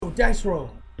dice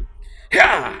roll.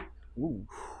 Yeah. Ooh.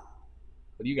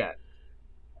 What do you got?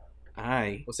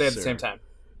 We'll say it at the same time.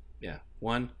 Yeah.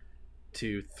 1,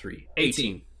 2, 3.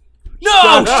 18. No!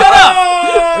 Shut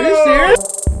up! Are you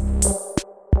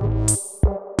serious?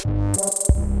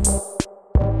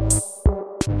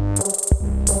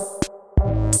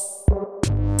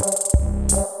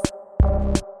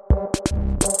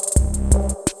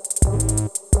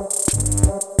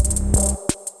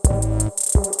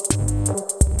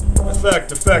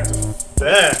 Effect.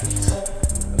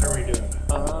 What are we doing?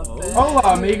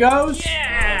 Hola, amigos.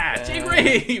 Yeah! Jay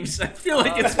Graves! I feel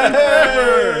like it's been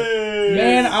forever!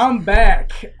 Man, I'm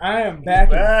back. I am back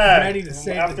and ready to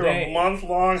save After the day. a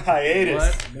month-long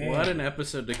hiatus. What an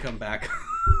episode to come back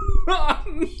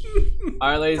on. All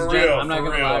right, ladies and For real, gentlemen, I'm not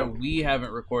for gonna lie. real. We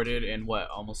haven't recorded in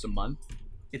almost a month.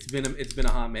 It's been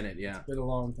a hot minute, yeah. Been a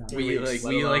long time. We weeks,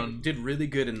 we let alone- did really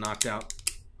good and knocked out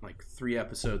like 3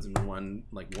 episodes in one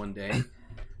day,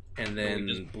 and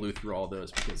then blew through all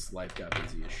those because life got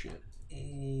busy as shit.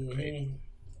 Mm-hmm.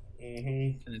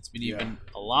 And it's been even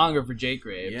longer for Jake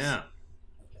Graves. Yeah.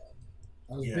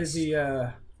 I was Yes. busy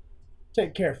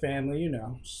taking care of family, you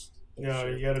know. No,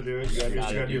 you gotta do it. You gotta do what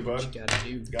you gotta do, bud. what you gotta do.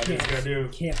 You gotta do what you gotta do.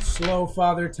 Can't slow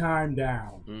father time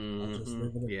down. Just Mhm.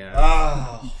 live in the Yeah.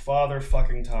 Ah, father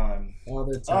fucking time.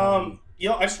 father time.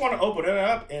 I just want to open it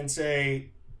up and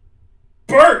say,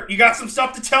 Bert, you got some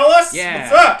stuff to tell us? Yeah,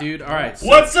 What's up? dude. All right. So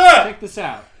What's up? Check this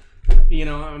out. You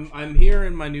know, I'm here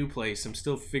in my new place. I'm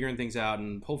still figuring things out,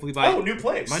 and hopefully by New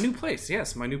place. my new place.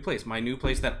 Yes, my new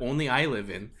place that only I live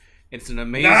in. It's an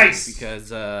amazing Nice.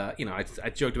 because I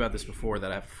joked about this before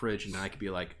that I have a fridge and I could be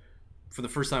like, for the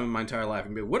first time in my entire life, I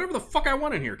can be like, whatever the fuck I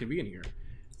want in here can be in here.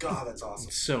 God, that's awesome.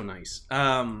 It's so nice.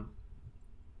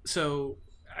 So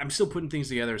I'm still putting things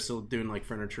together, still doing like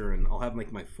furniture, and I'll have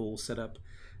like my full setup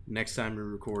next time we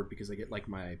record because I get like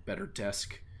my better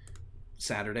desk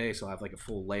Saturday, so I'll have like a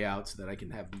full layout so that I can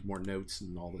have more notes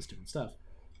and all this different stuff.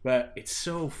 But it's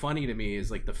so funny to me is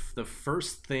like the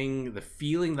first thing, the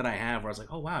feeling that I have where I was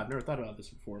like, oh wow, I've never thought about this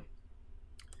before.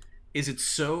 Is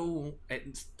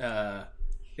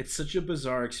it's such a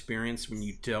bizarre experience when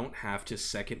you don't have to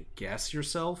second guess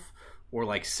yourself or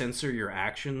like censor your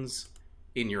actions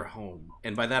in your home.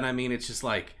 And by that I mean it's just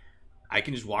like I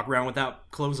can just walk around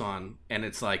without clothes on and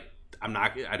it's like I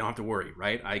don't have to worry,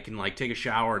 right? I can like take a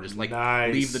shower and just like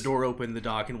Nice. leave the door open, the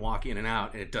dog can walk in and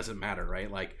out and it doesn't matter,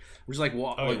 right? Like we're just like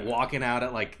walking out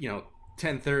at like,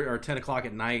 10:30 or 10 o'clock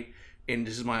at night and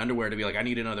this is my underwear to be like I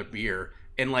need another beer.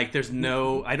 And like there's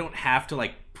no I don't have to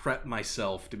like prep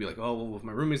myself to be like, oh well if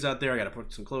my roommate's out there I gotta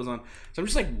put some clothes on. So I'm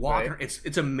just like walking Right.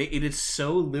 it is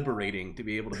so liberating to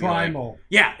be able to Primal. be like,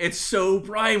 yeah, it's so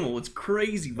primal. It's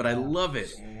crazy, but I love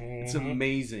it. It's Mm-hmm.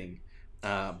 amazing.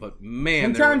 But man,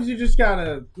 Sometimes you just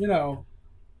gotta,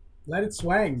 let it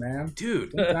swang, man.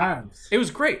 dude, Sometimes. it was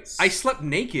great. I slept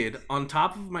naked on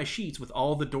top of my sheets with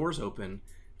all the doors open,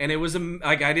 and it was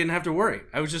like I didn't have to worry.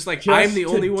 I was just like, I'm the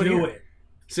only one here. It.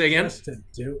 Say again.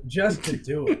 Just to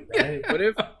do it,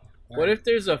 right? What if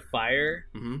there's a fire?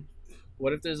 hmm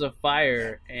What if there's a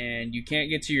fire and you can't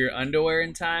get to your underwear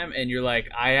in time, and you're like,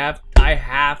 I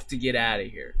have to get out of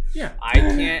here. Yeah, I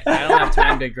don't have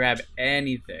time to grab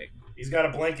anything. He's got a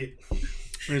blanket. I'm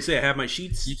gonna say I have my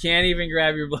sheets. You can't even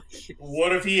grab your blanket.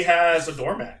 What if he has a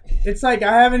doormat? It's like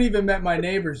I haven't even met my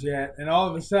neighbors yet, and all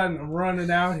of a sudden I'm running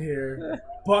out here,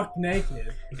 buck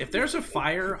naked. If there's a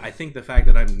fire, I think the fact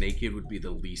that I'm naked would be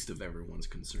the least of everyone's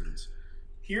concerns.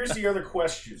 Here's the other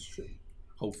question.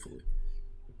 Hopefully.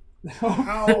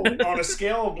 How, on a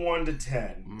scale of 1 to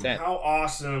 10, 10. how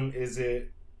awesome is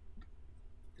it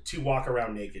to walk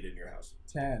around naked in your house?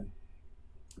 10.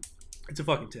 It's a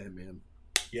fucking 10, man.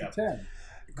 Yeah. 10.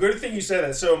 Good thing you said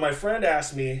that. So my friend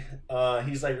asked me,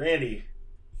 he's like, Randy,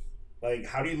 like,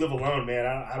 how do you live alone, man?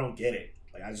 I don't get it.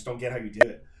 Like, I just don't get how you do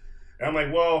it. And I'm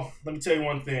like, well, let me tell you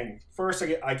one thing. First,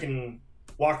 I can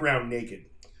walk around naked.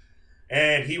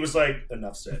 And he was like,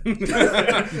 enough said.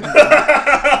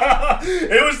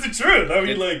 It was the truth. I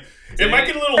mean, like, it might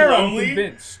get a little I'm lonely,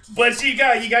 convinced. but you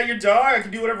got your dog. I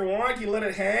can do whatever I want. I can let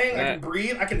it hang. I can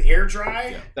breathe. I can air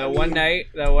dry. That one night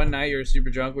you were super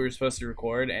drunk. We were supposed to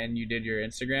record, and you did your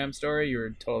Instagram story. You were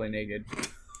totally naked.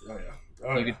 Oh, yeah.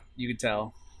 Oh, yeah. You could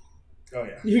tell. Oh,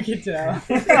 yeah. You can tell.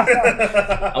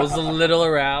 I was a little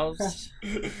aroused.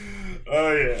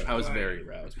 Oh, yeah. I was very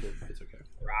aroused, but it's okay.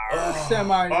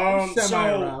 Semi-aroused.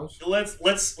 So let's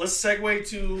segue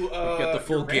to We've got the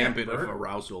full your rant, gambit of Bert.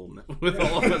 arousal with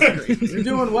all of us. You're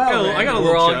doing well, man. I got a We're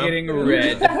little all chub. getting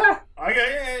red.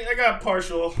 I got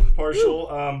partial.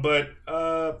 But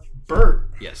Bert,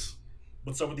 Yes.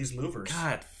 what's up with these movers?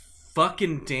 God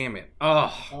Fucking damn it.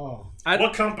 Oh. Oh.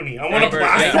 What company? I want to Bert,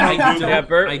 blast them on Google. yeah,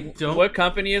 Bert, I don't- what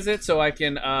company is it so I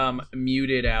can mute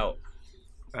it out?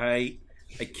 I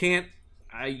can't.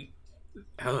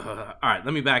 All right,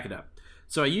 let me back it up.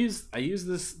 So I use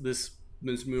this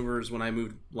movers when I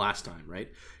moved last time, right?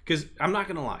 Because I'm not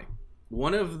gonna lie,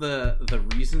 one of the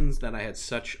reasons that I had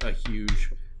such a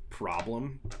huge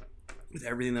problem with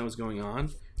everything that was going on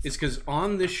is because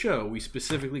on this show we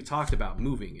specifically talked about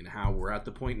moving and how we're at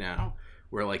the point now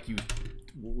where like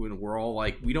when we're all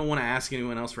like we don't want to ask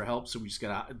anyone else for help, so we just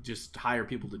gotta just hire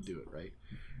people to do it, right?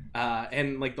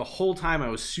 And like the whole time I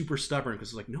was super stubborn because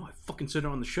I was like, no, I fucking said it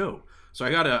on the show, so I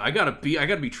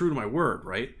gotta be true to my word,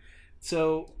 right?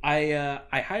 So I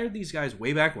hired these guys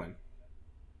way back when,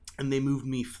 and they moved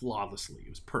me flawlessly. It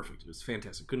was perfect. It was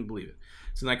fantastic. Couldn't believe it.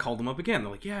 So then I called them up again.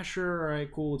 They're like, yeah, sure, all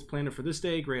right, cool. Let's plan it for this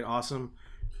day. Great, awesome.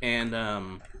 And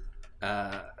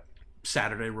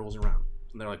Saturday rolls around,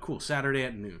 and they're like, cool, Saturday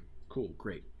at noon. Cool,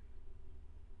 great.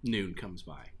 Noon comes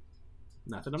by.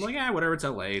 Nothing. I'm like, whatever. It's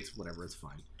LA. It's whatever. It's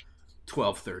fine.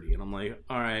 12:30, and I'm like,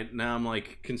 all right. Now I'm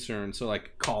like concerned. So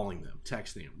like calling them,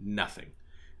 texting them, nothing.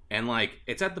 And like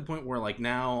it's at the point where like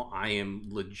now I am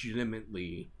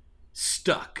legitimately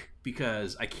stuck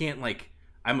because I can't like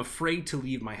I'm afraid to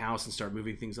leave my house and start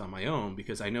moving things on my own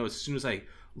because I know as soon as I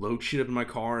load shit up in my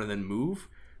car and then move,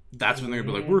 that's when they're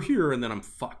gonna be like, we're here, and then I'm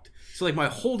fucked. So like my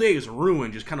whole day is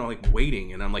ruined just kind of like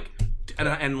waiting, and I'm like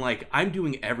and like I'm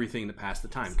doing everything to pass the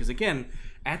time because again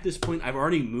at this point I've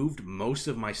already moved most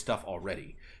of my stuff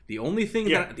already. The only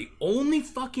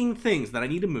fucking things that I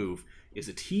need to move is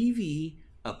a TV,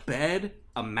 a bed,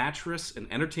 a mattress, an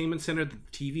entertainment center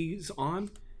that the TV's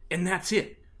on, and that's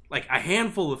it. Like a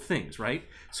handful of things, right?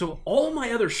 So all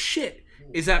my other shit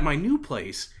is at my new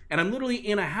place, and I'm literally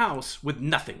in a house with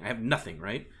nothing. I have nothing,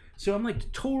 right? So I'm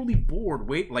like totally bored,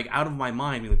 like out of my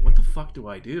mind, being like, what the fuck do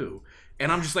I do?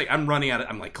 And I'm just like, I'm running out of,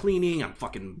 I'm like cleaning, I'm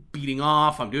fucking beating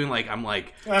off, I'm doing doing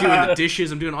the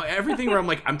dishes, I'm doing everything where I'm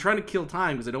like, I'm trying to kill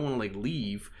time because I don't want to like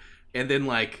leave, and then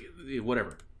like,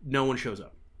 whatever. No one shows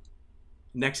up.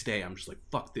 Next day, I'm just like,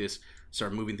 fuck this.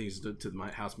 Start moving things to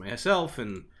my house myself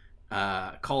and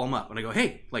call them up. And I go,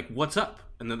 hey, like, what's up?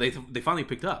 And then they finally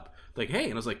picked up. Like, hey.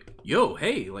 And I was like, yo,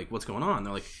 hey, like, what's going on? And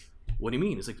they're like, what do you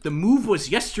mean? It's like, the move was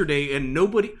yesterday and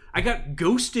I got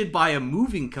ghosted by a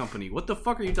moving company. What the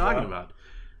fuck are you talking about? I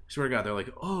swear to God, they're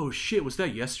like, oh, shit, was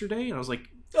that yesterday? And I was like,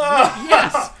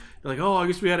 yes. They're like, oh, I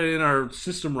guess we had it in our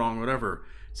system wrong, whatever.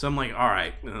 So I'm like, all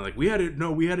right. And they're like, we had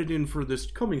it in for this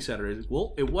coming Saturday. Like,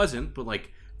 well, it wasn't, but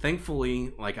like,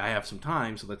 thankfully, like I have some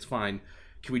time, so that's fine.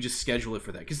 Can we just schedule it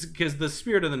for that? Because the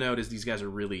spirit of the note is these guys are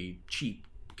really cheap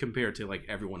compared to like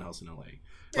everyone else in LA.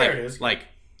 There it is. Like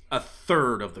a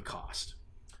third of the cost.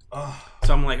 Oh,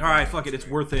 So I'm like, all right, fuck it, it's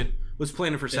worth it. Let's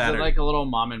plan it for Is Saturday. it like a little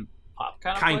mom and pop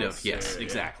kind of Kind place? of, yes, Or-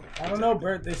 exactly. I don't know,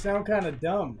 Bert. They sound kind of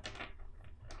dumb.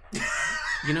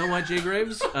 You know what, Jay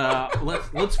Graves?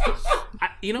 Let's.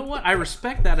 You know what? I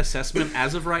respect that assessment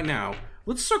as of right now.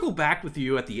 Let's circle back with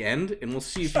you at the end, and we'll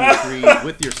see if you agree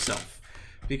with yourself,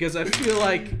 because I feel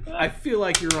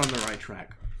like you're on the right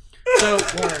track. So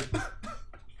Word.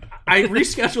 I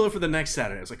reschedule it for the next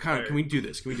Saturday. I was like, Connor, can we do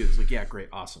this? Like, yeah, great,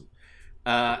 awesome.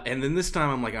 And then this time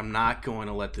I'm like, I'm not going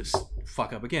to let this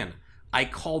fuck up again. I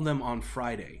called them on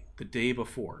Friday, the day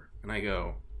before, and I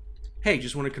go, hey,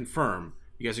 just want to confirm,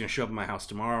 you guys are going to show up at my house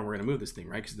tomorrow and we're going to move this thing,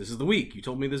 right? Because this is the week. You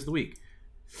told me this is the week.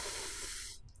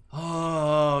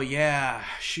 Oh, yeah,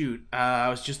 shoot. I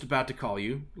was just about to call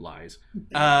you. Lies.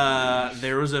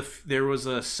 There was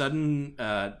a sudden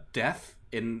death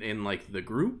in like the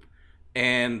group,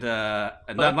 and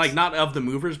not of the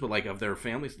movers, but like of their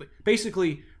families. Like,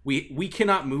 basically, we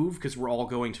cannot move because we're all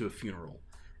going to a funeral.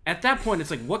 At that point,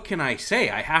 it's like, what can I say?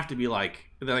 I have to be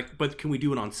like, they're like, but can we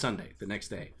do it on Sunday, the next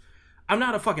day? I'm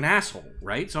not a fucking asshole,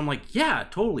 right? So I'm like, yeah,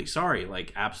 totally, sorry,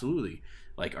 like, absolutely.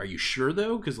 Like, are you sure,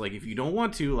 though? Because, like, if you don't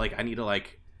want to, like, I need to,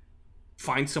 like,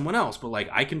 find someone else. But, like,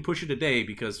 I can push it a day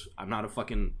because I'm not a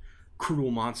fucking cruel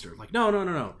monster. Like,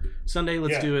 no. Sunday,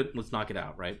 let's do it. Let's knock it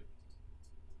out, right?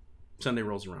 Sunday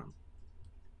rolls around.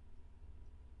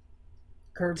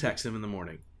 Curb. Text him in the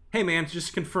morning. Hey, man,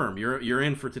 just confirm. You're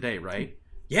in for today, right?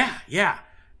 Yeah.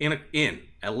 In at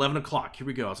 11 o'clock. Here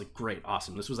we go. I was like, great,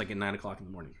 awesome. This was like at 9 o'clock in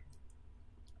the morning.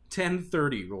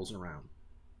 10:30 rolls around.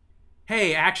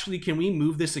 Hey, actually, can we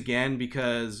move this again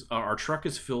because our truck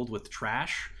is filled with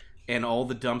trash and all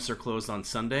the dumps are closed on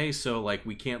Sunday, so like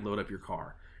we can't load up your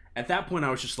car. At that point,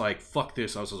 I was just like, fuck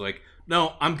this. I was like,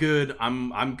 no, I'm good.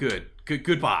 I'm good.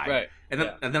 Goodbye. Right.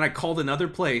 And then I called another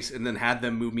place and then had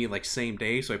them move me like same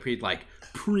day, so I paid like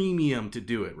premium to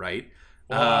do it, right?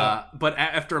 But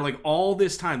after like all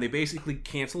this time, they basically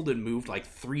canceled and moved like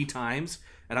 3 times,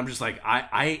 and I'm just like,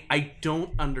 I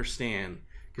don't understand,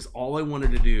 because all I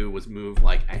wanted to do was move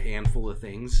like a handful of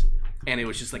things, and it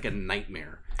was just like a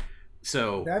nightmare.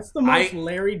 So that's the most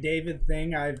Larry David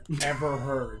thing I've ever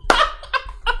heard.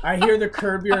 I hear the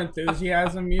Curb Your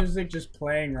Enthusiasm music just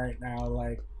playing right now.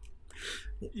 Like,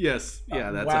 yes, yeah,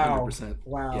 that's 100%.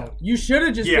 Wow, yeah. You should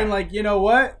have just been like, you know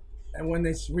what? And when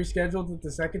they rescheduled it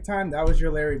the second time, that was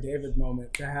your Larry David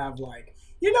moment to have like,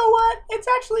 you know what? It's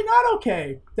actually not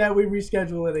okay that we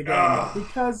reschedule it again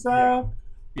because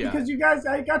because you guys,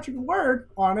 I got your word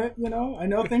on it. You know, I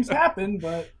know things happen,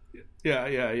 but yeah.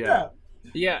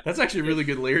 That's actually a really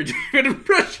good Larry David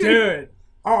impression, dude.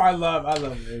 Oh, I love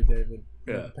Larry David.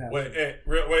 Yeah. Wait,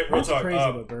 real talk.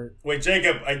 Crazy Bert. Wait,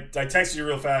 Jacob, I texted you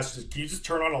real fast. Can you just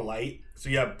turn on a light? So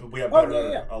we have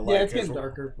better a light. Yeah, it's getting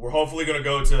darker. We're hopefully gonna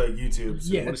go to YouTube.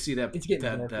 So I want to see that. It's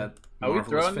getting that Are we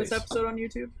throwing face. this episode on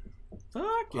YouTube?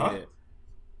 Fuck it.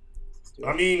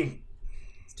 I mean,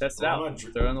 let's test it out.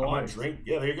 Throw it in the water. Drink.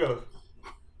 Yeah, there you go.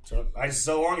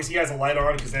 So long as he has a light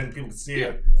on, because then people can see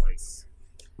it. Nice.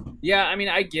 Yeah, I mean,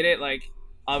 I get it. Like,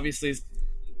 obviously,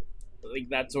 like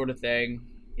that sort of thing.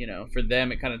 You know, for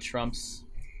them, it kind of trumps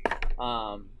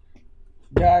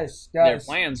guys, their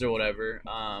plans or whatever.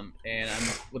 And I'm,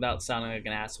 without sounding like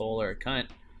an asshole or a cunt,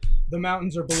 the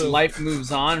mountains are blue. Life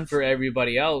moves on for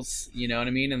everybody else. You know what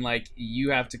I mean? And like,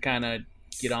 you have to kind of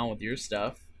get on with your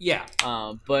stuff. Yeah.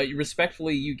 But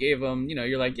respectfully, you gave them. You know,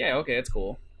 you're like, yeah, okay, that's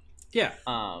cool. Yeah.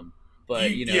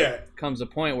 But you know, comes a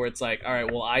point where it's like, all right,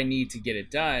 well, I need to get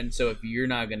it done. So if you're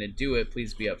not going to do it,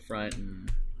 please be upfront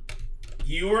and.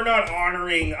 You are not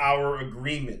honoring our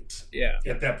agreement. Yeah.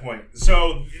 At that point.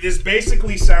 So this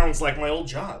basically sounds like my old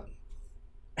job.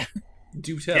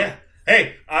 Do tell. Yeah.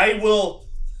 Hey, I will.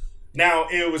 Now,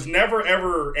 it was never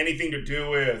ever anything to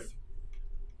do with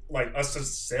like us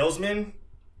as salesmen,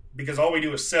 because all we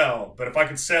do is sell. But if I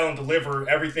could sell and deliver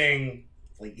everything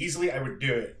like easily, I would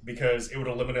do it, because it would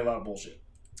eliminate a lot of bullshit.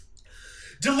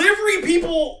 Delivery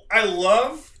people I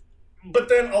love, but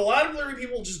then a lot of delivery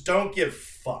people just don't give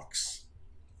fucks.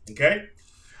 Okay?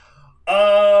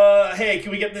 Hey,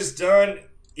 can we get this done?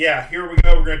 Yeah, here we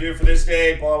go. We're going to do it for this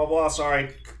day. Blah, blah, blah.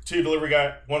 Sorry. 2 delivery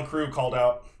guy, 1 crew called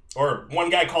out. Or 1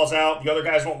 guy calls out. The other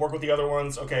guys won't work with the other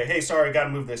ones. Okay, hey, sorry, got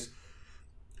to move this.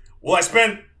 Well, I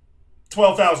spent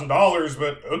 $12,000,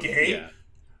 but okay.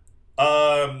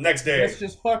 Yeah. Next day. That's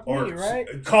just fuck me,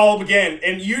 right? Call them again.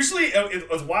 And usually, it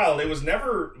was wild. It was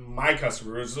never my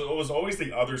customer. It was always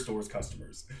the other store's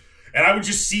customers. And I would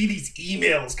just see these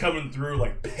emails coming through,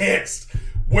 like, pissed.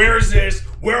 Where is this?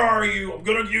 Where are you? I'm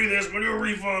going to do this. I'm going to do a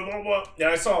refund, blah, blah. And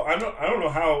I don't know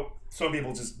how some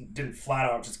people just didn't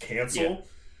flat out just cancel.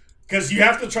 Because you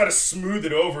have to try to smooth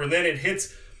it over. And then it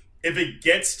hits, if it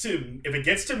gets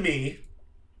to me,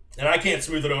 and I can't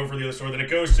smooth it over for the other store, then it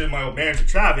goes to my old manager,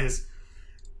 Travis.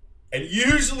 And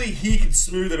usually he can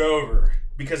smooth it over,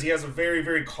 because he has a very,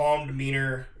 very calm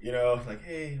demeanor. You know, like,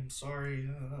 hey, I'm sorry.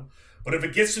 But if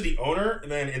it gets to the owner,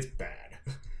 then it's bad.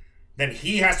 Then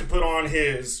he has to put on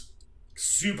his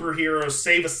superhero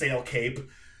save-a-sale cape.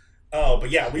 Oh,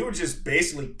 but yeah, we would just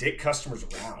basically dick customers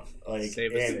around. Like,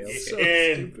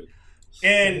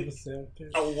 and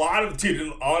a lot of,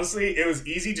 dude, honestly, it was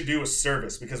easy to do a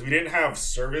service, because we didn't have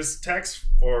service techs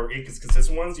or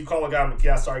inconsistent ones. You call a guy,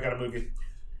 yeah, sorry, gotta move you.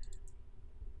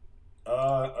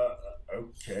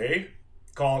 Okay.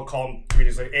 Call him 3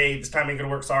 days later. Hey, this time ain't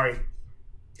gonna work, sorry.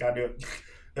 Gotta do it.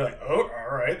 They're like, oh,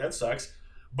 all right, that sucks.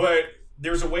 But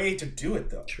there's a way to do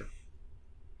it, though. Sure.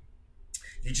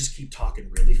 You just keep talking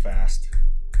really fast.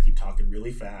 We call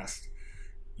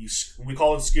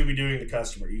it Scooby-Dooing the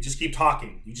customer. You just keep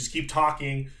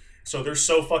talking. So they're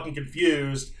so fucking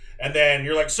confused. And then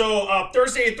you're like, so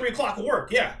Thursday at 3 o'clock will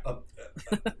work. Yeah.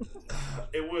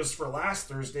 It was for last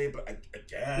Thursday, but I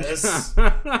guess. All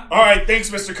right, thanks,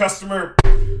 Mr. Customer.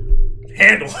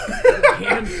 Handle.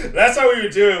 That's how we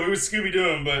would do it. We would Scooby-Doo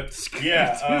him, but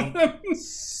yeah,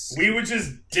 we would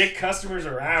just dick customers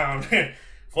around.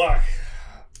 Fuck.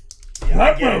 Yeah,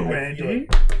 I get it, Randy.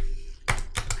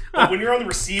 But when you're on the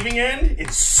receiving end,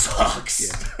 it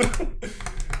sucks.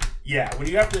 Yeah, when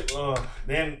you have to,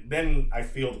 then I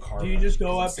feel the karma. Do you just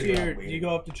go up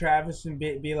to Travis and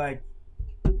be like,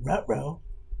 Ruh-roh?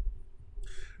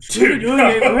 Dude,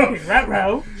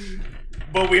 Ruh-roh.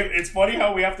 But it's funny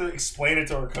how we have to explain it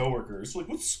to our coworkers. Like,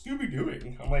 what's Scooby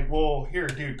doing? I'm like, well, here,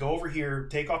 dude, go over here,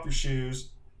 take off your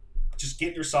shoes, just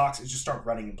get your socks, and just start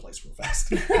running in place real fast.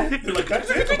 They're like, that's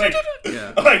it?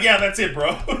 I'm like, yeah, that's it,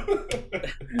 bro.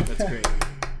 That's great.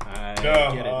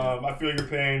 I feel your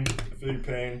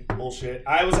pain. Bullshit.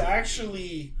 I was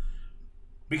actually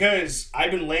because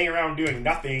I've been laying around doing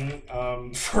nothing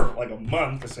for like a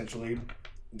month essentially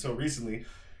until recently.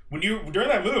 During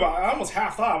that move, I almost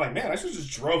half thought, I'm like, man, I should have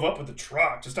just drove up with the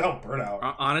truck just to help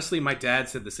Burnout. Honestly, my dad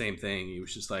said the same thing. He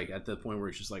was just like, at the point where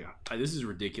he's just like, this is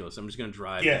ridiculous. I'm just going to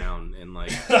drive down and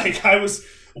like...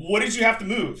 what did you have to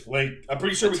move? Like, I'm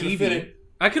pretty sure we could have fit it.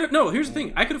 Here's the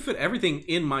thing. I could have fit everything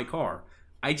in my car.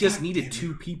 I just needed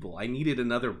two people. I needed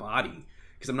another body.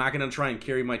 Because I'm not going to try and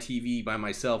carry my TV by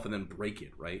myself and then break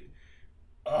it, right?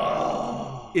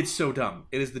 Oh, it's so dumb.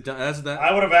 It is the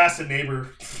I would have asked a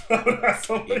neighbor. I would have asked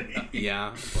somebody.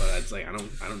 Yeah, but it's like I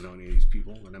don't know any of these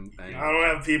people, and I don't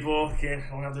have people. I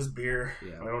don't have this beer.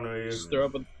 Yeah, I don't know you. Just show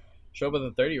up with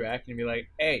a 30 rack and be like,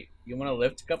 "Hey, you want to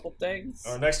lift a couple things?"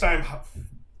 Next time.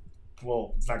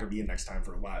 Well, it's not gonna be a next time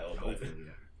for a while. But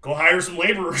go hire some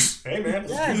laborers. Hey man,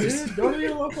 yeah, dude, go to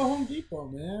your local Home Depot,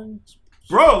 man.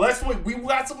 Bro, that's what we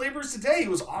got some laborers today. It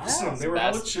was awesome. Yeah, they were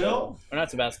hella chill. Or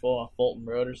not Sebastopol, Fulton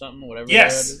Road or something, whatever.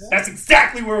 Yes, that's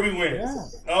exactly where we went. Yeah.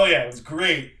 Oh yeah, it was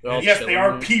great. And yes, they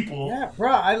are people. Yeah,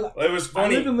 bro. It was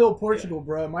funny. I live in Little Portugal,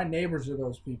 bro. My neighbors are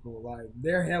those people. Like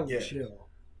they're hella chill.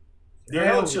 They're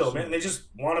hella chill, man. They just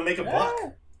want to make a buck.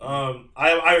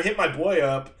 I hit my boy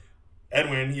up,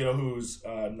 Edwin. Who's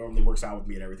normally works out with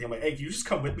me and everything. I'm like, hey, can you just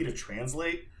come with me to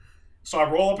translate? So I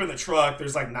roll up in the truck.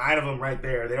 There's like 9 of them right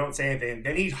there. They don't say anything.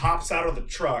 Then he hops out of the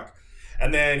truck,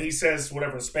 and then he says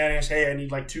whatever in Spanish. Hey, I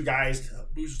need like 2 guys to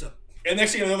boost up. And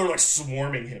next thing you know, they're like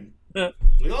swarming him. Like,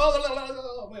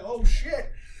 oh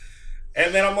shit.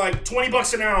 And then I'm like,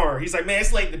 $20 an hour. He's like, man,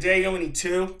 it's late in the day. You only need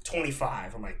 2.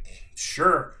 25. I'm like,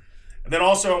 sure. And then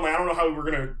also, I'm like, I don't know how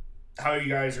you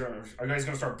guys are you guys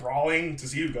gonna start brawling to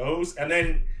see who goes? And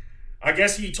then I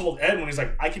guess he told Edwin, he's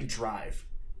like, I can drive.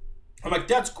 I'm like,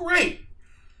 that's great.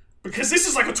 Because this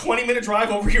is like a 20-minute drive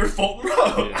over here at Fulton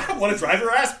Road. Yeah. I want to drive your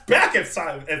ass back at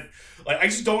time. And I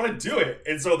just don't want to do it.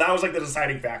 And so that was like the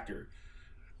deciding factor.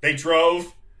 They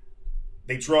drove,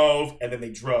 and then they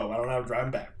drove. I don't know how to drive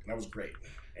them back. And that was great.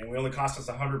 And we only cost us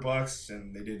 $100,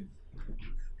 and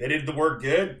they did the work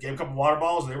good. Gave a couple water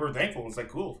bottles, and they were thankful. It's like,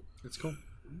 cool. That's cool.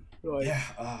 Yeah.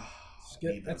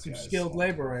 That's some skilled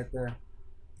labor right there.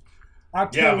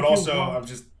 Yeah, but also I'm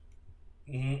just...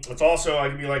 Mm-hmm. It's also, I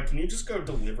can be like, can you just go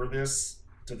deliver this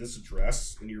to this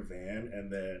address in your van, and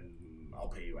then I'll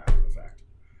pay you after the fact.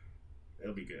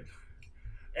 It'll be good.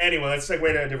 Anyway, let's segue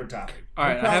to a different topic. All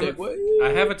right, I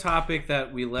have a topic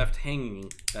that we left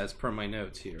hanging as per my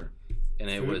notes here, and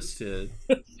it was to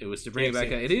bring it back.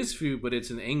 It is food, but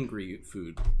it's an angry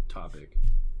food topic.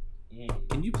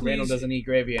 Can you please? Randall doesn't eat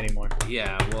gravy anymore.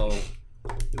 Yeah, well,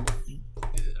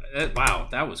 wow,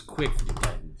 that was quick from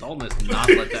Dalton. Dalton has not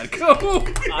let that go.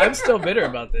 I'm still bitter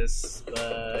about this.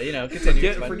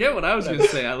 Continue. Forget what I was going to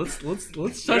say. Let's touch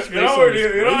base. You know what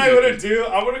I'm going to do?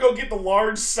 I'm going to go get the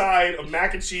large side of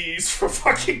mac and cheese from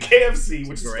fucking KFC,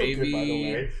 which is so good, by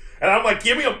the way. And I'm like,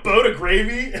 give me a boat of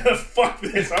gravy. Fuck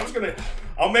this.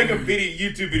 I'll make a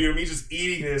YouTube video of me just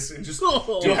eating this, and just you'll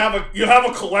have a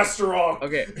cholesterol.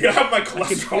 Okay, you'll have my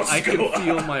cholesterol. I can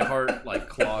feel my heart like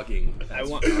clogging. I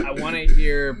want to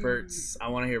hear Bert's. I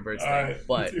want to hear Bert's thing. Right,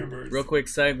 but real quick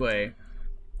segue.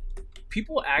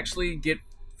 People actually get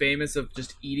famous of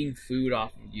just eating food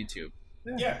off of YouTube.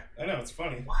 Yeah, I know, it's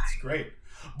funny. Why? It's great.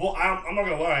 Well, I'm not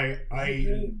gonna lie.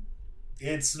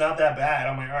 It's not that bad.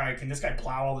 I'm like, all right, can this guy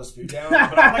plow all this food down?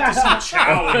 But I'd like to see a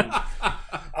challenge.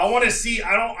 I want to see.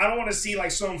 I don't want to see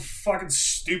like some fucking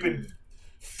stupid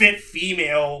fit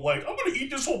female like, I'm gonna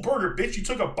eat this whole burger, bitch. You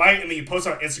took a bite and then you post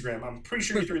it on Instagram. I'm pretty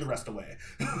sure you threw the rest away.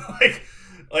 like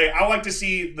I like to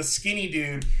see the skinny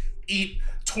dude eat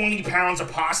 20 pounds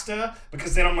of pasta,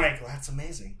 because then I'm like, well, that's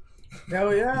amazing.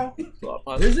 Hell yeah.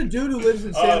 There's a dude who lives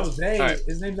in San Jose. Right.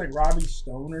 His name's like Robbie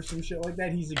Stone or some shit like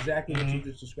that. He's exactly what you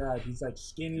just described. He's like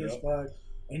skinny as fuck.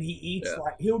 And he eats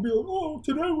like, he'll be like, oh,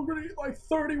 today we're going to eat like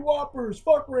 30 Whoppers.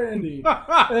 Fuck Randy.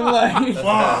 And like,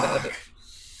 fuck.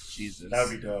 Jesus. That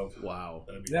would be dope. Wow.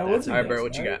 That would be all right, Bert,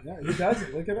 what you got? Yeah, he does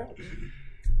it. Look it up.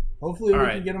 Hopefully we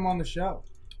can get him on the show.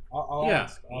 I'll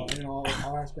ask. I'll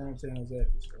ask around San Jose if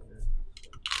he's still here.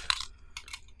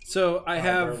 So I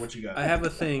have a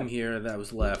thing here that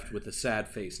was left with a sad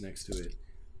face next to it,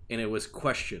 and it was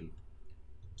question: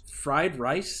 fried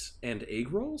rice and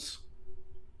egg rolls?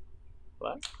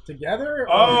 What? Together?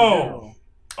 Oh,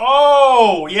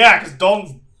 yeah, because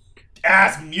Dalton's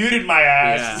ass muted my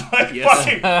ass. Yeah.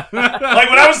 Fucking, like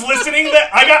when I was listening to that,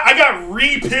 I got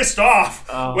re-pissed off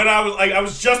when I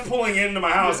was just pulling into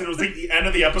my house and it was like the end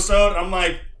of the episode. I'm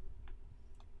like,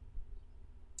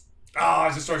 I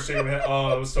just started shaking my head.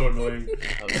 Oh, that was so annoying.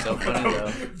 That was so funny,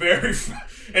 though.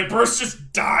 And Burt's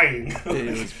just dying.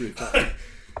 It was pretty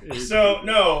funny. So,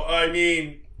 no, I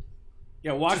mean,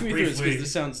 Yeah, walk Just me through this briefly.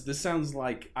 because this sounds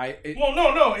like Well,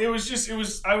 no. I was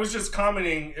just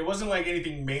commenting. It wasn't like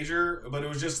anything major, but it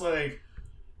was just like,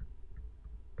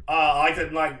 I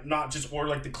could like not just order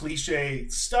like the cliche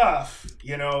stuff,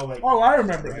 like Oh, I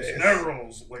remember rice this. and egg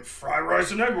rolls, like fried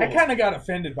rice and egg I rolls. kind of got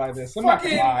offended by this. I'm not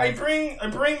Fucking, gonna I lie.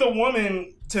 bring the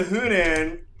woman to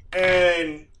Hunan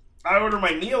and I order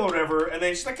my meal or whatever, and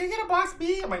then she's like, "Can you get a box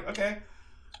B?" I'm like, "Okay."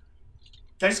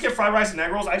 Can I just get fried rice and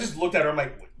egg rolls? I just looked at her. I'm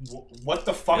like, "What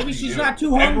the fuck?" Maybe do you she's do? not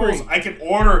too Egg hungry. rolls, I can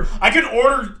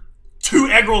order 2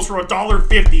 egg rolls for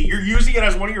 $1.50. You're using it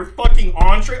as one of your fucking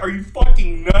entree? Are you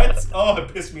fucking nuts? Oh,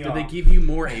 it pissed me do off. they give you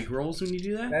more egg rolls when you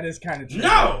do that? That is kind of true.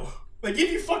 No, they give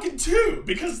you fucking 2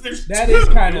 because there's That 2. is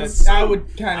kind It of. was so- I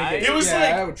would kind of. It was like-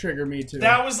 that would trigger me too.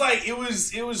 That was like it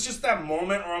was just that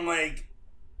moment where I'm like,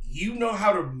 you know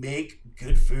how to make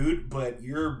good food, but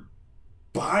you're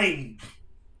buying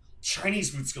Chinese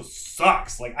food still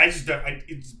sucks. Like it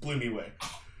just blew me away.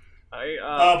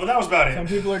 But that was about Some it.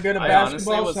 people are good at I honestly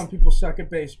basketball. was- Some people suck at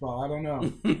baseball. I don't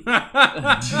know.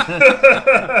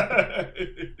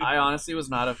 I honestly was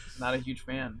not a huge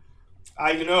fan.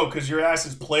 Because your ass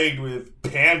is plagued with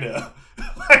panda.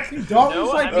 Like, Dude, Dalton's No,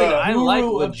 like I mean, the I guru like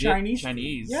of legit Chinese.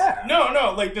 Chinese. Yeah.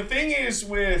 no. Like the thing is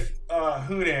with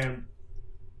Hunan,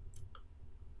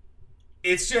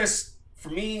 it's just for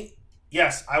me.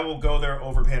 Yes, I will go there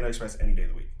over Panda Express any day of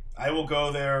the week. I will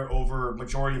go there over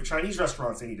majority of Chinese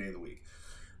restaurants any day of the week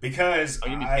because Oh,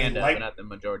 you mean I panda, like. but not the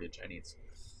majority of Chinese.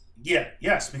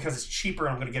 Yes, because it's cheaper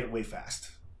and I'm going to get it way fast.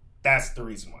 That's the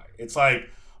reason why. It's like,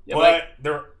 Yeah, but like,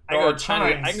 there I are go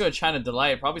China. times. I can go to China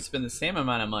Delight, probably spend the same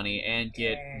amount of money and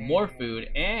get more food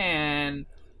and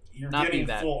You're not getting be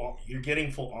that. full. You're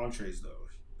getting full entrees though.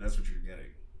 That's what you're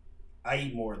getting. I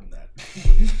eat more than that.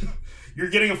 You're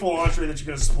getting a full entree that you're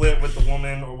gonna split with the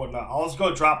woman or whatnot. I'll just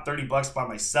go drop $30 by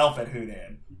myself at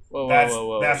Hunan. whoa, That's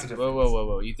that's the difference.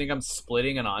 whoa. You think I'm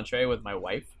splitting an entree with my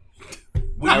wife?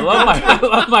 When I you love go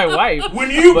I love my wife. When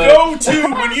you but- go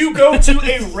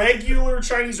to a regular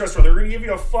Chinese restaurant, they're gonna give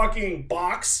you a fucking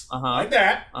box like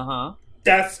that.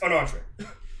 That's an entree.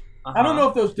 I don't know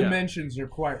if those Yeah. dimensions are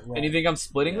quite right. And you think I'm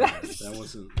splitting that? That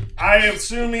wasn't. I am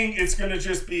assuming it's gonna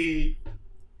just be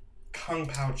Kung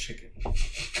Pao chicken.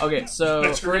 Okay, so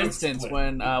That's for really instance, split.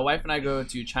 when wife and I go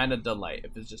to China Delight,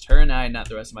 if it's just her and I, not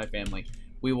the rest of my family,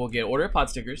 we will order pot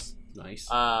stickers, Nice.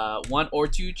 1 or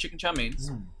 2 chicken chow meins,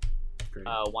 Great.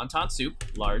 wonton soup,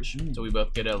 large, so we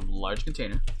both get a large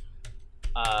container.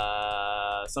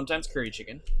 Sometimes curry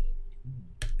chicken.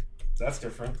 That's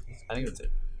different. I think that's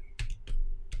it.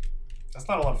 That's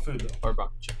not a lot of food though. Or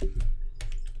broccoli chicken.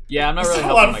 Yeah, I'm not That's really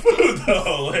not a lot helping of my food kids.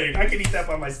 though. Like I can eat that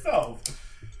by myself.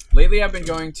 Lately, I've been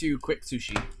going to Quick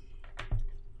Sushi.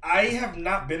 I have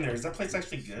not been there. Is that place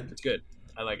actually good? It's good.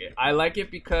 I like it. I like it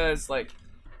because, like,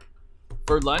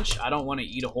 for lunch, I don't want to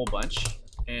eat a whole bunch,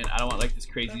 and I don't want like this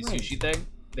crazy sushi thing.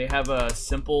 They have a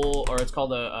simple, or it's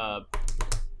called a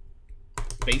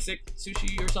basic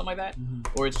sushi or something like that,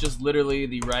 or it's just literally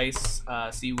the rice,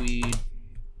 seaweed,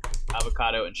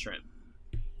 avocado, and shrimp.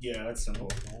 Yeah, that's simple.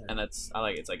 And I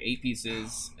like it. It's like 8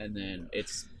 pieces, and then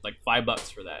it's like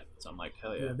 $5 for that. So I'm like,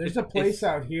 hell yeah. Yeah, there's a place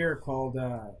out here called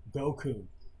Goku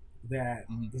that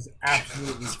is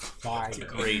absolutely fire.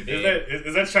 Great Is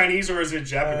name. that Chinese or is it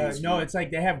Japanese? No, food? it's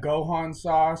like they have Gohan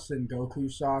sauce and Goku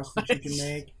sauce that you can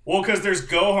make. Well, because there's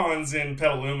Gohans in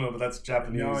Petaluma, but that's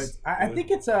Japanese. No, I think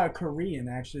it's Korean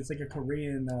actually. It's like a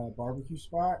Korean barbecue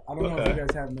spot. I don't know if Okay. you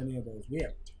guys have many of those. We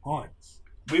have tons.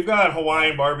 We've got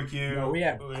Hawaiian barbecue. No, we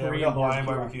have we Korean got Hawaiian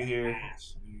barbecue barbecue here.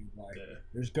 ass, dude. Like, Yeah.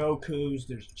 there's Gokus,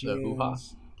 there's The hoo-ha.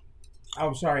 Jins.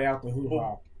 I'm sorry, out the hoo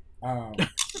ha.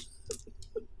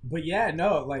 But yeah,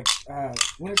 no, like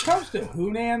when it comes to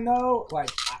Hunan though, like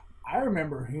I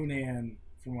remember Hunan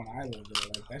from when I lived there.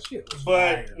 Like that shit was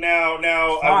But fire. now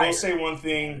I Fire. will say one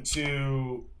thing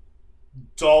to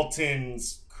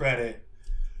Dalton's credit.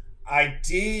 I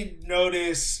did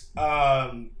notice.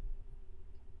 I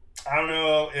don't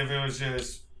know if it was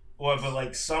just what, but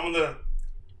like some of the,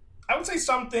 I would say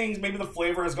some things. Maybe the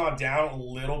flavor has gone down a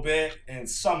little bit in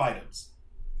some items.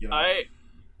 You know,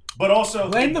 but also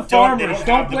Blame they the farmers. they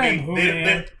Don't have the blame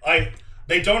main- Hunan.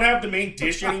 they don't have the main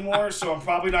dish anymore, so I'm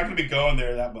probably not going to be going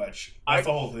there that much. That's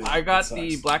the whole thing. I got It the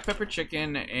sucks. black pepper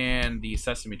chicken and the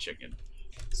sesame chicken.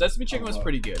 Sesame chicken was love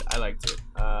pretty good. I liked it.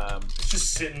 It's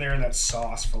just sitting there in that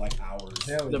sauce for like hours.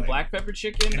 Hell The yeah. black pepper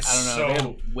chicken, It's I don't know. They so-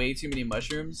 had way too many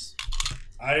mushrooms.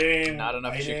 I didn't. Not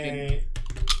enough I chicken. didn't-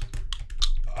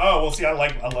 Oh well, see, I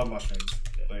love mushrooms,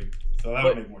 like so that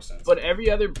would make more sense. But every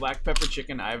other black pepper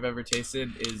chicken I've ever tasted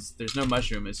is there's no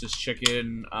mushroom. It's just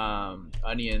chicken,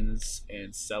 onions,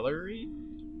 and celery.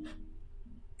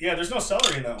 Yeah, there's no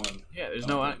celery in that one. Yeah, there's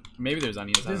no. Maybe there's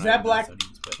onions. I don't Does know that if black- there's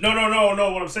onions, but-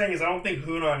 No. What I'm saying is I don't think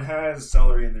Hunan has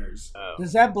celery in theirs. Oh.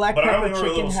 Does that black But I pepper only ordered a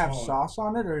chicken little have small. sauce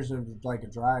on it, or is it like a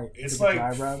dry? It's like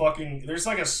like a dry rub? fucking. There's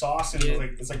like a sauce and Yeah.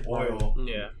 it's like oil.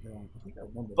 Yeah. Yeah, I think I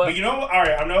remember. But- But you know, all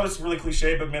right. I know it's really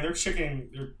cliche, but man, their chicken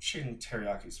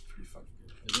teriyaki is pretty fucking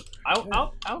good.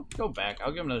 I'll go back.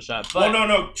 I'll give them another shot. But Well,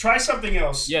 no. Try something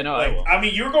else. Yeah, no, I Like, will. I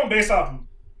mean, you're going based off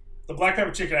the black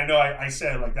pepper chicken. I know. I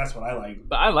said like that's what I like.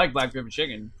 I like black pepper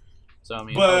chicken. So I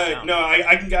mean, I was But down. no,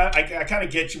 I kind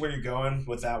of get you where you're going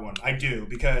with that one. I do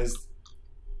because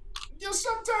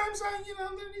sometimes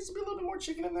there needs to be a little bit more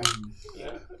chicken in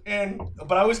there. Yeah,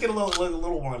 but I always get a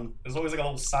little one. There's always like a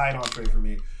little side entree for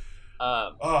me.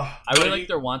 I really like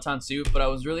their wonton soup, but I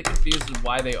was really confused with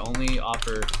why they only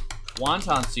offer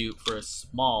wonton soup for a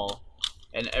small,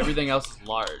 and everything else is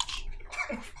large.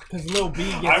 Because Lil B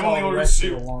gets I only all the ordered rest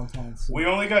soup. of the wonton soup. We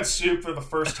only got soup for the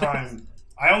first time.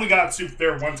 I only got soup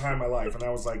there one time in my life, and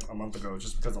that was like a month ago,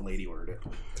 just because a lady ordered it.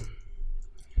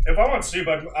 If I want soup,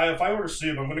 if I order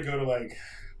soup, I'm gonna go to like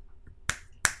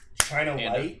China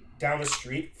Panda. Light down the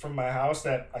street from my house.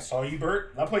 That I saw you,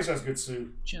 Bert. That place has good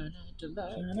soup. China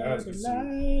Delight. That's good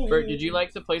soup. Bert, did you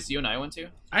like the place you and I went to?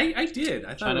 I did. I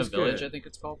thought it China was Village, good. I think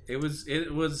it's called. It was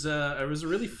a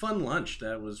really fun lunch.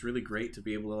 That was really great to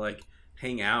be able to like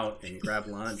hang out and grab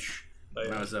lunch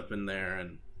when I was up in there,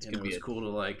 and gonna it be was a- cool to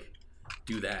like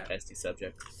do that. Testy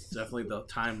subject. Definitely the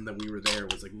time that we were there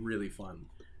was like really fun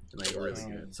and like really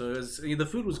good. So it was, the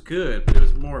food was good, but it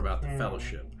was more about the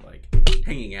fellowship. Like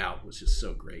hanging out was just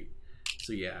so great.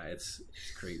 So yeah, it's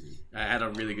crazy. I had a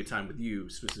really good time with you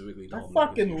specifically. I Dalton, because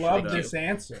fucking you love showed up. this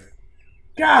answer.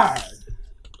 God,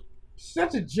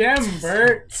 such a gem,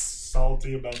 Bert.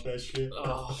 Salty about that shit.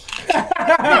 Oh,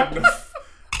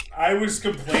 I was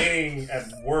complaining at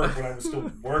work when I was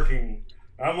still working.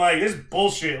 I'm like, this is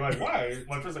bullshit. Like, why?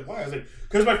 My friend's like, why? I was like,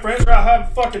 because my friends are out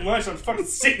having fucking lunch. I'm fucking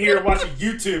sitting here watching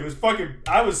YouTube. It's fucking.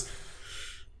 I was.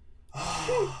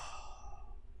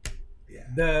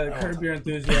 The Curb Your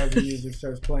Enthusiasm music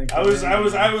starts playing. I was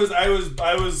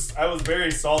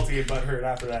very salty and butthurt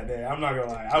after that day. I'm not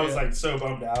gonna lie. I was like so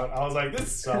bummed out. I was like,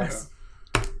 this sucks.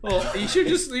 Well, you should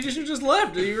just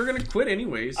left. You were gonna quit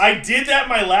anyways. I did that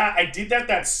I did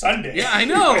that Sunday. Yeah, I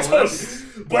know.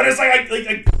 But it's like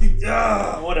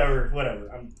whatever.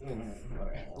 I'm.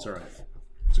 It's all right.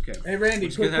 It's okay. Hey Randy,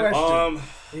 What's quick good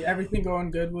question. Everything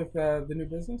going good with the new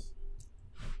business?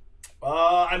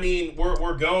 I mean,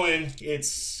 we're going.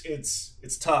 It's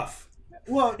tough.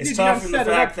 Well, It's dude, tough you in gotta the set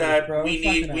it up fact first, that bro. we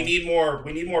It's not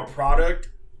need more product.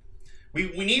 We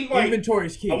need like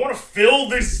inventory's key. I want to fill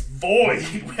this void.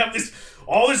 We have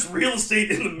all this real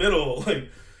estate in the middle. Like,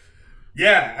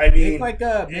 yeah, I mean, Make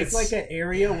like an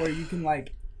area where you can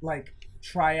like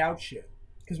try out shit.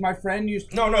 Because my friend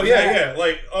used to. yeah.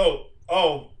 Like,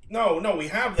 no, we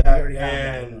have that, already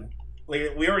have and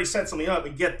like we already set something up.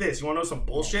 And get this, you want to know some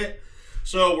bullshit?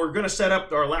 So we're gonna set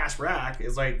up our last rack.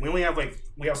 Is like we only have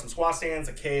we have some squat stands,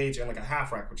 a cage, and like a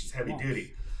half rack, which is heavy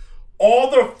duty.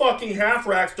 All the fucking half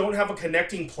racks don't have a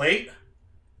connecting plate,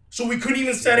 so we couldn't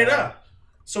even set it up.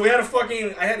 So we had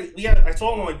I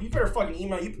told him, like, you better fucking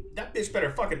email that bitch better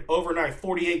fucking overnight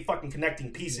 48 fucking connecting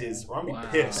pieces, or I'm gonna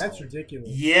be pissed. That's ridiculous.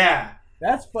 Yeah,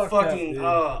 That's fucked fucking.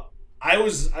 up, dude. I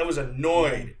was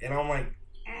annoyed, and I'm like,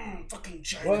 fucking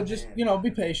China. Well, just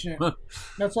be patient.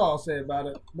 That's all I'll say about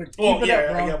it. But keep Well, it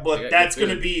up, bro. but Yeah, that's good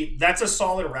gonna be a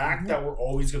solid rack that we're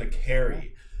always gonna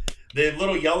carry. The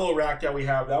little yellow rack that we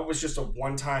have, that was just a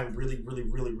one-time, really, really,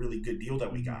 really, really good deal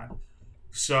that we got.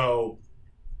 So,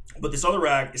 but this other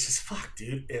rack is just fuck,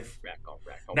 dude. rack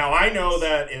on. Now I know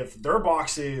that if their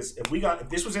boxes, if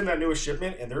this was in that newest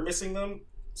shipment and they're missing them,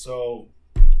 so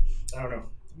I don't know.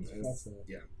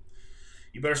 Yeah,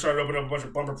 you better start opening up a bunch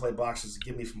of bumper plate boxes and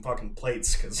give me some fucking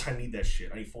plates because I need that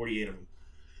shit. I need 48 of them.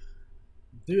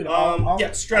 Dude, I'll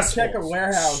stressful. check a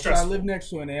warehouse. Stressful. I live next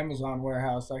to an Amazon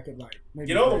warehouse. I could maybe.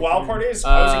 You know the wild part is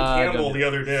I was in Campbell don't the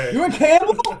other day. You in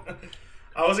Campbell?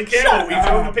 I was in Campbell. We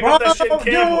drove to pick up that shit in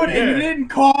Campbell. Dude, and you didn't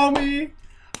call me.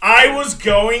 I was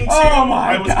going to. Oh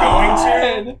my I was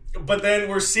God. going to. But then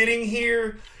we're sitting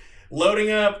here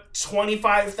loading up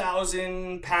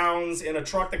 25,000 pounds in a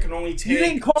truck that can only take You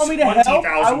didn't call me to help. 20,000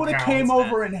 I would have pounds. came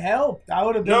over and helped. I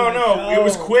would have been. No, like, no, it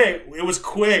was "Oh." quick. It was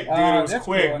quick, dude. It was that's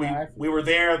quick. cool, man. We were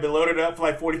there. They loaded it up for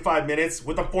like 45 minutes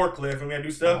with a forklift, and we had to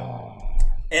do stuff. Oh,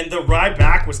 And the ride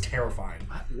back was terrifying.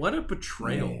 What a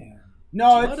betrayal! man.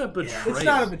 No, What a betrayal! it's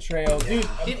not a betrayal, dude.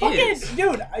 It Fucking- is.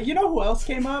 dude. You know who else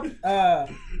came up?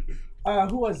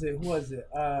 Who was it?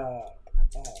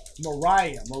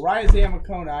 Mariah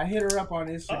Zamakona. I hit her up on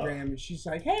Instagram and she's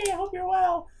like, "Hey, I hope you're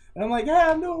well. And I'm like, hey,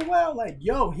 I'm doing well. Like,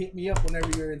 yo, hit me up whenever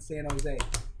you're in San Jose.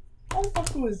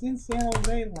 Motherfucker was in San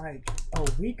Jose like a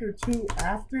week or two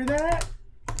after that.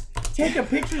 Taking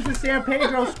pictures of San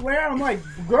Pedro Square. I'm like,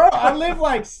 girl, I live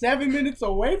like 7 minutes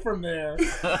away from there.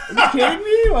 Are you kidding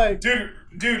me? Like,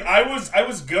 dude, I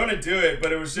was gonna do it,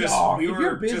 but it was just no, we if were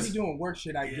you're busy just doing work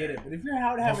shit, I get it. But if you're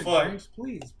out having fuck.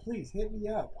 drinks, please hit me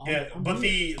up. But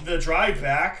the drive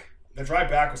back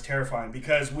was terrifying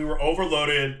because we were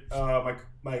overloaded.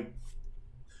 My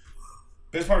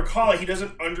best part of Collie, he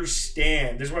doesn't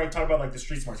understand. This is what I talk about, like the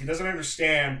street smarts. He doesn't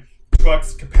understand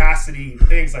trucks, capacity,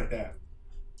 things like that.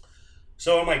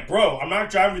 So I'm like, bro, I'm not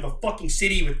driving to the fucking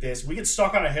city with this. We get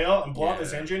stuck on a hill and blow out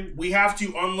this engine. We have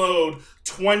to unload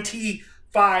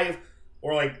 25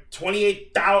 or like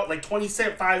 28,000, like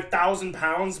 25,000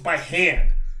 pounds by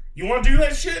hand. You want to do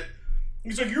that shit?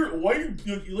 He's like, you're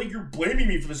blaming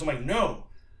me for this. I'm like, no,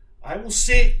 I will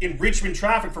sit in Richmond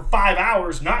traffic for 5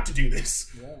 hours not to do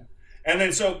this. Yeah. And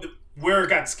then where it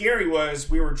got scary was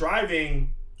we were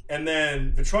driving, and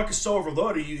then the truck is so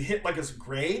overloaded, you hit like a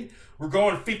grade. We're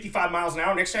going 55 miles an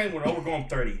hour. Next time we're going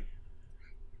 30.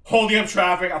 Holding up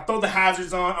traffic. I throw the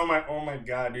hazards on. I'm like, oh my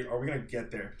God, dude, are we going to get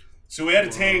there? So we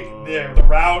had to take the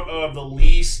route of the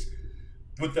least,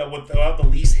 with the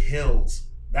least hills.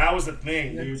 That was the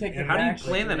thing, dude. And How do you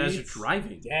plan that as you're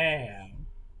driving? Damn.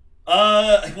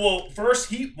 Well, first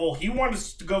he wanted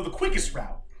us to go the quickest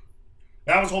route.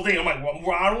 That was the whole thing. I'm like,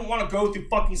 well, I don't want to go through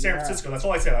fucking San Francisco. That's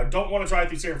all I said. I don't want to drive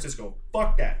through San Francisco.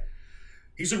 Fuck that.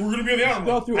 He's like, we're gonna be on the island.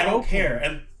 Go through I don't Oakland. care.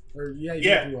 And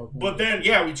but then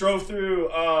we drove through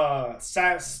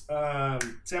San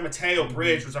Mateo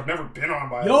Bridge, which I've never been on.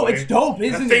 By the way, it's dope,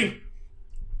 isn't it?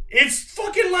 It's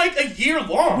fucking like a year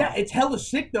long. Yeah, it's hella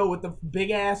sick though with the big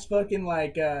ass fucking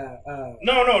like No.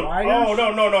 riders. Oh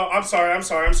no. I'm sorry.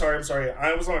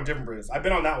 I was on a different bridge. I've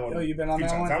been on that one. Oh, you've been on a few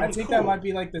that times. one? I think that might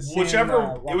be like the same.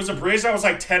 Whichever. It was a bridge that was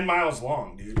like 10 miles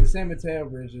long, dude. The San Mateo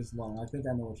Bridge is long. I think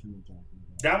I know what you're talking about.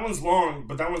 That one's long,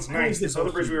 but that one's nice. This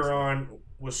other bridge we were on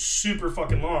was super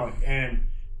fucking long, and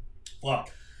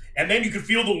then you could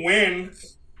feel the wind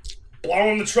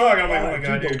blowing the truck. I'm like, oh my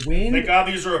God, dude! Thank God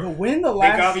these are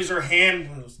hand.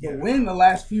 The wind the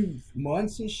last few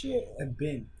months and shit have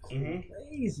been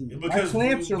crazy. Because my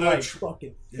clamps are like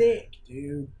fucking thick,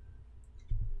 dude.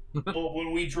 Well,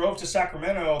 when we drove to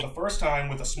Sacramento the first time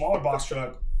with a smaller box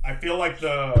truck, I feel like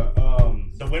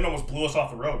the wind almost blew us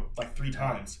off the road like 3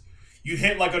 times. You'd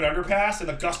hit like an underpass, and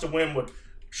the gust of wind would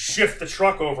shift the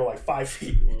truck over like 5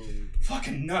 feet.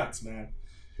 Fucking nuts, man.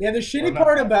 Yeah, the shitty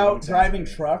part about driving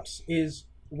trucks is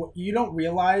what you don't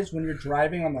realize when you're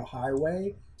driving on the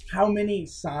highway how many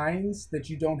signs that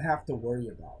you don't have to worry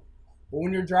about. But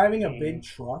when you're driving a big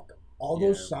truck, all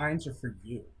those signs are for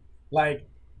you. Like,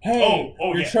 hey,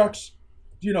 your truck's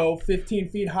 15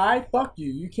 feet high. Fuck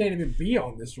you. You can't even be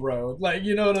on this road. Like,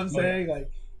 you know what I'm saying? Like,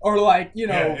 or like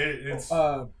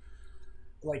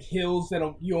like hills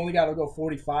that you only got to go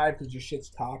 45 because your shit's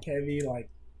top heavy. Like,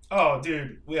 oh,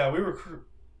 dude, yeah, we were.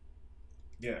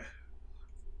 Yeah.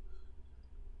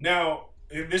 Now,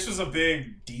 this was a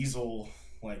big diesel,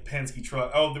 like Penske truck.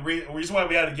 Oh, the reason why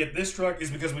we had to get this truck is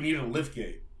because we needed a lift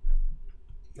gate.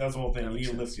 That was the whole thing. We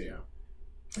needed a lift gate.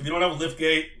 If you don't have a lift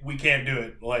gate, we can't do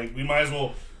it. Like, we might as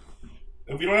well.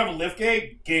 If you don't have a lift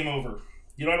gate, game over.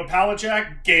 You don't have a pallet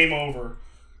jack, game over.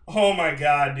 Oh my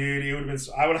God, dude! It would have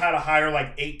been. I would have had to hire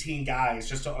like 18 guys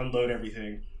just to unload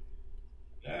everything.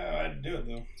 Yeah, I had to do it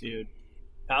though, dude.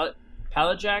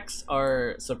 Pallet jacks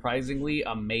are surprisingly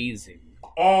amazing.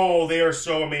 Oh, they are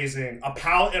so amazing. A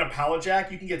pallet and a pallet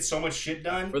jack, you can get so much shit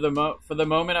done. For the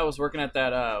moment I was working at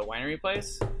that winery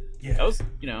place, yeah, that was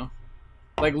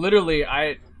like literally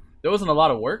there wasn't a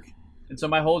lot of work, and so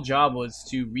my whole job was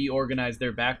to reorganize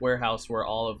their back warehouse where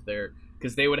all of their.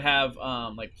 Because they would have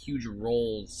like huge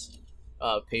rolls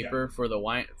of paper for the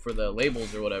wine for the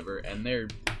labels or whatever, and they're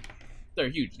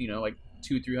huge, like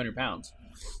 200-300 pounds.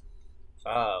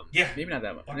 Maybe not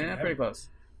that much. Pretty close.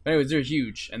 But anyways, they're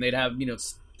huge, and they'd have a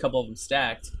couple of them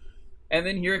stacked, and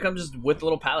then here it comes just with a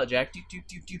little pallet jack,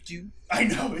 do. I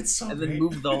know, it's so. And then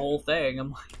move the whole thing.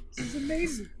 I'm like, this is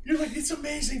amazing. You're like, it's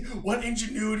amazing. What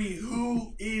ingenuity?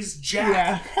 Who is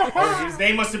Jack? Yeah. His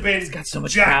name must have been. He's got so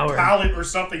much Jack power. Pallet or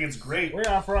something. It's great. We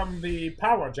are from the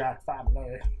Power Jack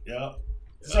family. Yeah.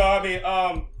 So I mean,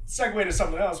 segue to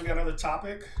something else. We got another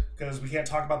topic because we can't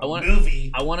talk about the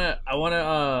movie. I wanna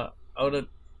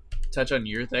touch on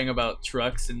your thing about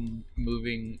trucks and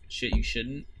moving shit you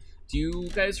shouldn't. Do you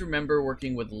guys remember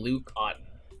working with Luke Otten?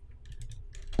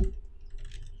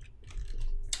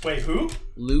 Wait, who?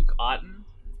 Luke Otten.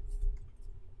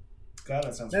 God,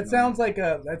 that sounds. That sounds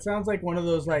like one of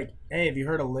those like, hey, have you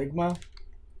heard of Ligma?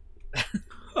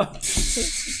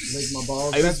 Lick my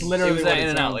balls. It That's was- literally it was what at it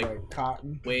In-N-Out, sounds like- like.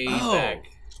 Cotton. Way Oh. back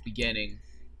beginning.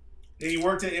 And you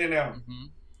worked at In-N-Out. Hmm.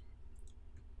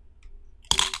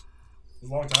 It was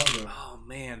a long time ago. Oh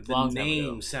man, the Long time name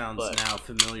ago, sounds but- now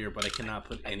familiar, but I cannot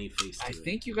put any face to I it.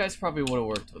 think you guys probably would have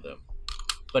worked with him.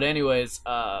 But anyways,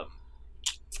 I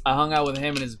hung out with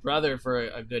him and his brother for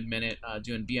a good minute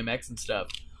doing BMX and stuff.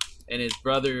 And his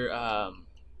brother,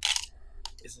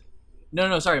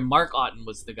 sorry, Mark Otten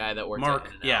was the guy that worked Mark. at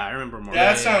In-N-Out. Yeah, I remember Mark.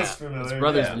 That yeah, sounds yeah. familiar. His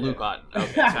brother's yeah. Luke Otten.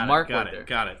 Okay, Got so it, Mark got worked there. it.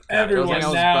 Got it. Everyone Hang out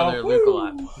with his now. brother Luke a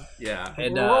lot. Yeah,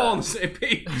 And, we're all on the same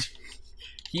page.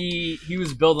 He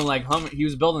was building like Hummer. He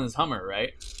was building his Hummer,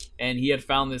 right? And he had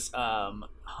found this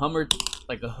Hummer,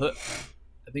 like a hood.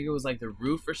 I think it was like the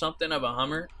roof or something of a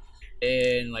Hummer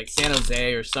in like San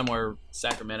Jose or somewhere,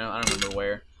 Sacramento. I don't remember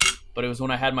where, but it was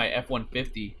when I had my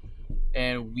F-150,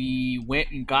 and we went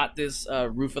and got this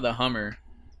roof of the Hummer,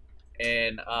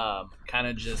 and kind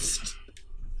of just,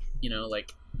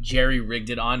 like jerry rigged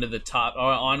it onto the top,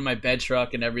 on my bed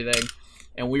truck and everything.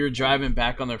 And we were driving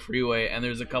back on the freeway, and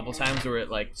there's a couple times where it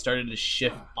like started to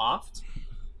shift off,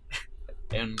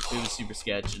 and it was super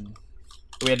sketch, and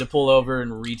we had to pull over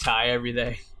and retie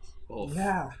everything.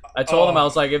 Yeah. I told him, I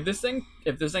was like, if this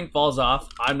thing falls off,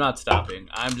 I'm not stopping.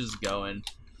 I'm just going.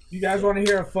 You guys want to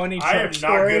hear a funny truck I am not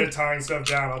story? good at tying stuff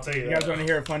down, I'll tell you You that. guys want to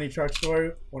hear a funny truck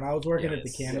story? When I was working at the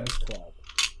Yes. Cannabis Club,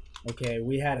 okay,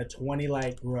 we had a 20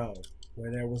 light grow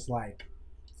where there was like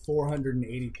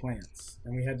 480 plants,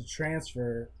 and we had to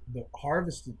transfer the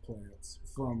harvested plants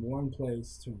from one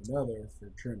place to another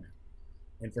for trimming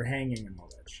and for hanging and all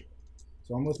that shit.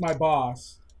 So I'm with my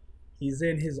boss. He's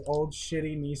in his old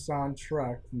shitty Nissan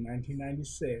truck from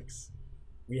 1996.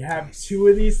 We have two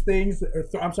of these things,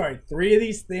 three of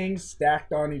these things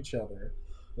stacked on each other,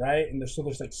 right? And so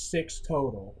there's like 6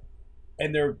 total,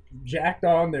 and they're jacked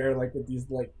on there like with these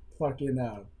like fucking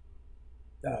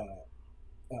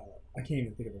I can't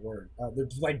even think of the word. They're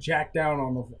just like jacked down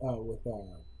on the with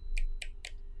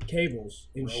cables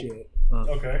and Rope. shit.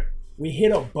 Okay. We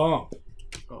hit a bump.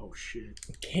 Oh shit.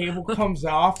 The cable comes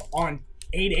off on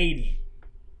 880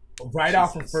 right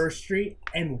off of Jesus. First Street,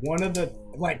 and one of the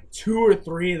like 2 or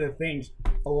 3 of the things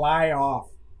fly off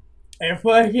and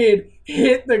fucking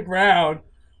hit the ground.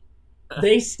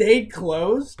 They stayed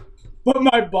closed, but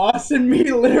my boss and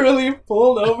me literally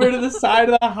pulled over to the side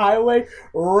of the highway,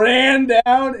 ran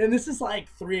down, and this is like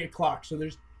 3 o'clock, so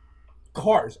there's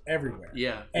cars everywhere.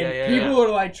 Yeah. And yeah. people are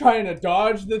like trying to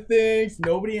dodge the things.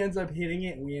 Nobody ends up hitting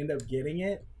it, and we end up getting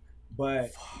it.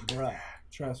 But, bruh,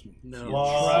 trust me. No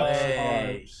Trucks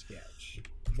way. are sketch.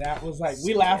 That was like,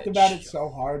 we laughed about it Sketch. so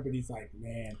hard, but he's like,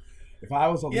 man, if I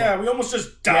was alone. Yeah, we almost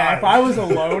just died. Yeah, if I was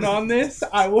alone on this,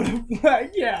 I would have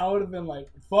I would have been like,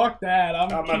 fuck that. I'm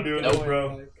not keep doing going. this,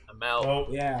 bro. Like, I'm out. Nope.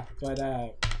 yeah, but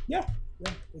yeah,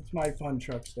 it's my fun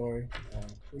truck story.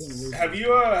 We didn't lose Have it.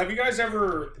 you guys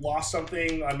ever lost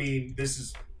something? I mean, this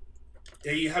is.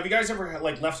 Have you guys ever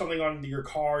like left something on your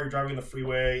car? You're driving the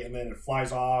freeway, and then it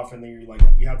flies off, and then you're like,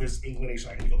 you have this inclination,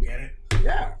 I can go get it.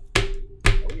 Yeah.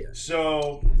 Oh yeah.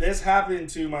 So this happened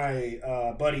to my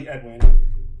buddy Edwin.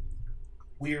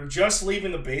 We were just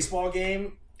leaving the baseball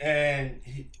game, and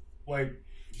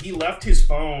he left his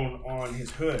phone on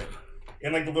his hood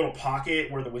in like the little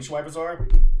pocket where the windshield wipers are.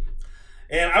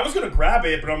 And I was gonna grab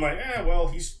it, but I'm like, well,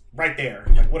 he's right there.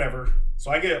 Like whatever.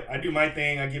 So I do my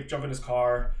thing. I jump in his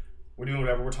car. We're doing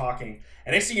whatever. We're talking,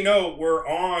 and next thing you know, we're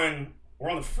on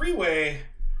the freeway.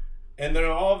 And then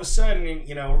all of a sudden,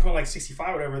 we're going like 65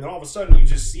 or whatever. And then all of a sudden, you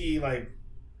just see like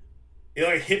it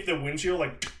like hit the windshield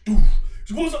like. Doof.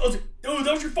 So what was that? I was like, dude,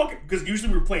 that was your fucking. Because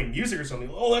usually we were playing music or something.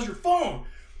 Oh, that's your phone.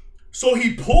 So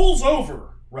he pulls over,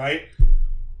 right?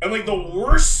 And like the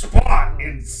worst spot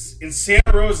in Santa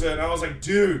Rosa, and I was like,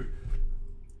 dude,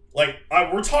 like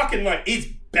we're talking like it's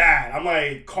bad. I'm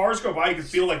like, cars go by, you can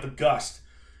feel like the gust,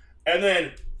 and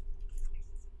then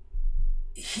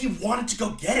he wanted to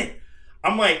go get it.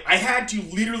 I'm like, I had to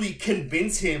literally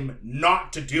convince him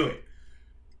not to do it.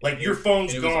 Like, your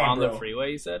phone's It gone, was on bro. the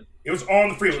freeway, you said? It was on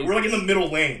the freeway. We're like in the middle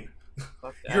lane.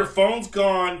 Fuck that. Your phone's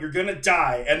gone. You're gonna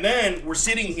die. And then we're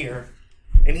sitting here,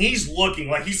 and he's looking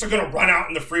like he's gonna run out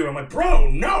in the freeway. I'm like, bro,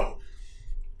 no.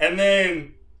 And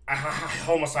then I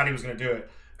almost thought he was gonna do it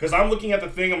because I'm looking at the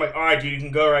thing. I'm like, all right, dude, you can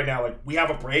go right now. Like, we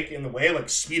have a break in the way. Like,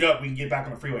 speed up. We can get back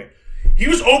on the freeway. He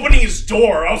was opening his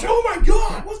door. I was like, oh my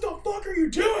god, what the fuck are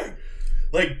you doing?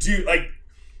 Like, dude, like.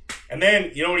 And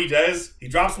then you know what he does? He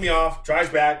drops me off, drives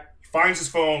back, finds his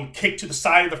phone, kicked to the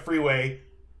side of the freeway,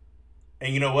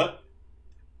 and you know what?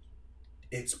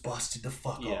 It's busted the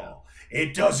fuck all.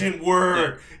 It doesn't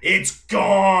work. It's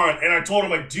gone. And I told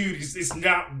him, like, dude, it's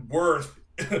not worth,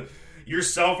 your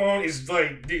cell phone is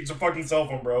like, dude, it's a fucking cell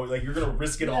phone, bro. Like, you're gonna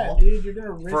risk it all dude, you're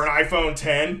gonna risk for an iPhone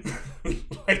 10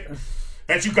 like,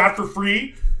 that you got for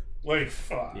free. Like,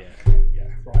 fuck. Yeah.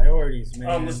 priorities,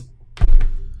 man.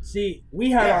 See,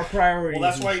 we had our priorities. Well,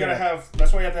 that's why you gotta have.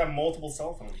 That's why you have to have multiple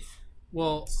cell phones.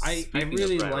 Well, I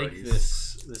really like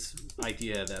this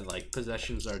idea that like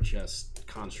possessions are just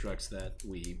constructs that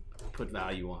we put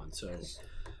value on. So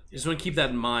just want to keep that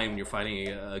in mind when you're fighting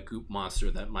a goop monster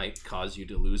that might cause you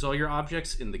to lose all your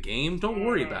objects in the game. Don't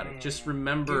worry about it. Just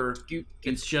remember,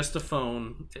 it's just a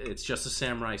phone. It's just a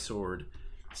samurai sword.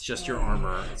 It's just your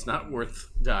armor. It's not worth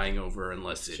dying over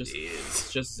unless it is.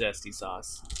 It's just zesty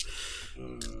sauce.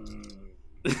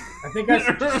 I think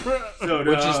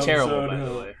which is terrible, by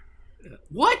the way.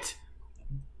 What?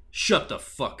 Shut the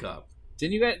fuck up.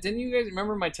 Didn't you guys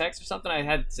remember my text or something? I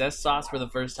had zest sauce for the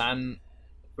first time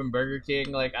from Burger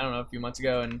King, like, I don't know, a few months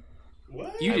ago, and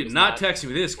What? You did not text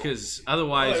me this because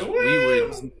otherwise we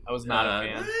would. I was not a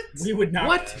fan. we would not.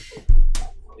 What?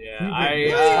 Yeah,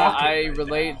 I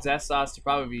relate zest sauce to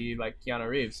probably like Keanu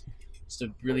Reeves. Just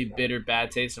a really bitter,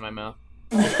 bad taste in my mouth.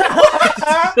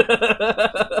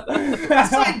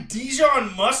 It's like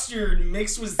Dijon mustard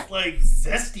mixed with like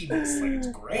zestiness. Like, it's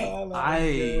great.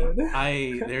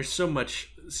 Oh, there's so much.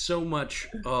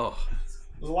 Oh,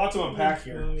 There's a lot to unpack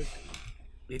here.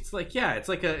 it's like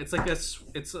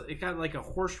it got like a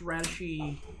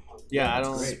horseradishy. Yeah, I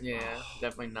don't. great. Yeah,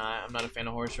 definitely not. I'm not a fan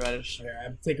of horseradish. Yeah,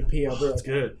 take a pee. I'll be It's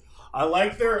good. I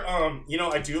like their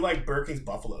I do like Burger King's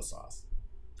buffalo sauce.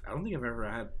 I don't think I've ever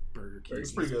had Burger King.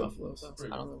 It's pretty good. Buffalo sauce.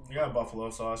 Pretty I good. don't know. You got buffalo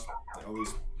sauce. At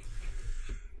least.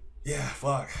 Yeah,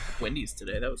 fuck. Wendy's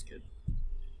today. That was good.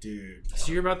 Dude. Did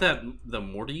you hear about that? The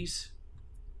Mortys.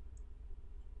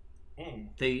 Mm.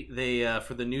 They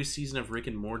for the new season of Rick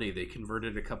and Morty, they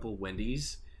converted a couple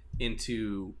Wendy's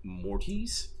into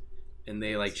Mortys, and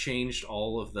they like changed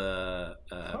all of the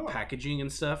packaging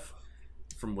and stuff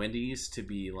from Wendy's to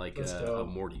be like a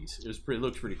Morty's. It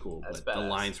looked pretty cool, That's but the badass.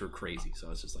 lines were crazy. So I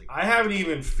was just like, I haven't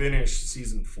even finished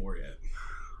season 4 yet.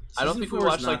 I don't think we 4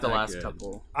 is watched not like the that last good.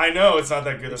 couple. I know it's not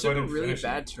that good. It That's why I took a didn't really finish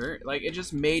bad it. turn. Like, it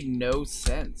just made no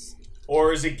sense.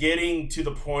 Or is it getting to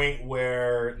the point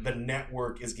where the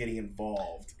network is getting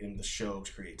involved in the show's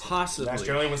creativity? Possibly. That's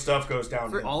generally when stuff goes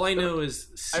downhill. all I know is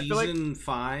I feel like- season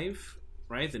 5,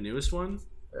 right, the newest one.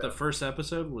 Yeah. The first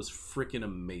episode was freaking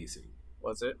amazing.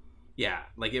 Was it? Yeah,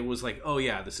 like it was like, oh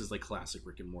yeah, this is like classic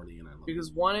Rick and Morty, and I love it. Because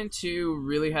 1 and 2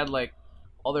 really had like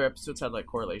all their episodes had like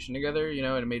correlation together, you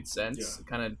know, and it made sense. Yeah.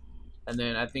 Kind of, and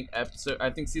then I think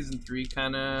season 3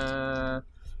 kind of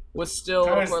was still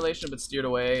Kinda- a correlation, but steered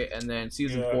away, and then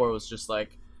season 4 was just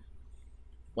like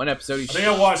one episode he's, I think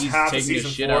I watched he's half of taking a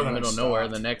season shit 4, out in the then I middle of nowhere, and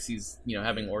stopped. the next he's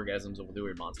having orgasms with the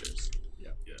weird monsters. Yeah.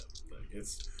 Like,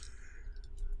 it's.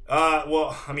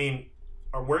 Well, I mean,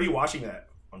 where are you watching that?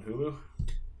 On Hulu?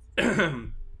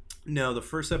 No, the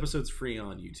first episode's free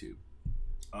on YouTube.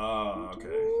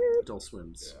 Okay. Adult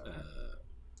Swim's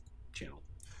channel.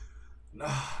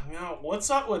 What's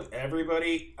up with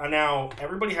everybody? Now,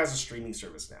 everybody has a streaming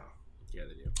service now. Yeah,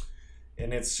 they do.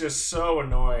 And it's just so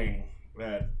annoying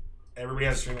that everybody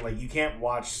has streaming. Like, you can't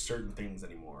watch certain things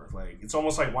anymore. Like, it's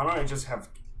almost like, why don't I just have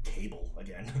cable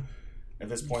again at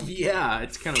this point? Yeah,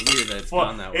 it's kind of weird that it's Well,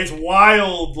 gone that way. it's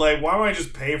wild. Like, why don't I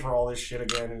just pay for all this shit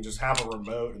again and just have a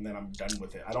remote and then I'm done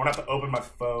with it? I don't have to open my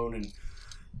phone and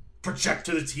project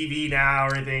to the TV now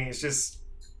or anything. It's just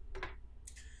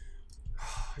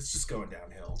going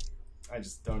downhill. I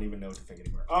just don't even know what to think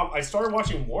anymore. I started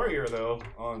watching Warrior though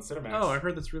on Cinemax. Oh, I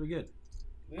heard that's really good.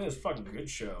 It is a fucking good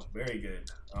show. Very good.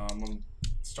 I'm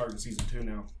starting season 2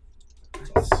 now.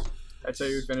 I tell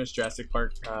you, we finished Jurassic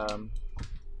Park Camp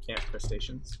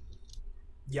Crustaceans.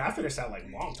 Yeah, I finished that like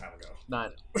a long time ago.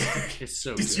 Not It's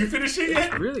so Did good. you finish it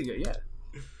yet? it's really good,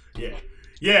 yeah.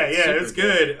 Yeah, Super it's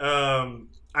good.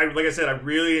 Like I said, I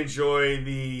really enjoy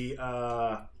the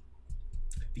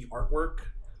artwork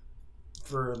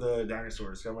for the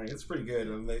dinosaurs. I'm like, it's pretty good.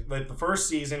 And like the first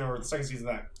season or the second season,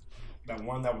 that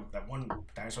one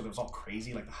dinosaur that was all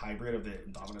crazy, like the hybrid of the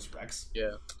Indominus Rex.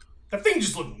 Yeah. That thing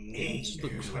just looked mean. It just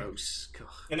looked dude. gross. God.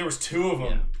 And there was 2 of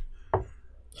them. I know.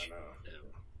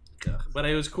 God. But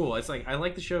it was cool. It's like I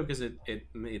like the show because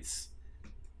it's.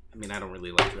 I mean, I don't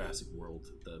really like Jurassic World,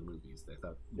 the movies. I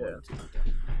thought one and two were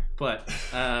dumb. But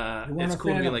You weren't it's a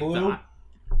cool to fan be of like Blue?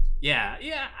 yeah.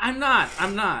 I'm not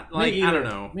like Me I don't either.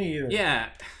 know. Me either. Yeah,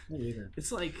 Me either.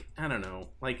 it's like I don't know.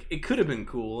 Like it could have been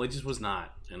cool. It just was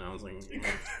not. And I was like,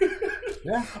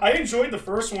 Yeah. I enjoyed the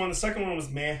first one. The second one was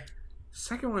meh.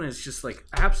 second one is just like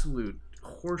absolute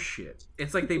horseshit.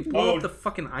 It's like they blow Oh. up the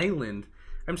fucking island.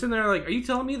 I'm sitting there like, are you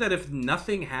telling me that if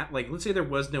nothing happened, like let's say there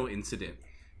was no incident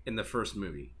in the first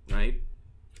movie, right?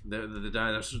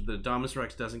 The Dominus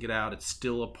Rex doesn't get out. It's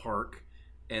still a park,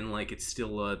 and like it's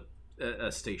still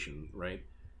a station, right?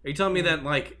 Are you telling me that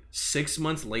like 6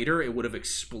 months later it would have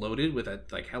exploded with a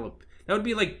like hella? That would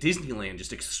be like Disneyland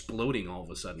just exploding all of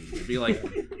a sudden. It'd be like,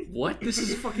 what? This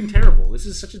is fucking terrible. This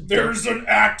is such a. There's an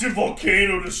active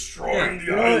volcano destroying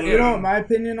the island. You know what my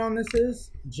opinion on this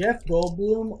is? Jeff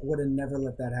Goldblum would have never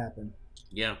let that happen.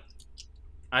 Yeah,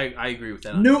 I agree with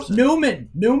that.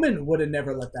 Newman would have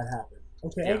never let that happen.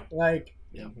 Okay,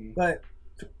 Yeah. But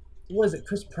what was it,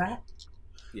 Chris Pratt?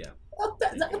 Yeah.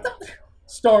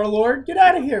 Star-Lord, get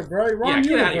out of here, bro. Wrong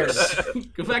Get out universe. of here.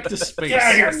 Go back to space. Get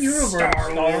out of here, Wrong universe,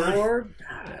 Star-Lord.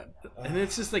 And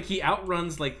it's just like he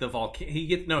outruns like the volcano.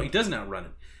 He doesn't outrun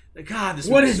it. God, this.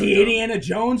 What movie's is so he, dumb. Indiana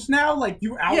Jones now? Like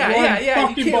you outrun you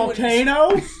fucking can't-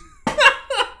 volcanoes?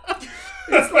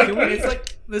 It's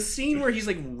like the scene where he's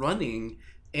like running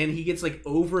and he gets like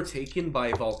overtaken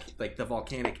by the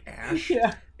volcanic ash.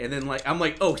 Yeah. And then like I'm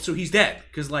like, oh, so he's dead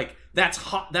because like that's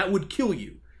hot. That would kill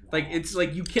you. Like it's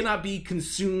like you cannot be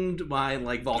consumed by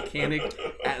like volcanic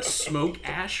smoke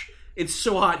ash. It's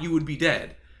so hot you would be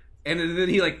dead. And then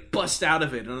he like busts out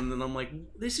of it, and then I'm like,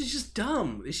 this is just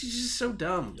dumb. This is just so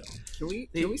dumb. Can we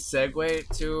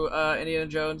segue to Indiana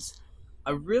Jones?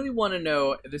 I really want to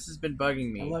know. This has been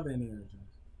bugging me. I love Indiana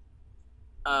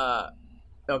Jones.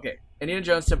 Okay, Indiana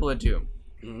Jones Temple of Doom.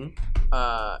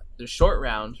 Mm-hmm. The short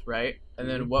round, right? And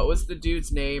then what was the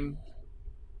dude's name?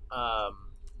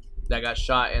 That got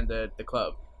shot in the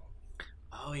club.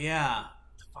 Oh yeah,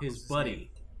 his buddy.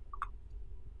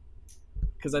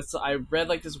 Because I read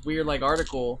like this weird like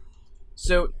article.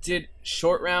 So did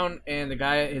Short Round and the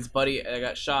guy, his buddy that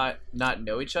got shot, not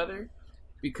know each other?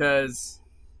 Because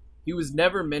he was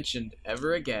never mentioned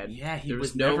ever again. Yeah, he there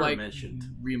was no never like mentioned.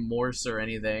 remorse or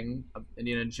anything of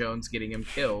Indiana Jones getting him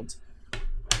killed.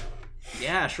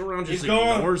 Yeah, Short Round just He's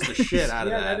going- ignores the shit out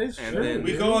of Yeah, that. that is and true. then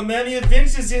We go on many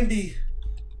adventures, Indy.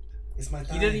 It's my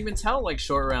time. He didn't even tell like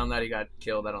Short Round that he got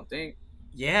killed. I don't think.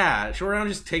 yeah, Short Round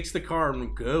just takes the car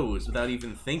and goes without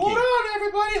even thinking. Hold on,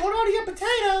 everybody. Hold on to your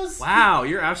potatoes. Wow,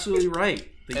 you're absolutely right.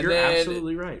 And You're then-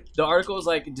 absolutely right. The article was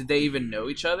like, did they even know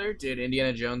each other? Did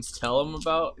Indiana Jones tell him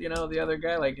about the other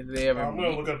guy? Like, did they ever? I'm gonna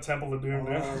meet? look up Temple of Doom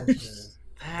now. Okay.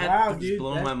 That Wow, was dude,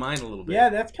 blowing that- my mind a little bit. Yeah,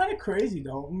 that's kind of crazy,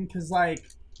 Dalton, because like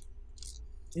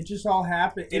it just all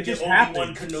happened. It Did just the Obi-Wan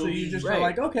happened. So you Kenobi- just Right. are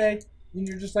like, okay, and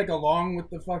you're just like along with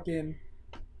the fucking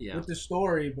Yeah. with the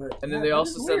story. But And then yeah, they that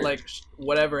also is said weird. like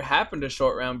whatever happened to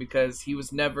Short Round because he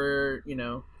was never,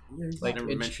 Yeah, he's like, not-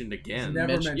 Never mentioned again. Never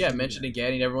mentioned mentioned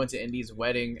again. He never went to Indy's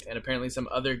wedding, and apparently some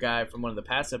other guy from one of the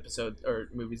past episodes or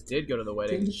movies did go to the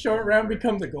wedding. Didn't Short Round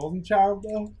become the golden child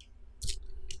though?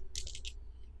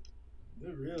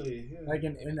 Really? Yeah. Like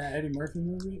in that Eddie Murphy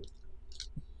movie?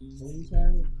 Golden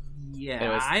child? Yeah,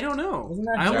 Anyways. I don't know. Wasn't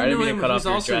that I Sorry, I only didn't know mean him. to cut He's off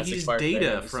your also Jurassic he's Park Data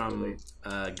there, from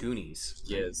really. Goonies.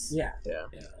 Yes. Yeah. Yeah.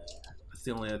 That's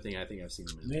the only other thing I think I've seen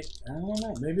him in. I don't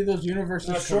know. Maybe those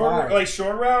universes Short collide.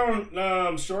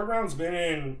 Short Round's been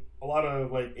in a lot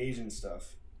of like Asian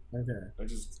stuff. Okay.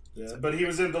 But he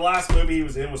was in the last movie he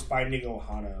was in was Finding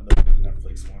Ohana, the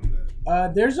Netflix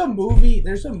one. There's a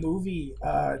movie.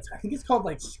 I think it's called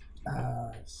like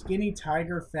Skinny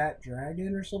Tiger, Fat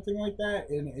Dragon or something like that,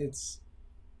 and it's.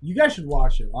 You guys should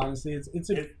watch it. Honestly, it's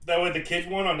That was the kids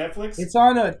one on Netflix. It's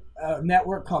on a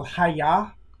network called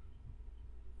Haya.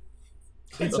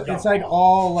 It's like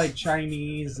all like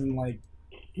Chinese and like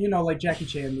like Jackie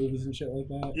Chan movies and shit like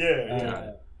that.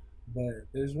 Yeah. But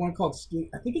there's one called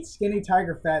I think it's Skinny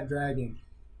Tiger Fat Dragon,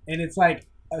 and it's like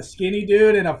a skinny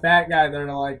dude and a fat guy that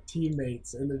are like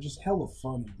teammates, and they're just hella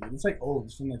funny, dude. It's like old,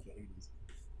 it's from like the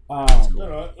 80s.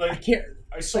 No, I can't.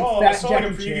 I saw like I fat saw like a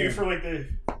Jackie preview Chan. for like the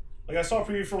I saw a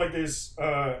preview for like this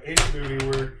Asian movie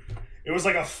where it was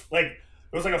like a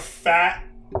fat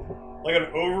like an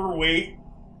overweight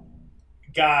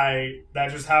guy that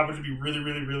just happened to be really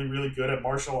really really really good at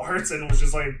martial arts and was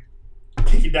just like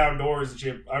kicking down doors and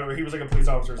shit. He was like a police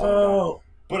officer or something. Oh,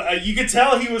 But you could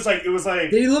tell he was like it was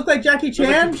like did he look like Jackie it was like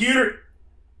Chan? computer.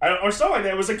 Or something like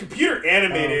that. It was like computer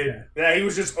animated. Oh, okay. That he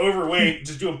was just overweight,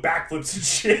 just doing backflips and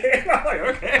shit. I'm like,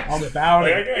 okay. I'm about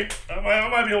Like, it. I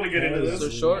might be able to get into this. So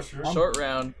Sure. short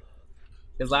round.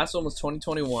 His last one was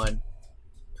 2021.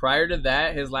 Prior to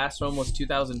that, his last one was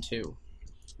 2002.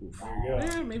 There you go.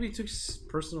 Yeah, maybe he took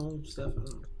personal stuff. I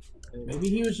don't know. Maybe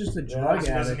he was just a Yeah, drug he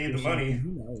doesn't addict. need or the money.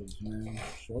 something. Who knows, man?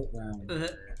 Short round.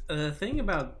 The thing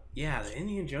about the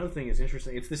Indiana Jones thing is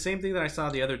interesting. It's the same thing that I saw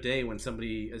the other day when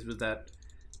somebody was that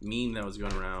meme that was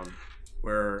going around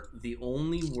where the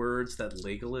only words that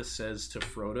Legolas says to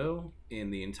Frodo in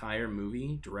the entire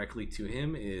movie directly to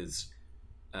him is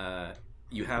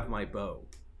 "you have my bow."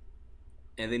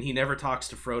 and then he never talks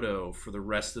to Frodo for the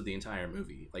rest of the entire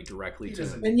movie, like directly He to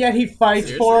him. And yet he fights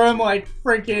Seriously, for him dude. like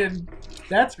freaking.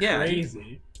 That's Yeah,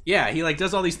 crazy. Yeah, he like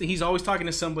does all these things. He's always talking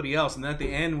to somebody else, and then at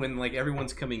the end, when like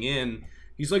everyone's coming in,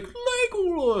 he's like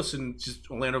Legolas, and just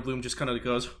Orlando Bloom just kind of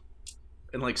goes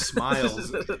and like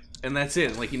smiles, and that's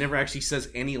it. Like he never actually says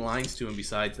any lines to him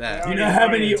besides that. You know how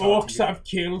many orcs I've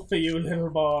killed for you, little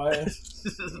boy?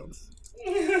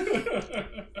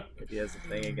 He has a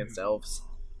thing against elves.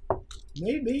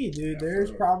 Maybe, dude.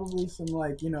 There's probably some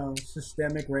like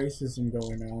systemic racism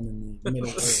going on in the Middle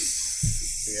Earth.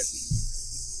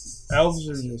 Elves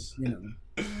are just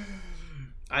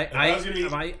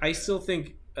I still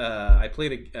think I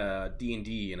played a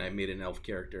D&D and I made an elf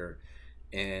character,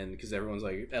 and because everyone's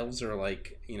like elves are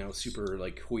like super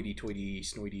like hoity-toity,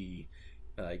 snoity,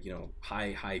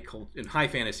 high cult in high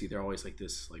fantasy. They're always like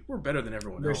this, like we're better than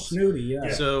everyone they're else. snooty,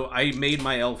 yeah. So I made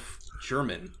my elf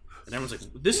German, and everyone's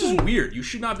like, "This is weird. You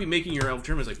should not be making your elf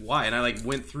German." It's like, why? And I like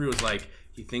went through. It's like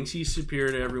he thinks he's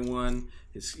superior to everyone.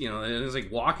 It's and it's like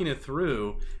walking it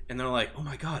through, and they're like, "Oh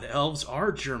my god, elves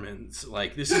are Germans!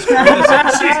 Like this is crazy."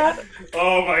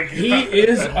 Oh my god. He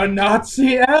is a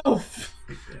Nazi elf.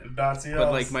 Nazi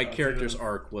But like elves, my Nazi character's elves.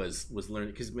 arc was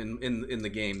learning, because in the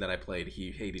game that I played,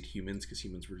 he hated humans because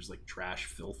humans were just like trash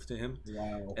filth to him.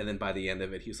 Wow. And then by the end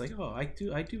of it, he was like, "Oh, I do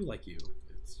like you.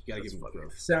 You gotta give him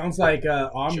growth." Sounds like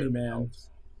Omni-Man.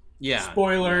 Yeah.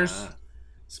 Spoilers. Yeah.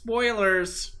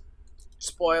 Spoilers.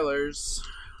 Spoilers.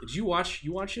 Did you watch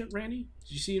it, Randy?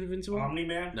 Did you see Invincible?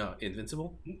 Omni-Man? No,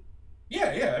 Invincible.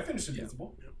 Yeah, I finished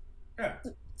Invincible. Yeah.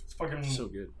 It's fucking So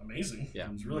good. amazing. Yeah.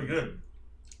 It's really good.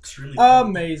 Extremely violent.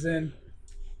 Amazing.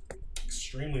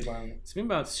 Extremely violent. It's been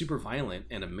about super violent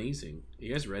and amazing. Are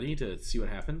you guys ready to see what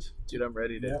happens? Dude, I'm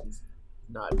ready to Yep.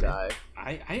 not die.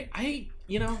 I'm Are you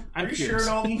curious. sure,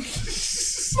 Dalton?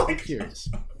 I'm curious.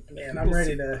 Man, I'm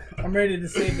ready to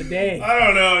save the day. I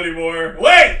don't know anymore.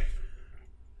 Wait!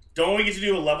 Don't we get to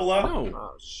do a level up? No.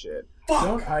 Oh shit. Fuck!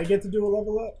 Don't I get to do a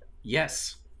level up?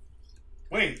 Yes.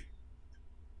 Wait.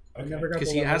 I never got Because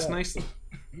the he level asked up. nicely.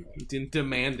 He didn't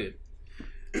demand it.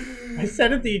 I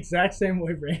said it the exact same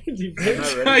way Randy I'm did.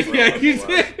 not ready for a Yeah, level you up.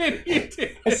 did. You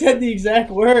did. I said the exact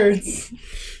words.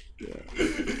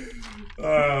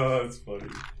 Oh, that's funny.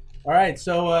 All right,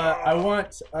 so I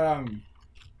want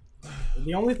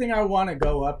the only thing I want to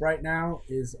go up right now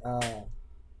is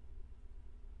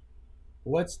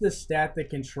what's the stat that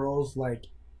controls like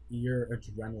your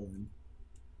adrenaline?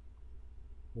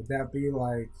 Would that be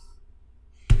like?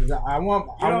 'Cause I want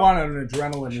an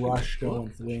adrenaline rush going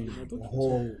through the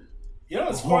whole. You know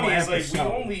what's The whole funny is like we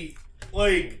episode. only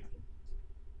like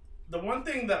the one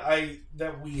thing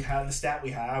that we have, the stat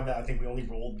we have that I think we only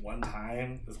rolled one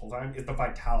time this whole time is the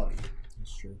vitality.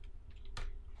 That's true.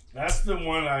 That's the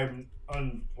one I'm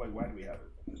like, why do we have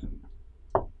it?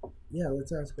 Yeah,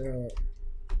 let's ask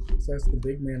the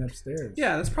big man upstairs.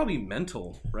 Yeah, that's probably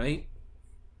mental, right?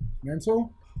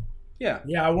 Mental. Yeah.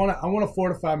 Yeah, I want to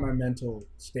fortify my mental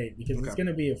state because it's Okay.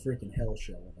 gonna be a freaking hell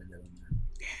show if I get in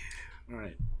there. All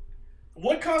right.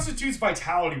 What constitutes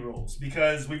vitality rolls?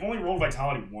 Because we've only rolled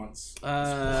vitality once. this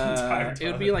whole entire It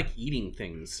would be time. like eating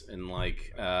things and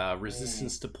like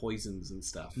resistance to poisons and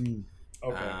stuff.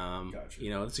 Okay, gotcha.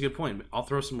 That's a good point. I'll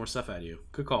throw some more stuff at you.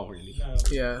 Good call, Randy. No,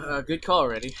 Yeah, good call,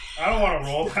 Randy. I don't want to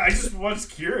roll. I just was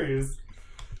curious.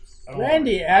 I don't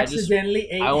Randy wanna- accidentally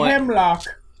ate I want- hemlock.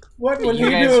 What will You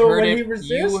he guys do? heard Will it. he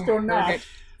resist or heard not? it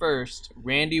first.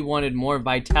 Randy wanted more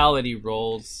vitality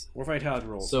rolls, More vitality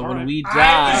rolls. so All when right. we I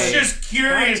die, was just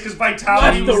curious because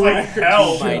vitality Let was the like record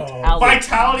health. show. vitality.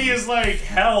 Vitality is like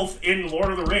health in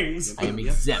Lord of the Rings. I am Yep,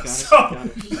 exempt. got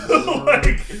it. So,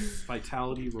 like,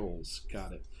 Vitality rolls.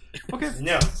 Got it. Okay,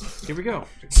 no. here we go.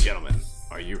 Gentlemen,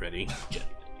 are you ready?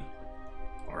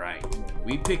 All right.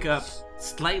 We pick up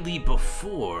slightly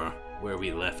before where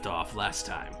we left off last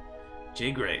time.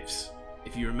 Jay Graves,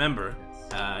 if you remember,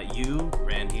 you,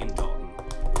 Randy, and Dalton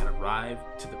had arrived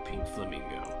to the Pink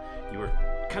Flamingo. You were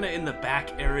kind of in the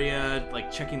back area,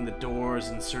 like checking the doors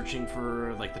and searching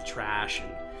for like the trash,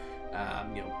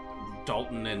 and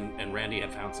Dalton and Randy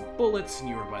had found some bullets, and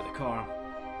you were by the car.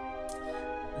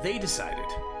 They decided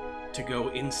to go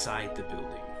inside the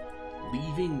building,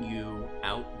 leaving you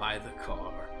out by the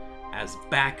car as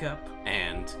backup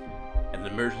and an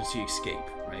emergency escape,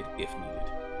 right, if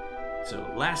needed. So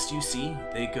last you see,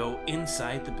 they go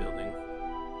inside the building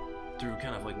through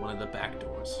kind of like one of the back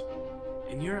doors,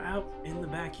 and you're out in the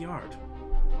backyard,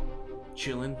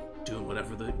 chilling, doing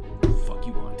whatever the fuck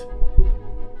you want.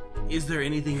 Is there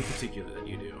anything in particular that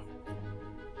you do?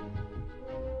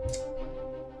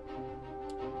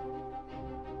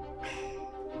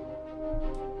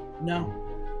 No,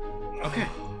 Okay.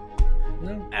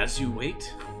 no. as you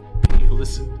wait, you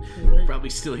listen. You probably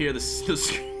still hear the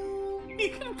you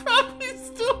can probably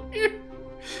still hear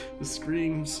the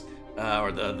screams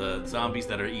or the zombies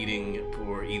that are eating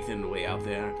poor Ethan way out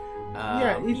there.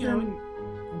 Yeah, Ethan. You know,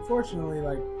 Unfortunately,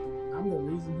 like, I'm the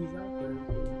reason he's out there.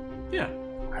 yeah.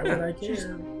 Why would I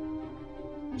care?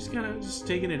 Just kind of just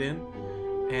taking it in,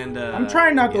 and I'm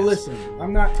trying not to yes. listen.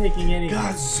 I'm not taking any.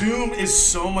 God, Zoom is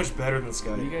so much better than You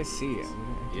Skype. guys see it.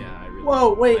 Yeah, I really.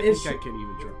 Whoa, wait, I it's- think I can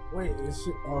even try. Wait,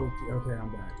 oh, okay, I'm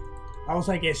back. I was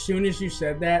like, as soon as you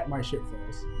said that, my shit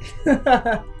froze.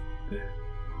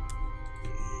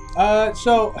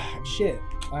 Shit.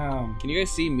 Can you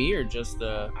guys see me or just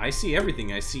the I see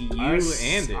everything. I see you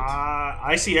and it.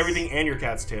 I see everything and your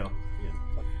cat's tail.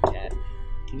 cat?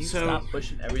 Can you So- stop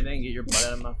pushing everything and get your butt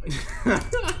out of my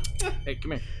face? Hey,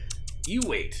 come here. You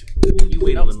wait. You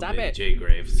wait No, a little stop bit, it. Jay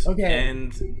Graves. Okay.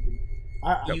 And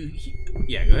I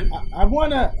yeah, go ahead.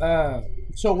 wanna.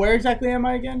 So where exactly am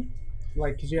I again?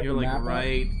 Like, cause you have You're the like map up?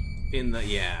 right in the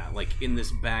like in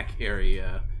this back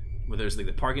area where there's like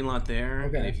the parking lot there.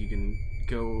 Okay. And if you can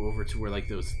go over to where like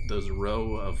those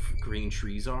row of green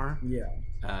trees are, Yeah.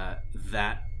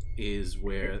 that is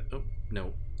where. Oh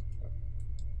no.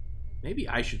 Maybe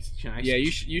I should. Can I? Yeah,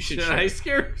 you should. Should show. I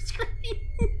scare screen?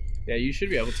 Yeah, you should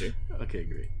be able to. Okay,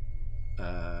 great.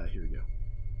 Here we go.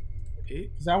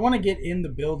 Cause I want to get in the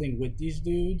building with these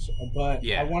dudes, but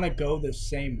Yeah. I want to go the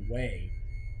same way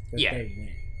that Yeah. they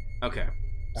went. Okay.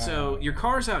 So your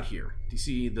car's out here. Do you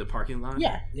see the parking lot?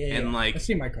 Yeah. And, yeah. like, I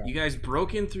see my car. You guys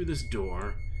broke in through this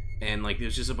door, and like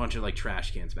there's just a bunch of like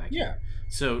trash cans back here. Yeah.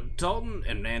 So Dalton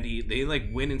and Randy, they like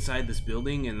went inside this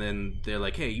building, and then they're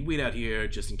like, "Hey, you wait out here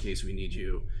just in case we need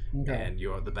you, Okay. and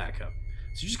you're the backup."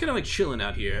 So you're just kind of like chilling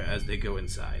out here as they go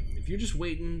inside. If you're just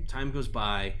waiting, time goes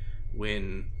by.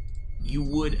 When you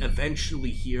would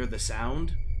eventually hear the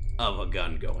sound of a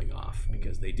gun going off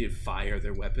because they did fire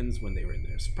their weapons when they were in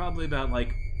there. So probably about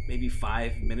like maybe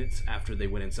 5 minutes after they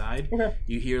went inside, Okay.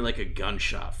 you hear like a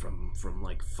gunshot from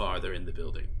like farther in the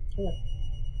building.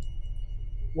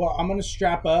 Well, I'm gonna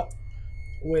strap up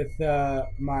with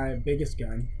my biggest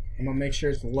gun. I'm gonna make sure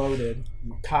it's loaded. I'm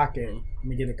gonna cock it. I'm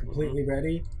gonna get it completely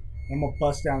ready. I'm gonna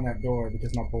bust down that door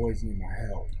because my boys need my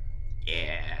help.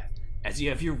 Yeah. As you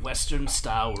have your Western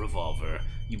style revolver,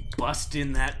 you bust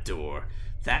in that door.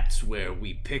 That's where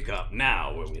we pick up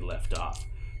now where we left off.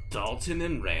 Dalton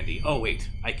and Randy. Oh wait,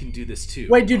 I can do this too.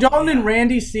 Wait, do Dalton and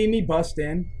Randy see me bust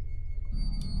in?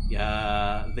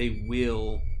 They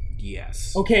will.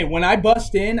 Yes. Okay, when I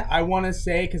bust in, I want to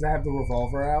say, because I have the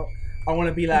revolver out, I want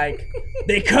to be like,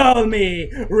 they call me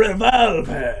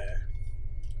Revolver.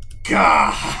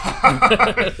 God. I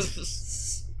love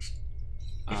it.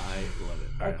 Alright,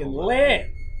 Fucking hold on. lit.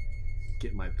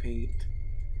 Get my paint.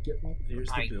 Get my- There's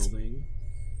the Paint. building.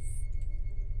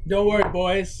 Don't worry,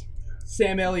 boys.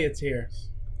 Sam Elliott's here.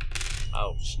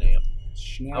 Oh snap!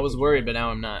 Snap. I was worried, but now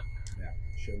I'm not. Yeah,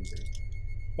 shouldn't be.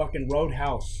 Fucking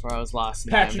Roadhouse. Or I was lost.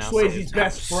 And I am Patrick now Swayze's saved.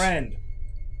 best friend.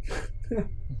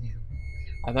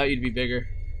 I thought you'd be bigger.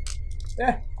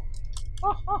 Yeah.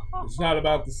 It's not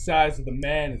about the size of the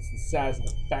man, it's the size of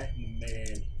the fat in the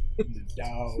man. And the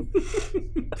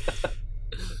dog.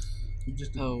 You're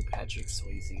Oh, Patrick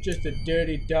Swayze. just a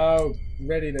dirty dog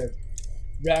ready to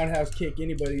roundhouse kick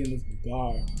anybody in this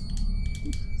bar.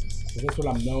 So that's what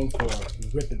I'm known for,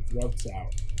 ripping throats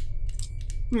out.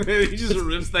 He just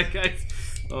rips that guy.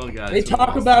 Oh god. They it's talk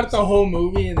awesome. about it the whole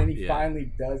movie, and then he Yeah.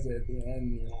 finally does it at the end.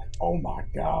 And you're like, oh my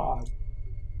god,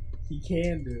 he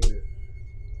can do it.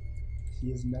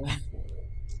 He is known for it.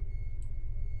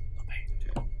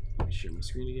 Okay. Let me share my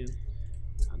screen again.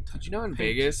 Did you know in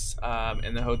Vegas,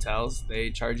 in the hotels, they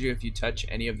charge you if you touch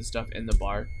any of the stuff in the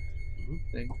bar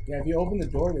thing? Yeah, if you open the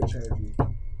door, they charge you.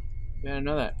 Yeah, I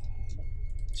know that.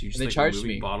 So you just They like charged moving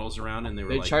me. bottles around, and they were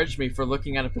They like, charged me for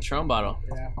looking at a Patron bottle.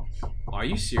 Yeah. "Are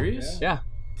you serious? Yeah.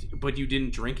 But you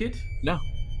didn't drink it? No.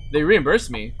 They reimbursed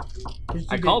me. 'Cause you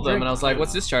I didn't called them drink and I was it. like,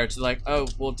 what's this charge? They're like, oh,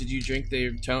 well, did you drink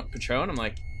the Patron? I'm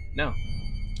like, no.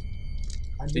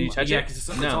 I Did do- you touch Yeah, it? because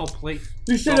it's No. all plate.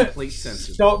 You It's all should have, plate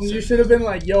sensitive. Dalton. You should have been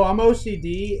like, "Yo, I'm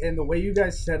OCD," and the way you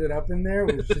guys set it up in there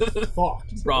was just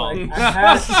fucked. Wrong. Like,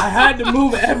 I had to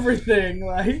move everything.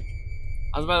 Like,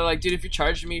 I was about to like, dude, if you're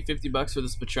charging me $50 for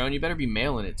this Patron, you better be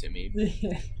mailing it to me.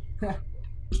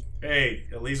 Hey,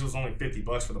 at least it was only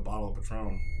 $50 for the bottle of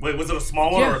Patron. Wait, was it a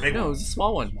small one or Yeah, a big no, it one? was a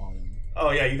small one.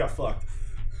 Oh yeah, you got fucked.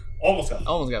 Almost got fucked.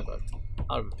 Almost got fucked.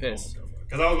 I would have been pissed.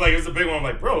 Because I was like, it was a big one. I'm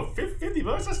like, bro,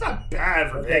 $50? That's not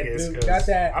bad for Okay, Vegas. dude, 'cause got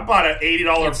that. I bought an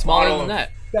 $80 It's smaller bottle than of,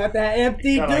 that. got that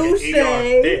empty got like an goose $80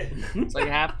 egg. fit. It's like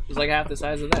half. It's like half the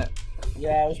size of that.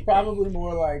 Yeah, it was probably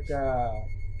more like I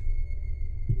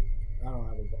don't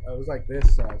have a. it was like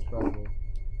this size probably.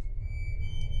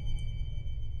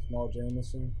 Small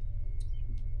Jameson.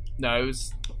 No, it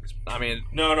was. I mean,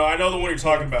 No, I know the one you're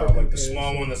talking about, like the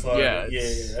small one that's like, Yeah,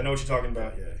 yeah. I know what you're talking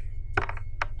about. Yeah.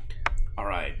 All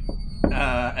right.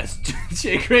 As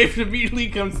Jake Raven immediately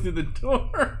comes through the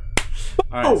door.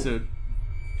 All right, so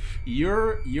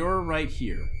you're right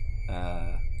here,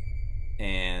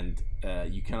 and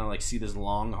you kind of like see this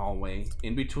long hallway.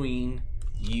 In between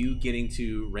you getting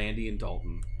to Randy and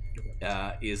Dalton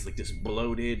is like this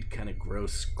bloated, kind of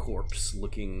gross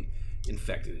corpse-looking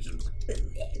infected.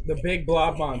 The big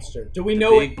blob monster. Do we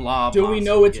know Big blob. Do we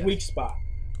know its monster, weak spot?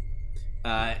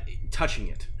 yes. Touching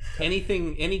it.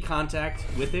 Any contact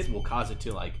with it will cause it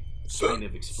to like kind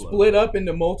of explode. Split up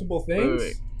into multiple things?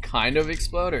 wait. Kind of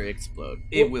explode or explode?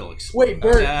 It will explode. Wait,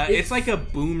 Bert, it's like a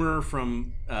boomer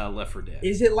from Left 4 Dead.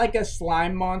 Is it like a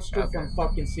slime monster Okay. from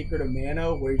fucking Secret of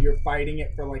Mana where you're fighting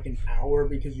it for like an hour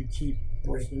because you keep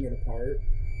breaking it apart?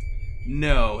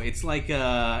 No, it's like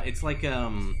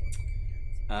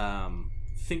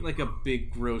think like a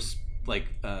big gross like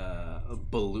a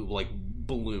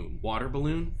balloon, water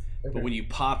balloon. Okay. But when you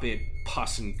pop it,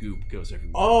 pus and goop goes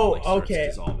everywhere. Oh, and, like, starts okay.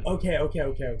 dissolving. Okay. I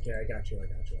got you.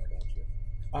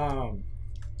 All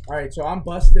right, so I'm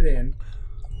busted in,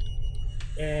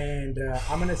 and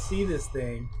I'm gonna see this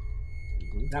thing,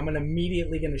 and I'm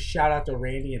immediately gonna shout out to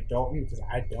Randy and Dalton because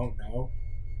I don't know.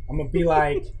 I'm gonna be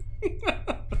like,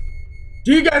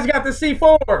 "Do you guys got the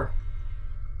C4 or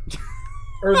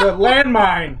the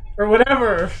landmine or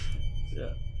whatever?"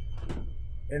 Yeah.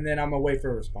 And then I'm gonna wait for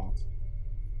a response.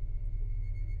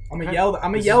 I'm gonna yell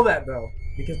that though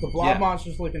because the blob Yeah.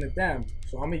 monster's looking at them,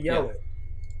 so I'm gonna yell Yeah. it.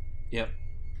 Yep.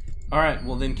 All right.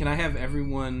 Well, then, can I have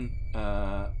everyone?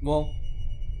 Well,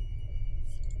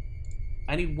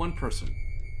 I need one person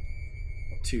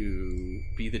to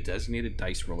be the designated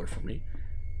dice roller for me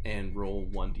and roll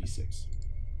 1d6.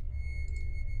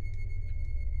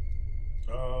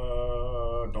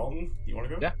 Dalton, you want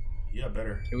to go? Yeah. Yeah,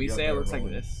 better. Can we Yeah, say it better looks like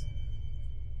rolling. this?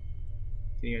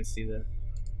 Can you guys see the?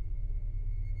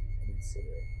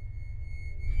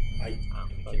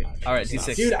 All right,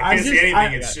 D6. Dude, I can't see anything.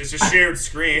 I- It's a shared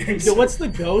screen. What's the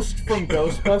ghost from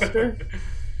Ghostbuster?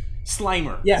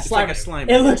 Slimer. Yeah, it's Slimer. like a Slimer.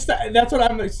 It looks. That's what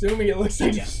I'm assuming. It looks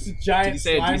like just a giant Did you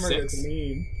say a Slimer D6? that's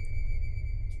mean.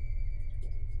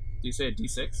 Do you say a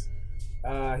D6?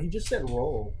 He just said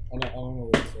roll. I don't know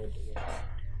what he said.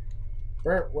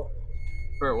 Bert, what?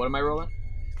 Bert, what am I rolling?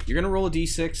 You're gonna roll a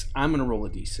d6. I'm gonna roll a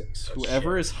d6.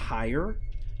 Whoever is higher,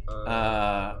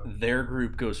 their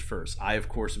group goes first. I, of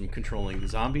course, am controlling the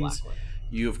zombies. Black one.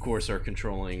 You, of course, are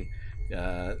controlling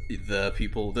the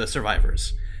people, the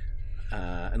survivors.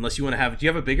 Unless you want to have, do you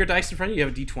have a bigger dice in front of you? You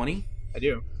have a d20. I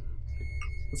do.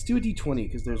 Let's do a d20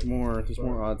 because there's more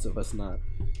odds of us not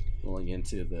rolling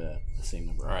into the same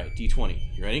number. All right,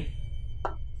 d20. You ready?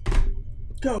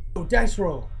 Go dice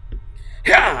roll.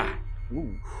 Yeah.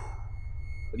 Ooh.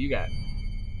 What do you got?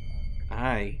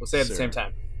 We'll say it at the sir. same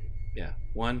time. Yeah.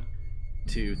 1,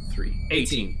 2, 3.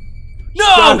 18. No!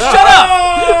 Shut Shut up!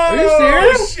 Are you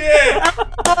serious? Shit!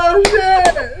 Oh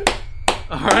shit!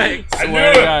 All right. I knew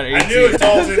Swear to it. God, I knew it, 18.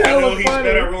 Dalton. I Hella know he's funny.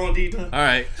 better at rolling D. All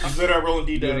right. He's better at rolling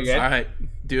D. Do it dubs. again? All right.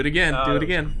 Do it again. Do it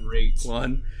again. Great.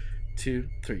 1, 2,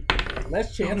 3.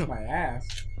 Let's chance my ass.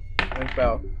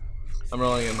 Info. I'm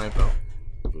rolling in my info.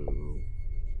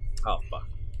 Oh fuck.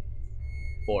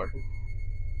 4.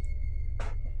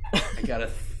 I got a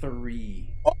 3.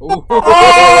 Ooh.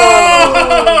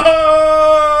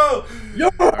 Oh!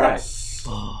 Yes! All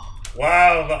right.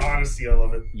 Wow, the honesty, I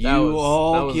love it. You That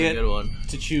all was get a good one.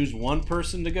 to choose one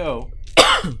person to go.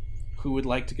 Who would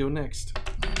like to go next?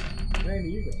 Randy,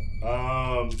 you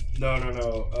go.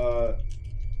 No.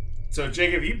 So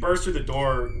Jacob, if you burst through the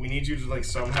door, we need you to like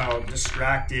somehow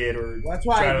distract it or Well, that's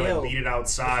why try I to yelled. like lead it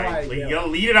That's why I outside. Like, yelled. you gotta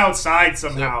lead it outside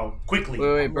somehow quickly.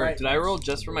 Wait, I'm Bert. right Did I next roll to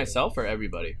just for you. myself or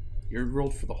everybody? You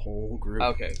rolled for the whole group.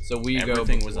 Okay, so we go.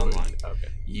 Everything was before- online. Okay.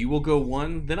 You will go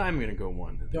 1, then I'm gonna go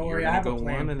 1. Then Don't you're worry, gonna I have a go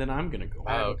plan. 1, and then I'm gonna go 1.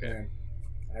 I have a okay. plan.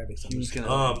 I have a I'm huge just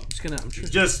gonna. I'm sure.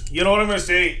 Just you know what I'm gonna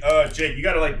say, Jake. You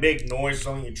gotta like make noise or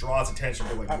something. It draws attention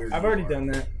to like weird. I've already done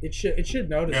that. It should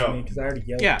notice No. me because I already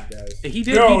yelled Yeah. at you guys. He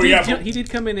did. No, he, did yeah, yell- but- he did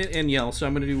come in and yell. So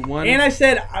I'm gonna do 1. And I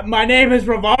said, my name is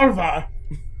Revolver.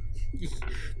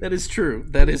 That is true.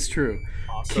 That is true.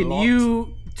 Can Ocelot.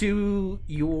 you do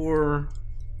your?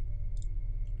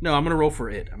 No, I'm gonna roll for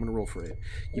it.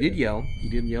 You did yell. You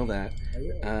did yell that.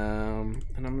 And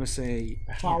I'm gonna say,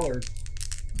 I hollered.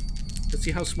 let's see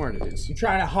how smart it is. I'm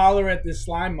trying to holler at this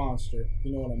slime monster.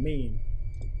 You know what I mean?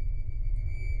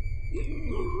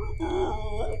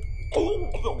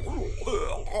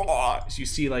 So you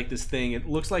see like this thing. It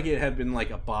looks like it had been like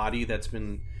a body that's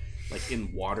been like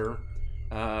in water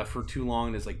for too long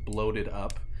and is like bloated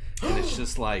up, and it's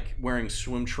just like wearing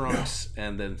swim trunks,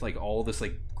 and then it's like all this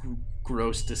like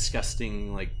gross,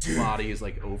 disgusting like body is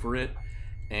like over it,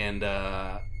 and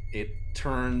it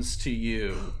turns to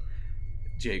you,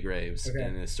 Jay Graves,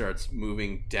 and it starts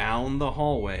moving down the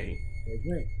hallway.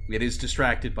 It is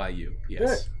distracted by you.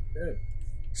 Yes. Good.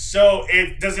 So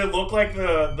does it look like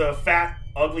the fat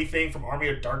ugly thing from Army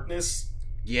of Darkness?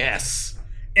 Yes.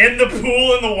 In the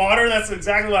pool in the water? That's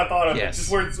exactly what I thought of. Yes.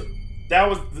 Just where that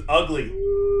was ugly.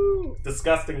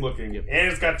 Disgusting looking. Yep. And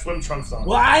it's got swim trunks on.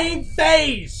 Well, I ain't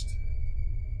phased.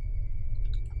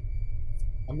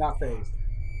 I'm not phased.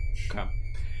 Okay.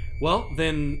 Well,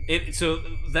 then so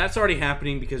that's already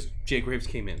happening because Jay Graves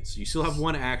came in. So you still have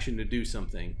one action to do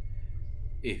something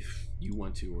if you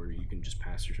want to, or you can just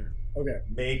pass your turn. Okay.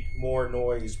 Make more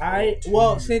noise.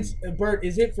 Since Bert,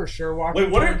 is it for sure walking?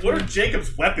 Wait, what are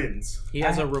Jacob's weapons? He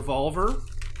has a revolver,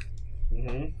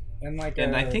 and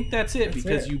I think that's it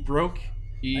because you broke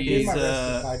his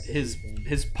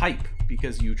pipe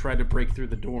because you tried to break through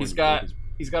the door. He's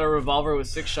got a revolver with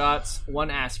 6 shots,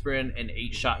 1 aspirin, and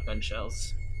 8 shotgun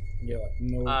shells. Yeah,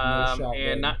 no shot.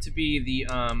 And not to be the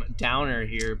downer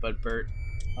here, but Bert,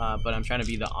 but I'm trying to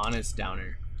be the honest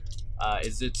downer.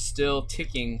 Is it still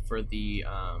ticking for the?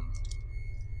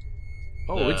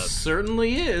 It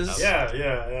certainly is. Yeah,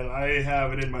 and I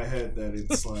have it in my head that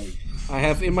it's like I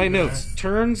have in my notes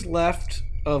turns left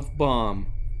of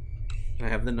bomb. I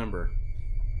have the number.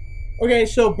 Okay,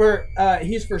 so Bert,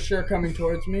 he's for sure coming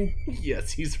towards me.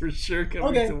 Yes, he's for sure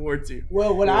coming towards you.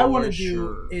 Well, what I want to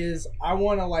do is I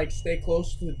want to like stay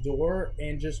close to the door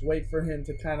and just wait for him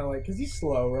to kind of like, because he's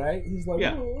slow, right? He's like,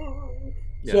 yeah.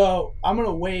 So I'm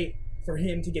gonna wait for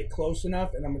him to get close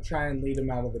enough, and I'm gonna try and lead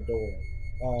him out of the door.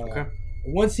 Okay.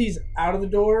 Once he's out of the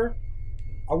door,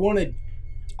 I want to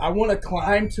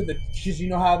climb to the, because you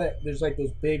know how that there's like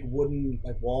those big wooden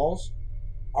like walls.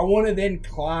 I want to then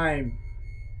climb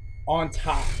on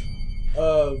top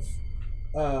of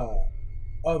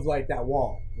like that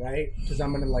wall, right? Because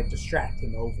I'm gonna like distract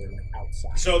him over like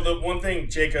outside. So the one thing,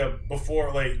 Jacob,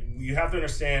 before like you have to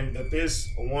understand that this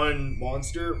one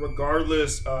monster,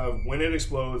 regardless of when it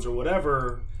explodes or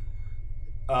whatever,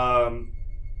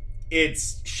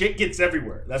 it's shit gets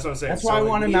everywhere. That's what I'm saying. That's why I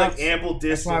want him out. Like ample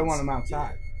distance. That's why I want him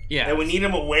outside. Yeah, and we need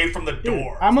him away from the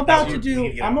door. I'm about to do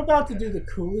the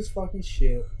coolest fucking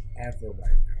shit ever right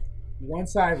now.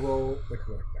 Once I roll the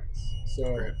correct dice.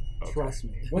 So trust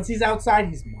me. Once he's outside,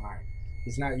 he's mine.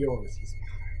 He's not yours. He's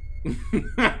mine.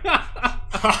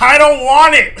 I don't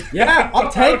want it. Yeah,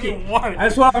 I'll take it.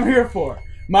 That's what I'm here for.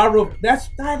 That's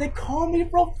why they call me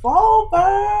Revolver.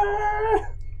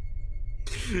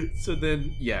 So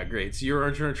then, yeah, great. So you're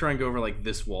trying to try and go over like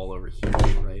this wall over here,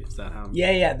 right? Is that how?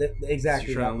 Yeah, exactly.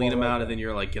 So you're trying to lead him out, and then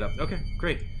you're like, get up. Okay,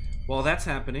 great. While that's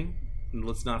happening, and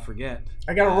let's not forget.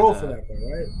 I got to roll for that, though,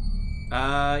 right?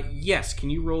 Yes. Can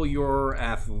you roll your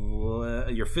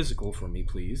physical for me,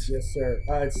 please? Yes, sir.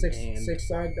 It's six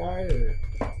side die, or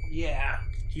yeah.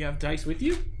 Do you have dice with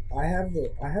you? I have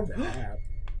the app.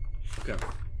 Okay.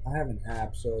 I have an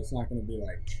app, so it's not going to be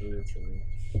like true.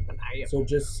 So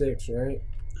just 6, right?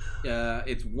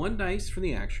 It's 1 dice for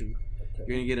the action. Okay. You're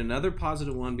going to get another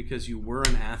positive 1 because you were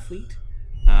an athlete,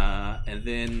 and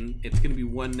then it's going to be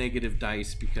 1 negative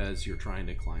dice because you're trying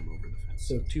to climb over the fence.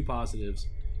 So 2 positives.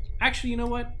 Actually, you know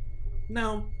what?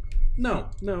 No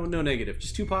negative.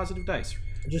 Just 2 positive dice.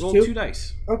 Just roll 2? 2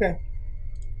 dice. Okay.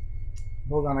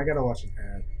 Hold on, I gotta watch an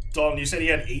ad. Dalton, you said he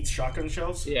had 8 shotgun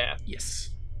shells? Yeah.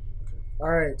 Yes. All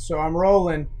right, so I'm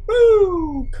rolling.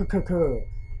 Woo!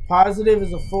 Positive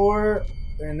is a 4,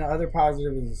 and the other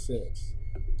positive is a 6.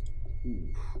 Ooh.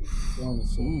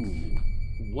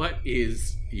 What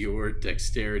is your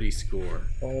dexterity score?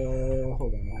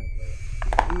 Hold on, I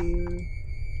have that.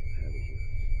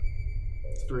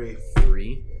 3.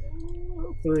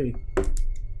 3.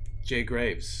 Jay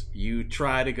Graves, you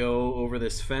try to go over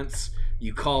this fence.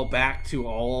 You call back to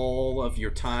all of your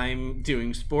time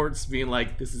doing sports, being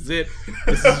like, this is it.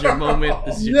 This is your moment.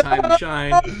 This is your time to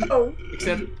shine.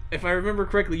 Except, if I remember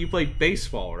correctly, you played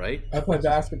baseball, right? I played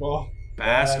basketball.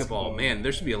 Basketball. Man,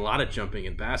 there should be a lot of jumping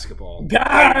in basketball.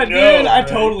 God, dude, I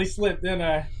totally slipped, didn't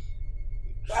I?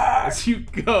 As you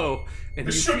go, and I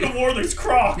you shouldn't have worn these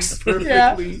Crocs.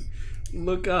 perfectly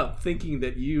look up, thinking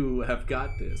that you have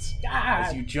got this. God.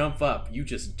 As you jump up, you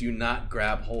just do not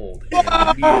grab hold and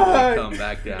immediately come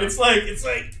back down. It's like,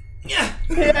 yeah.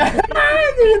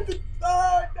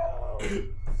 Oh, no.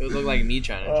 It would look like me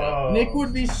trying to jump. Nick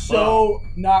would be so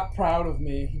not proud of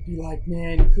me. He'd be like,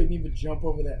 man, you couldn't even jump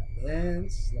over that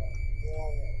fence.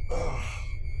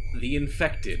 The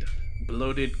infected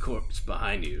bloated corpse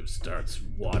behind you starts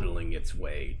waddling its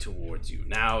way towards you.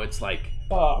 Now it's like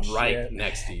Oh, right shit.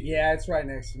 next to you. Yeah, it's right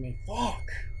next to me. Fuck.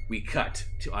 We cut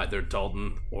to either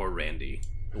Dalton or Randy.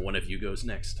 One of you goes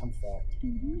next. I'm fucked.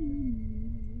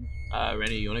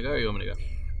 Randy, you want to go or you want me to go?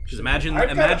 Because imagine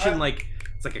like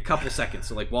it's like a couple seconds.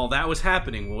 So like while that was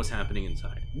happening, what was happening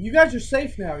inside? You guys are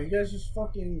safe now. You guys just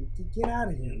fucking get out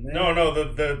of here, man. No,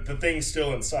 the thing's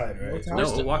still inside, right?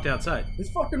 No, it walked outside. It's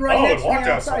fucking right Oh, next it to me walked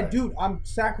outside. outside. Dude, I'm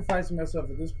sacrificing myself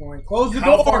at this point. Close the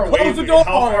How door. far away? Close the door.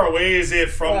 How far away is it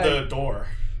from Right. the door?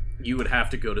 You would have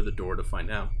to go to the door to find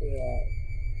out. Yeah.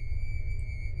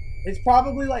 It's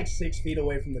probably like 6 feet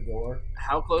away from the door.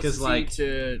 How close 'Cause, is like-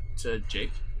 he to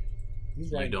Jake?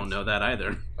 He's You right don't next know that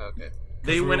either. Okay.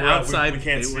 They We went were- outside. We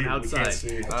can't They see. went We outside. can't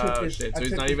see. I took Oh, this- shit, so I he's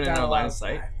took not this even in our battle line of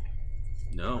sight? outside.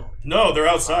 No. No, they're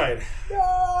outside.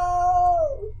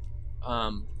 No!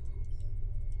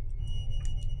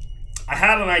 I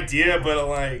had an idea, but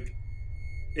like,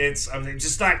 I'm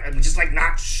just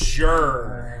not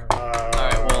sure.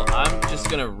 Alright, well, I'm just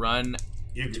gonna run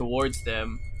You, towards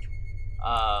them.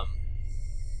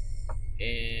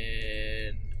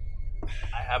 And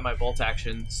I have my bolt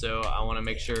action, so I want to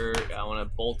make sure I want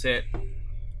to bolt it.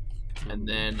 And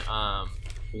then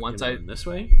once I Going this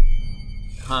way.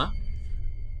 and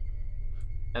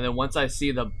then once I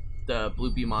see the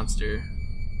bloopy monster,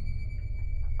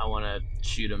 I want to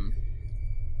shoot him.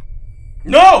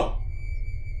 no,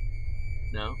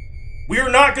 No? we are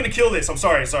not going to kill this. I'm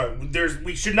sorry.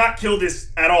 We should not kill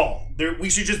this at all. We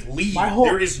should just leave.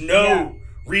 There is no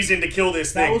reason to kill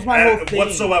this That thing was my whole thing.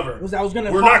 whatsoever. I was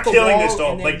gonna We're hop not the killing wall this dog.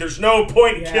 and then- Like, there's no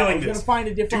point in Yeah, I killing was this. gonna find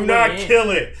a different Do not way in. kill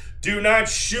it. Do not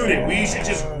shoot it. We should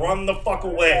just run the fuck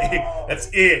away. That's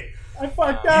it. I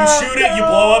fucked You up. shoot it, you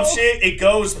blow up shit, it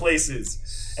goes places.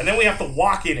 And then we have to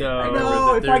walk in it. No. I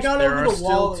know, if I got there over are the wall,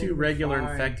 still it two would be regular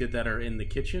fine. infected that are in the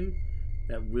kitchen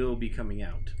that will be coming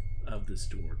out of this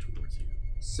door towards you.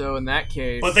 So in that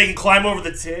case, But they can climb over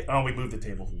the table. Oh, we moved the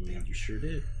table. Damn. You sure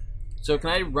did. so can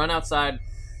I run outside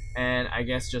and I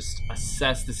guess just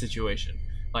assess the situation?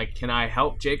 Like, can I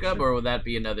help Jacob, Sure. or would that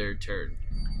be another turn?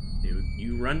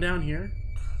 You run down here.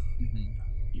 Mm-hmm.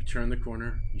 You turn the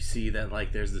corner. You see that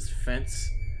like there's this fence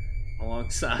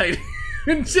alongside,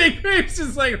 and Jake Graves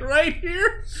is like right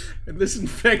here, and this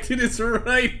infected is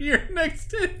right here next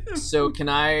to him. So can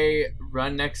I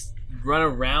run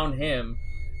around him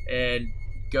and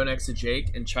go next to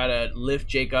Jake and try to lift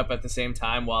Jake up at the same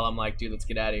time while I'm like, dude, let's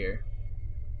get out of here?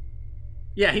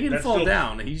 Yeah, he didn't That's fall still-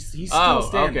 down. He's still Oh,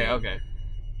 standing. okay.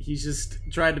 He's just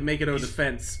tried to make it over the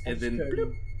fence, I and just then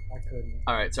couldn't. I couldn't.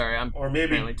 All right, sorry, I'm Or maybe.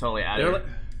 apparently totally out they're of like, it.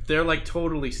 they're like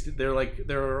totally.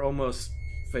 They're almost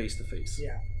face to face.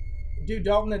 Yeah. Dude,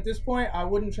 Dalton, at this point, I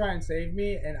wouldn't try and save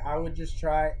me, and I would just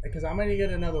try, because I'm going to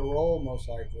get another roll, most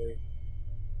likely.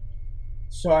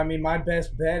 So, I mean, my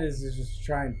best bet is to just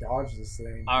try and dodge this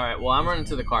thing. All right, well, I'm running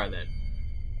to the car then.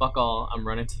 Fuck all, I'm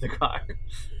running to the car.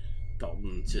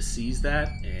 Dalton just sees that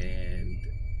and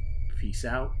peace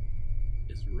out.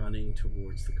 Is running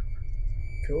towards the car.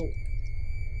 Cool.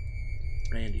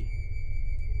 Randy,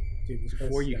 Dude, this Before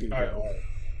place you is can gonna be go.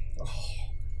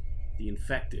 hard. the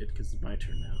infected, because it's my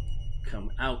turn now, come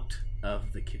out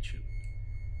of the kitchen.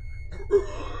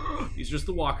 These are just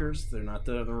the walkers. They're not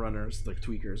the runners, the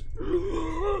tweakers.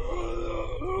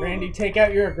 Randy, take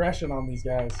out your aggression on these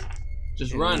guys.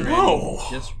 Just run, No. Randy.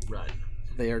 Just run.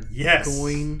 They are Yes.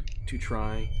 going to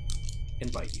try and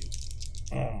bite you.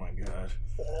 Oh my god.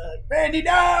 Randy,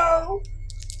 no!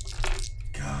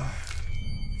 God.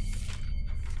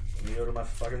 Let me go to my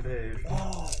fucking page.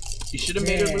 You should have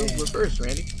made her move reverse,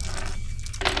 Randy.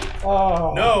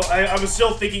 Oh. No, I was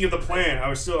still thinking of the plan.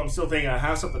 I'm still thinking I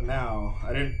have something now.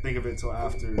 I didn't think of it till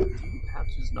after.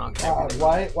 Perhaps just knock God,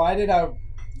 why did I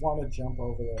want to jump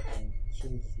over that thing?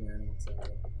 Should have just ran inside.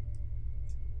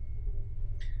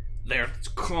 They're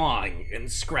clawing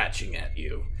and scratching at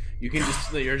you. You can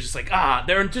just, you're just like,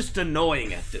 they're just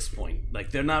annoying at this point.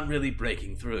 Like, they're not really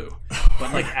breaking through.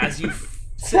 But, like, as you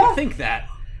think that,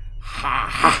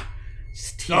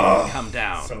 his teeth come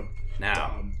down. So Now,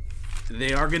 dumb.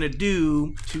 they are going to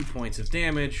do 2 points of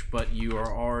damage, but you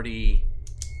are already,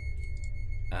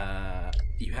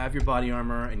 you have your body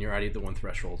armor and you're already at the 1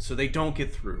 threshold. So they don't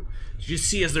get through. You just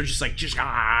see as they're just like, it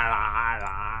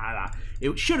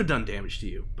should have done damage to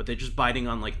you, but they're just biting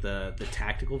on like the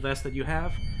tactical vest that you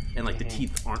have, and like the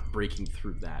teeth aren't breaking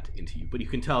through that into you. But you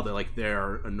can tell that like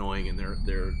they're annoying and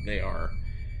they are.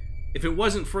 If it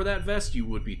wasn't for that vest, they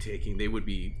would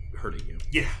be hurting you.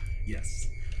 Yeah. Yes.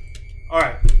 All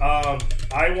right.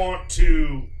 I want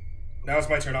to. Now it's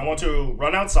my turn. I want to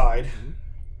run outside.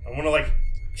 I want to like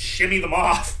shimmy them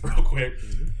off real quick.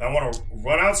 I want to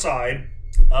run outside.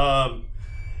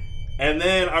 And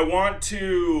then I want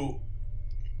to...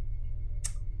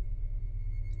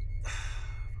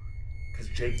 Because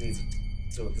Jake needs it.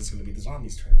 So this is going to be the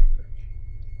zombie's turn after.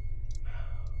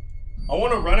 I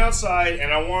want to run outside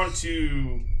and I want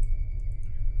to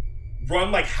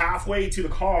run like halfway to the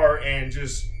car and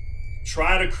just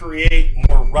try to create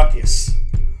more ruckus.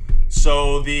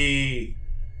 So the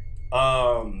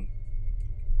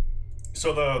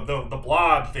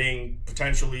blob thing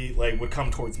potentially like would come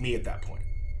towards me at that point.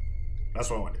 That's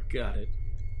what I want to do. Got it.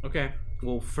 Okay.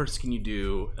 Well, first, can you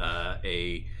do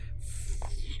a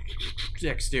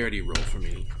dexterity roll for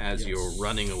me as you're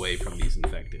running away from these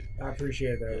infected? I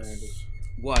appreciate that, Randy.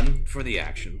 1 for the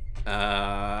action.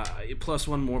 Plus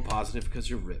 1 more positive because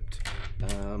you're ripped.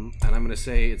 And I'm going to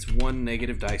say it's 1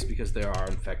 negative dice because there are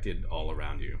infected all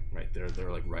around you. Right?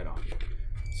 They're like right on you.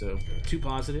 So 2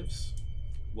 positives,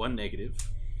 1 negative.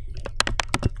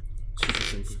 Super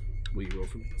simple. Will you roll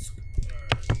for me?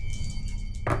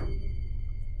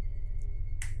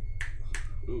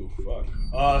 Ooh,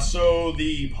 fuck. So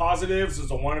the positives is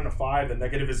a 1 and a 5. The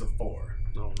negative is a 4.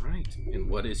 All right. And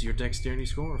what is your dexterity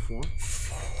score? 4?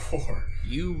 4.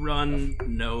 You run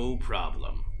no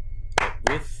problem. But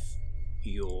with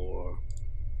your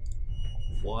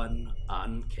 1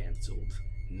 uncancelled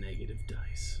negative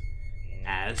dice,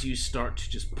 as you start to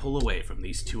just pull away from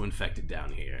these 2 infected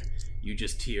down here, you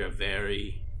just hear a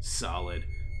very solid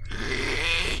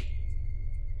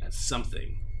as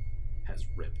something has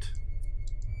ripped.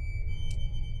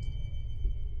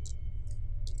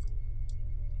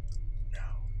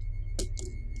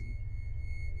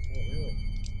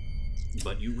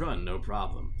 But you run, no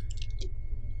problem.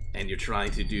 And you're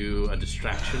trying to do a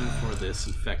distraction for this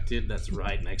infected that's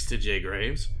right next to Jay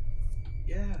Graves.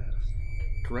 Yeah.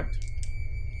 Correct?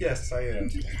 Yes, I am.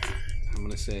 I'm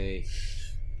gonna say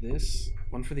this,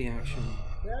 1 for the action,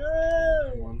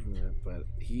 No! 1 for that, but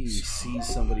he sees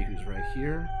somebody who's right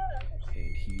here,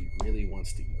 and he really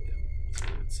wants to eat them. So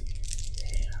let's see.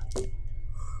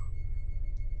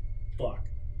 Fuck.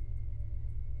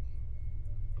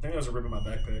 I think I was ripping my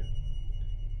backpack.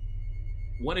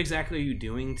 What exactly are you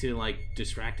doing to, like,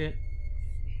 distract it?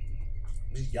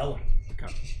 I'm just yelling. Okay.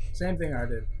 Same thing I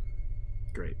did.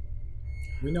 Great.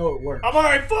 We know it works. I'm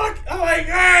like, fuck! I'm like,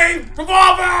 hey!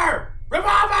 Revolver!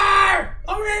 Revolver!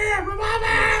 Over here!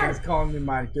 Revolver! He's calling me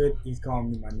my nickname.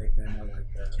 I like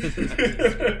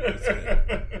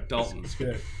that. Dalton, It's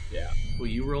good. will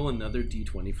you roll another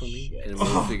d20 for me? And we'll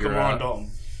Oh, figure come on, out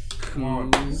Dalton. who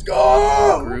Let's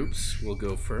go! groups will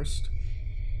go first.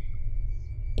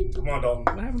 Come on, Dalton.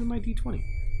 What happened to my d20?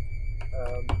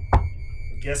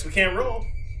 Guess we can't roll.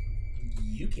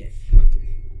 You can.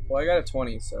 Well, I got a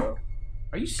 20, so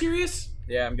Are you serious?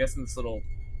 yeah, I'm guessing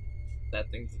that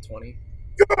thing's a 20.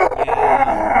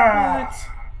 Ah!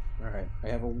 Alright, I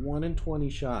have a 1 in 20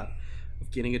 shot of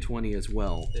getting a 20 as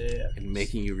well Yeah. and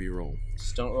making you reroll.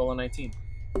 Just don't roll a 19.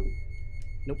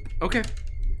 Nope. Okay.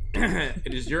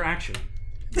 It is your action.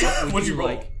 What'd you roll?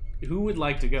 like? Who would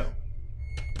like to go?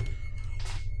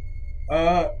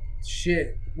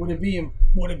 Shit. Would it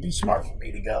be smart for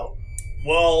me to go?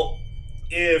 Well,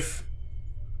 if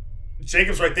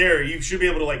Jacob's right there, you should be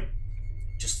able to like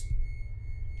just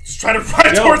try to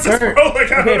run towards this, Bert. bro.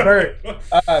 Like, I Okay, don't know.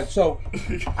 Bert. So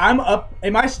I'm up.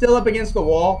 Am I still up against the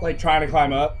wall, like trying to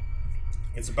climb up?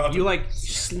 It's about to You like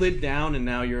slid down and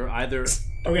now you're either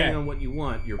depending on what you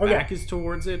want. Your Okay. back is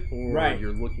towards it or Right.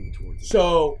 you're looking towards it.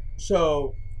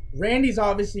 So Randy's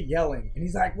obviously yelling, and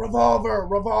he's like, "Revolver,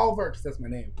 revolver," because that's my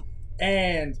name.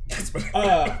 And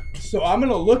so I'm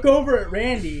gonna look over at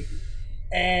Randy,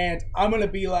 and I'm gonna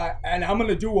be like, and I'm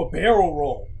gonna do a barrel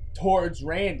roll towards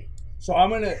Randy. So I'm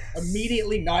gonna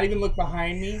immediately not even look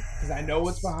behind me because I know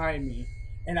what's behind me,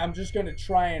 and I'm just gonna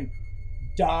try and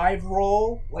dive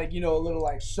roll, like, you know, a little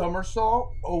like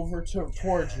somersault over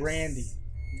towards Randy.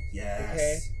 Yes.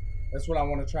 Okay, that's what I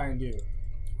want to try and do.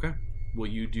 Okay. Will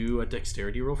you do a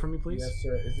dexterity roll for me, please? Yes,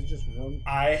 sir. Is it just one?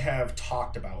 I have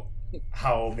talked about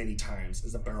how many times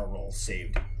is a barrel roll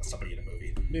saved somebody in a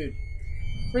movie. Dude,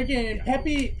 freaking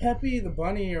Peppy the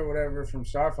bunny or whatever from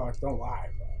Star Fox don't lie,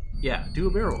 bro. Yeah, do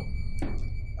a barrel. So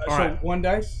Alright. one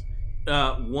dice?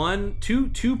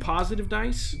 Two positive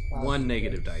dice, one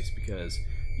negative dice because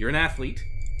you're an athlete,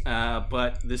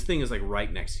 but this thing is like right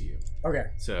next to you. Okay.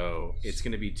 So it's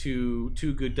going to be two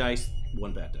good dice,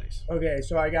 1 bad dice. Okay,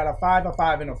 so I got a 5,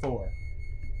 and a 4.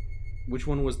 Which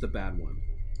one was the bad one?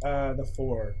 The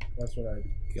 4. That's what I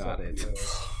Got said.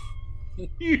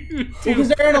 it. Because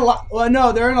they're in a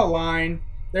line.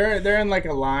 They're in like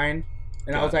a line.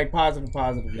 And I was like, positive,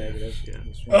 negative. Yeah.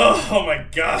 Oh my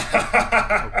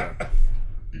god.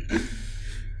 Okay.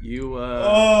 You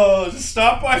just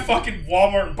stop by fucking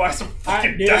Walmart and buy some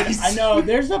fucking dice. I know.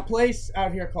 There's a place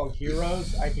out here called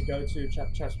Heroes I could go to.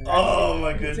 Trust me. Oh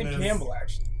my It's goodness. in Campbell,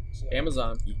 actually. So.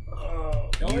 Amazon. Oh.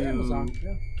 Amazon.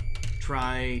 Yeah.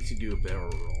 try to do a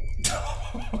barrel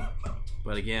roll.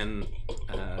 But again,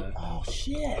 oh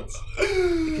shit!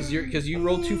 because you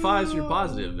rolled 2 5s, you're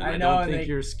positive, and I know, don't think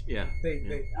you're. Yeah.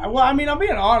 Well, I mean, I'm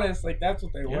being honest. Like that's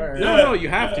what they were. No, you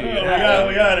have to. We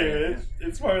got it.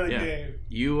 It's part of the Yeah. game.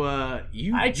 You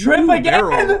I trip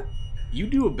again. You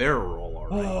do a barrel roll, all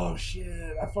right. Oh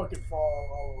shit! I fucking fall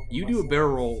all over. You do a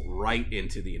barrel roll right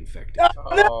into the infected.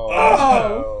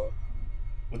 Oh.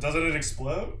 Well, doesn't it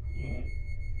explode?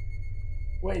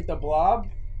 Wait, the blob?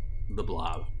 The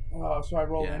blob. Oh, so I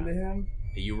roll into him?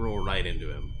 You roll right into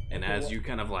him, and as you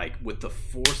kind of like with the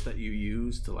force that you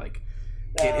use to like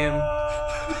hit him,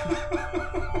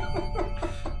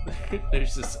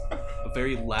 there's this a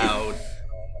very loud,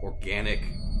 organic,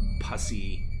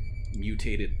 pussy,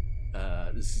 mutated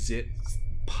zit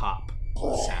pop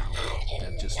sound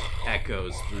that just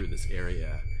echoes through this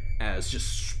area as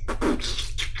just.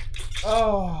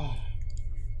 Oh.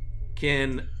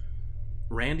 Can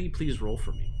Randy please roll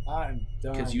for me? I'm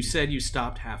done. Because you said you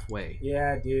stopped halfway.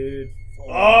 Yeah, dude.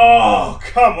 Oh,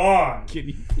 come on. Can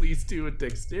you please do a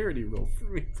dexterity roll for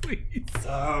me, please?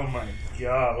 Oh my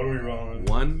god, what are we rolling?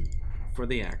 1 for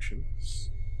the action.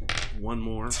 1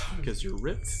 more because you're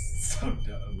ripped. So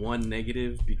dumb. 1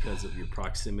 negative because of your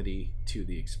proximity to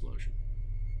the explosion.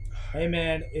 Hey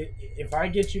man, if I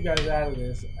get you guys out of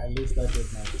this, at least I did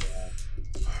my job.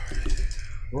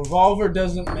 Revolver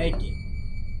doesn't make it.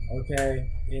 Okay?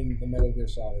 In the Metal Gear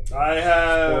Solid. I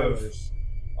have Spoilers.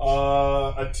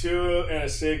 a 2 and a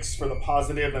 6 for the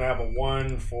positive, and I have a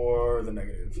 1 for the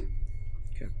negative.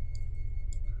 Okay.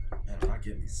 Man, I'm not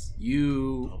getting these.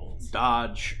 You Bubbles.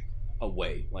 dodge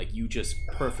away. Like you just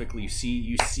perfectly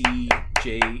see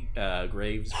Jay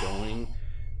Graves going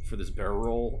for this barrel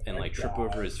roll and like trip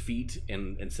over his feet,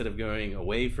 and instead of going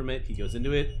away from it, he goes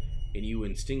into it, and you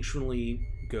instinctually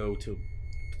go to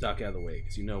duck out of the way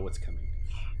because you know what's coming.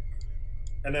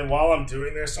 And then while I'm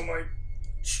doing this, I'm like,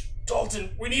 Dalton,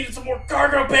 we needed some more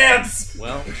cargo pants!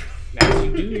 Well, as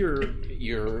you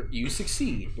do you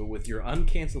succeed, but with your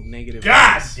uncanceled negative.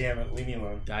 God damn it, leave me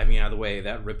alone. Diving out of the way,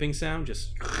 that ripping sound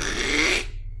just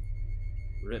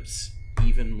rips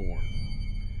even more.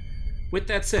 With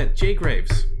that said, Jay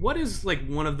Graves, what is like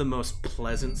one of the most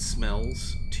pleasant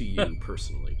smells to you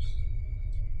personally?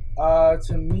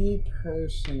 To me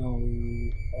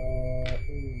personally, I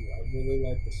really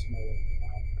like the smell of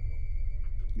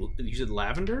You said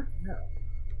lavender? Yeah.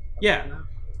 Yeah.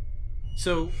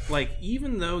 So, like,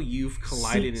 even though you've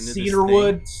collided into this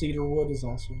cedarwood. Cedarwood is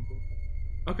also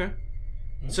good. Okay.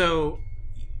 So,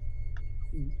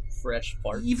 Fresh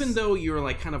farts. even though you're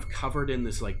like kind of covered in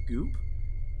this like goop,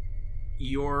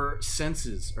 your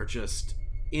senses are just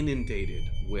inundated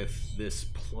with this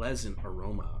pleasant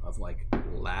aroma of like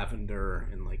lavender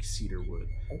and like cedarwood.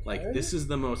 Okay. Like this is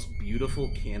the most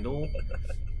beautiful candle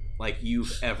like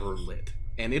you've ever lit,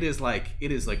 and it is like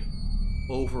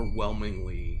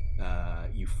overwhelmingly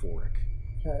euphoric.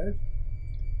 Okay.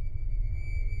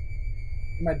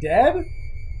 Am I dead?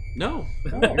 No,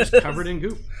 Oh. you're just covered in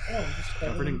goop. Oh, I'm just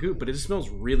Covered in goop, but it just smells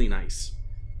really nice.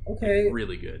 Okay.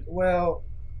 Really good. Well,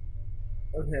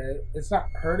 okay. It's not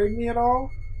hurting me at all.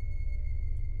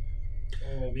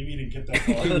 Oh, maybe you didn't get that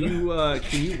far.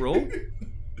 Can you roll?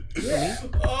 Yeah.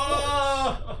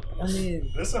 Oh! I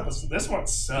mean, This one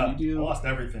sucked. You do- I lost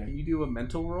Can everything. you do a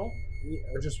mental roll?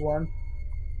 or just one.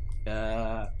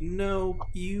 No,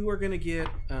 you are gonna get.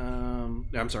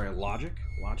 I'm sorry, a logic.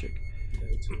 Logic.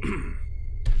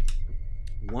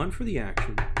 1 for the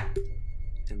action, and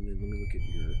then let me look at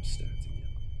your stats again.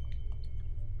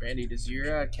 Randy, does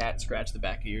your cat scratch the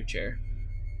back of your chair?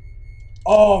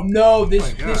 Oh no! This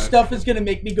my God. this stuff is gonna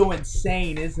make me go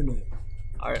insane, isn't it?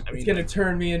 All right, I mean, It's gonna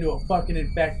turn me into a fucking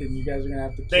infected, and you guys are gonna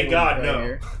have to. Thank kill God, me. no.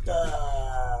 here.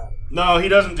 No, he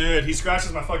doesn't do it. He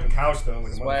scratches my fucking couch, though. Like a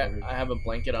That's why motherfucker. I have a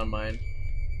blanket on mine.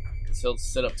 Because he'll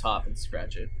sit up top and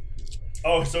scratch it.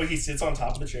 Oh, so he sits on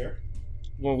top of the chair?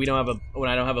 When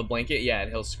I don't have a blanket, yeah,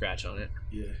 he'll scratch on it.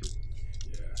 Yeah.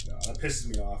 Yeah, no, that pisses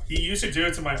me off. He used to do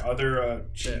it to my other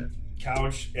cheap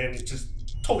couch, and it just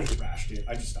totally thrashed it.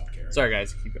 I just stopped caring. Sorry,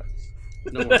 guys, keep going.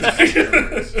 No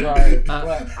worries. Right.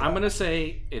 What? I'm gonna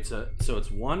say it's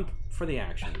 1 for the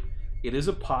action. It is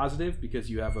a positive because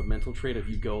you have a mental trait of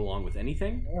you go along with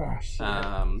anything. Oh, shit.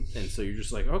 And so you're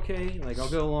just like, okay, like I'll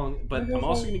go along. But I'm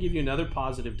also going to give you another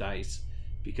positive dice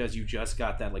because you just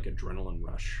got that like adrenaline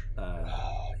rush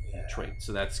trait.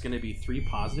 So that's going to be 3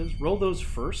 positives. Roll those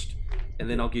first, and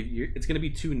then I'll give you. It's going to be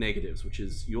 2 negatives, which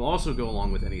is you'll also go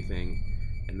along with anything,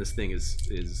 and this thing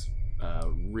is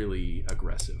really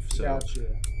aggressive. So Gotcha.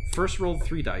 first roll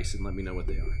 3 dice and let me know what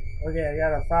they are. Okay, I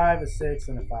got a 5, a 6,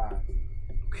 and a 5.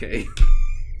 Okay.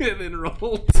 And then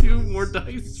roll 2 more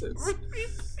dice. For me,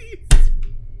 please.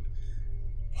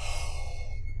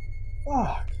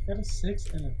 Fuck, got a 6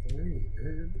 and a 3,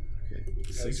 dude. Okay,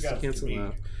 At least you got a cancel 3.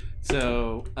 out.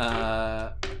 So,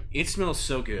 it smells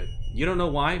so good. You don't know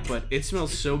why, but it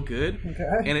smells so good.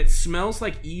 Okay. And it smells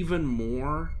like even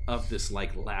more of this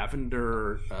like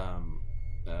lavender,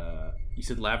 you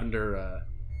said lavender,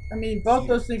 I mean, both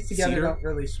those things together Cedar? don't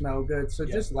really smell good, so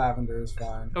Yeah. just lavender is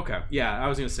fine. okay. Yeah, I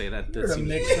was going to say that. If you were to seems-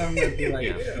 mix them, it'd be like,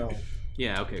 Yeah. oh.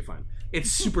 Yeah, okay, fine. It's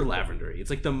super lavendery. It's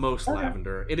like the most Okay.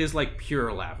 lavender. It is like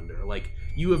pure lavender. Like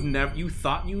you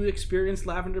thought you experienced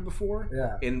lavender before,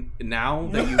 Yeah. and now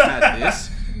that you've had this,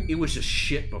 it was just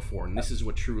shit before, and this is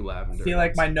what true lavender I feel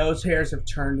like is. my nose hairs have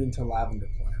turned into lavender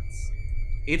plants.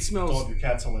 It smells Told your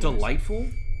cat's hilarious. delightful,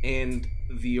 and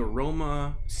the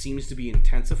aroma seems to be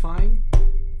intensifying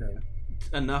Okay.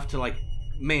 enough to like,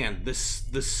 man, the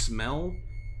smell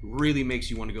really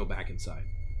makes you want to go back inside.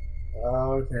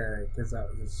 Okay, because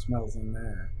the smell's in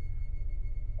there.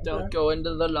 Don't go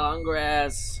into the long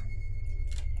grass.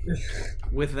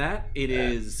 With that, it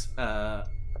is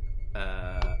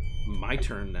my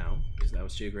turn now, because that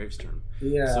was Jay Graves' turn.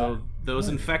 Yeah. So those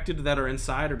infected that are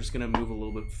inside are just going to move a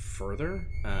little bit further.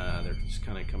 They're just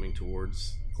kind of coming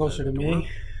towards Closer the to door. me.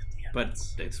 But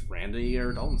it's Randy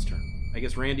or Dalton's turn. I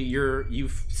guess Randy,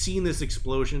 you've seen this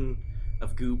explosion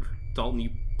of goop. Dalton, you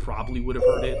probably would have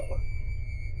heard it.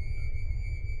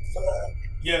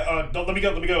 Yeah, let me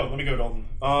go, Dalton.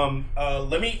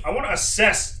 I want to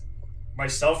assess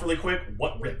myself really quick.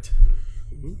 What ripped?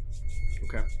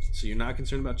 Okay, so you're not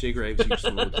concerned about Jay Graves. You just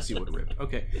wanted to see what ripped.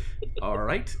 Okay, all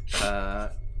right.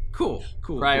 Cool.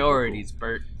 Priorities,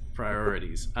 Bert.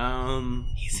 Priorities.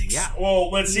 Yeah. Well,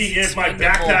 let's see. He's If my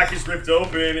expendable. backpack is ripped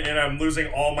open and I'm losing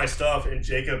all my stuff, and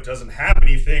Jacob doesn't have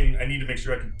anything, I need to make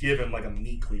sure I can give him like a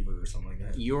meat cleaver or something like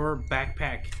that. Your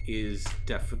backpack is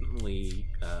definitely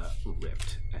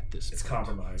ripped at this It's point.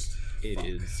 compromised. It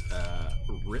is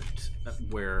ripped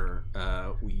where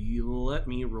you let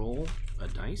me roll a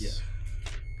dice.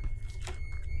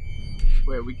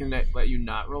 Wait, we can let you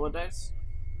not roll a dice?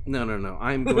 No.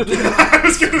 I'm going to. I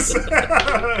was gonna say.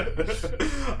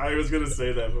 I was gonna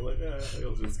say that, but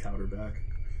I'll just counter back.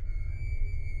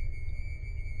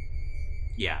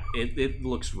 Yeah, it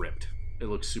looks ripped. It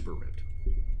looks super ripped.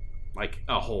 Like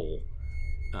a hole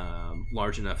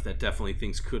large enough that definitely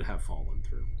things could have fallen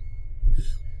through.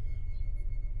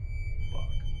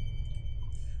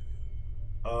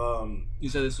 Fuck. You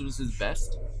said this was his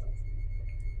best?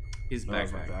 His No,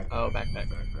 it's my backpack. Oh, backpack.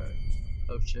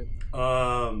 Oh, shit.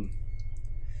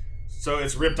 So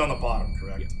it's ripped on the bottom,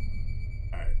 correct?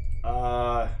 All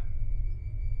right.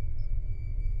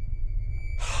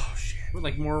 Oh shit. But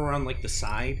like more around like the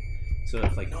side. So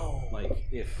if like No. like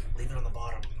if Leave it on the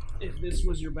bottom. this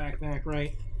was your backpack,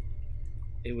 right?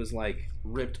 It was like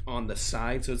ripped on the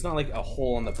side, so it's not like a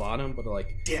hole on the bottom, but like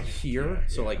Damn it. here.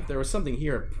 So like there was something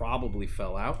here, it probably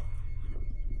fell out.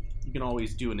 You can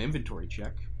always do an inventory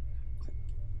check,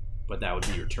 but that would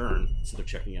be your turn. Instead of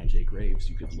checking on Jay Graves,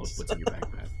 you could look what's in your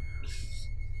backpack.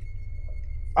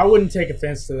 I wouldn't take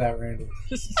offense to that, Randy.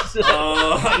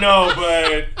 No,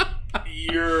 but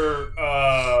you're.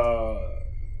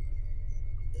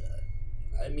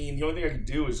 I mean, the only thing I could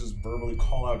do is just verbally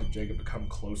call out to Jacob to come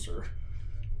closer,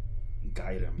 and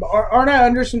guide him. But aren't I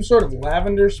under some sort of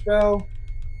lavender spell?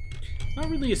 Not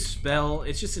really a spell.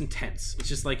 It's just intense. It's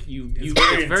just like you. It's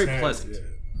It's very intense, pleasant.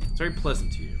 yeah. It's very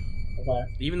pleasant to you. Okay.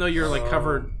 Even though you're like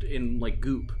covered in like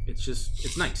goop,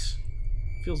 it's nice.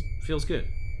 Feels good.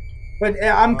 But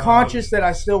I'm conscious that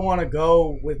I still want to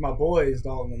go with my boys,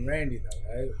 Dalton and Randy,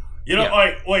 though, right? You know,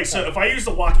 Yeah. wait. So if I use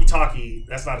the walkie-talkie,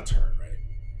 that's not a turn, right?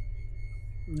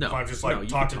 No, If I just no, like you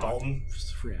talk can to Dalton.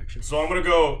 Just a free action. So I'm gonna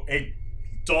go. Hey,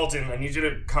 Dalton, I need you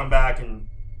to come back and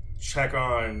check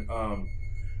on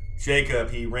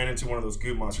Jacob. He ran into one of those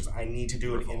goop monsters. I need to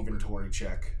do an Revolver. inventory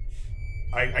check.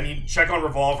 I need check on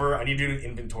Revolver. I need to do an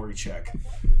inventory check.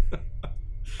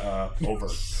 Over.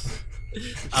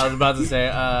 I was about to say,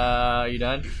 you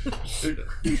done?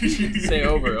 Say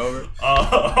over.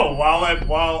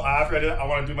 While after I do that, I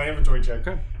want to do my inventory check.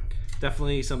 Okay.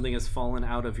 Definitely something has fallen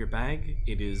out of your bag.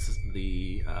 It is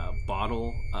the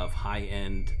bottle of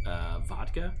high-end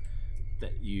vodka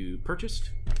that you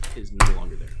purchased is no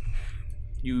longer there.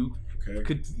 You Okay.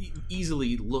 could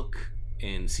easily look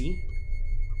and see,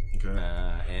 Okay.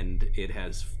 And it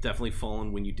has definitely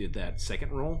fallen when you did that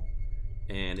second roll,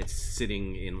 and it's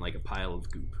sitting in like a pile of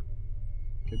goop.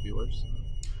 Could be worse.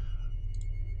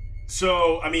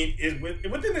 So, I mean,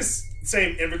 within this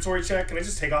same inventory check, can I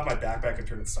just take off my backpack and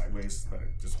turn it sideways? But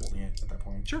just holding it at that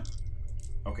point. Sure.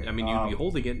 Okay. I mean, you'd be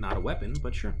holding it, not a weapon,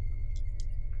 but sure.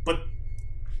 But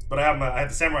I have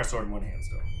the samurai sword in one hand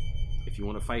still. If you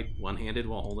want to fight one-handed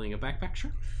while holding a backpack,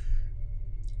 sure.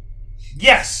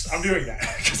 Yes, I'm doing that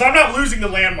because I'm not losing the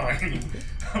landmine.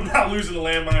 I'm not losing the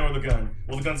landmine or the gun.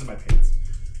 Well, the gun's in my pants.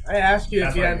 I asked you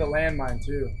That's if you what had I the landmine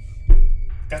too.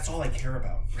 That's all I care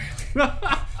about, really.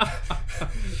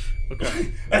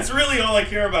 Okay. That's really all I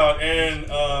care about, and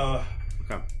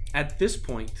Okay. At this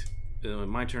point,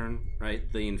 my turn,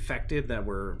 right? The infected that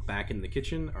were back in the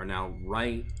kitchen are now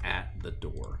right at the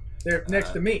door. They're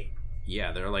next to me.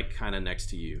 Yeah, they're like kind of next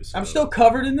to you. So I'm still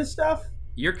covered in this stuff.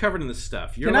 You're covered in this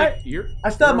stuff. You're Can like I- you're. I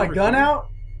still have you're my over gun here. out.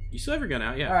 You still have your gun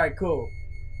out, yeah. All right, cool.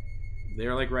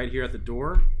 They're like right here at the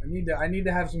door, I need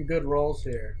to have some good rolls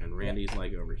here. and Randy's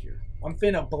like over here. I'm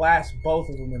finna blast both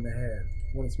of them in the head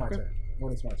when it's my turn.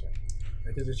 When it's my turn.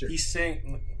 Because it's your. he's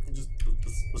saying,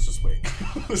 let's just wait.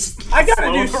 I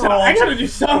gotta do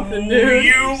something, dude.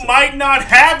 You might not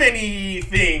have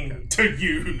anything to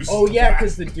use. Oh yeah,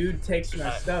 because the dude takes my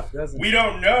stuff, doesn't he? we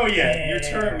don't know yet. Your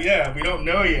Yeah. turn. Yeah, we don't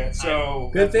know yet. So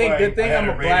Good thing that's why I had I'm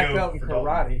a black radio belt in for Dalton.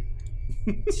 karate.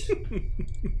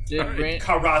 Did Randy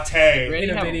Karate. In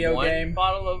a have video one game.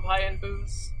 bottle of high-end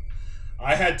booze?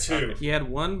 I had two. He had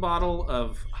one bottle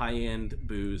of high-end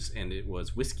booze, and it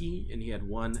was whiskey, and he had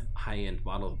one high-end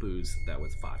bottle of booze that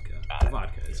was vodka. Got it.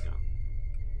 Vodka is gone.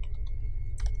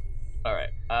 All right,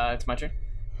 it's my turn.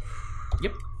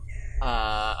 Yep.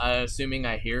 Assuming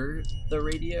I hear the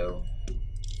radio.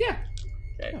 Yeah.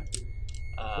 Okay.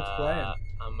 What's playing?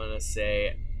 I'm gonna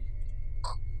say,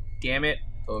 "Damn it!"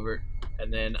 over,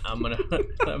 and then I'm gonna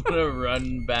I'm gonna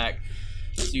run back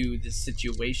to the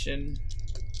situation,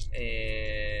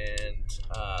 and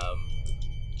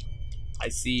I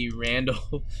see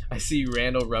Randall. I see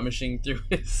Randall rummaging through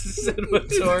his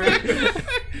inventory, and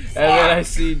then I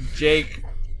see Jake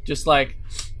just like,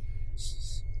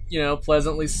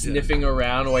 pleasantly sniffing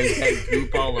around while he's got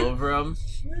goop all over him.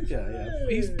 Yeah.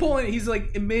 He's pulling. He's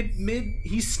like mid.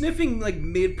 He's sniffing like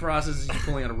mid process. He's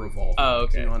pulling out a revolver. Oh,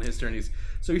 okay. On his turn, he's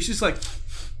just like.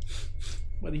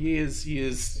 But he is.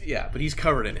 Yeah, but he's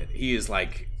covered in it. He is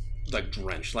like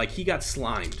drenched. Like he got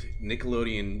slimed.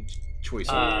 Nickelodeon choice.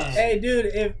 Hey, dude,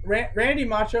 if Randy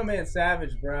Macho Man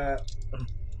Savage, bruh.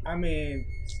 I mean,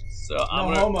 So no I'm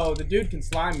gonna homo. The dude can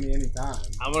slime me anytime.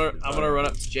 I'm gonna run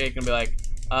up to Jake and be like,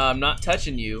 I'm not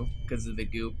touching you because of the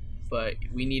goop, but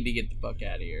we need to get the fuck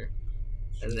out of here.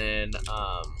 And then,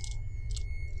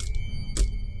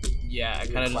 yeah, I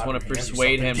kind of just want to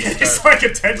persuade him to It's start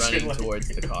like attention. running like- towards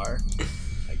the car,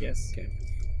 I guess. Okay.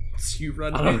 So you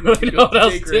run. I don't in, really you know go what to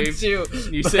else Jake to Graves, do.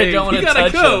 You but say I don't want you to gotta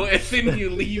touch go, him. and then you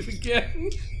leave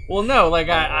again. Well, no, like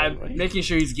I'm right. making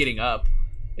sure he's getting up.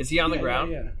 Is he on the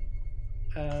ground? Yeah.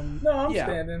 No, I'm yeah.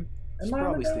 standing. He's Am I on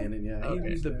probably the ground? standing. Yeah. Okay.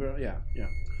 He's yeah.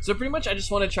 So pretty much, I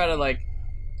just want to try to like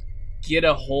get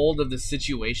a hold of the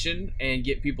situation and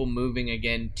get people moving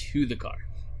again to the car.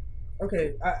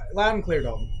 Okay, loud and clear,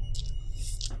 Dalton.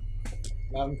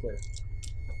 Loud and clear.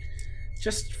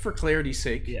 Just for clarity's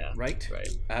sake. Yeah. Right.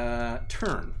 Right.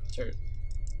 Turn. Turn.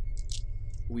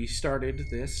 We started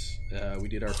this. We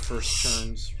did our first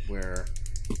turns where.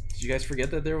 Did you guys forget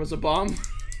that there was a bomb?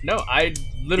 No, I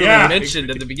literally Yeah.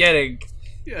 mentioned at the beginning.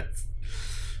 Yes.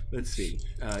 Let's see.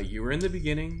 You were in the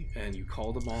beginning, and you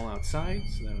called them all outside,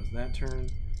 so that was that turn.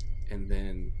 And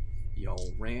then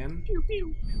y'all ran. Pew,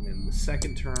 pew. And then the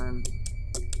second turn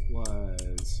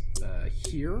was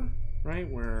here, right?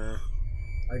 Where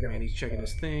I got Randy's checking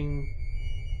his thing,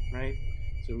 right?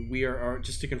 So we are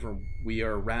just to confirm, we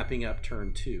are wrapping up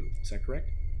turn 2. Is that correct?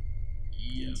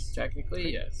 Yes. Technically,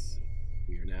 Okay. yes.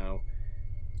 We are now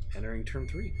entering turn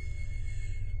 3.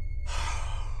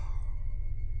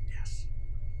 Yes.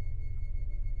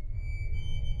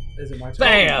 Is it my turn?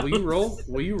 Bam! Will you roll?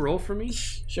 Will you roll for me?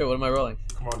 Sure, what am I rolling?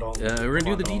 Come on, Dalton. We're Come gonna on,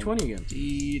 do the Dalton. D20 again.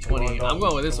 D20. Come on, I'm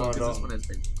going with this Dalton. one Come on, because this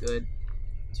one has been good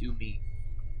to me.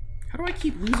 How do I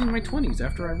keep losing my 20s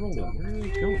after I roll them? Where are they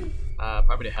going?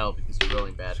 Probably to hell because you're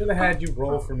rolling bad. Should have had you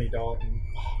roll for me, Dalton.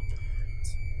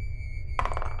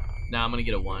 Nah, I'm gonna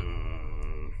get a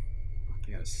 1.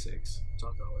 I got a 6.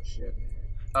 Talk all this shit.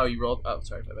 Oh, you rolled? Oh,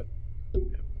 sorry, my bad.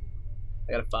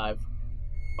 I got a 5.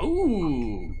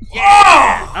 Ooh!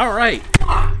 Yeah! All right.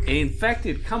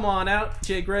 Infected, come on out,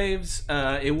 Jay Graves.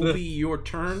 It will be your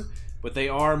turn, but they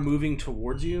are moving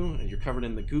towards you, and you're covered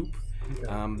in the goop.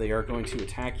 They are going to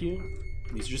attack you.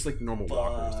 These are just like normal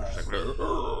walkers. They're just like,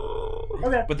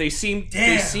 Okay. but they seem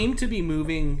to be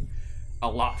moving a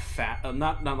lot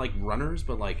not like runners,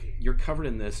 but like you're covered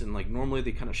in this, and like normally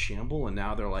they kind of shamble, and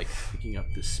now they're like picking up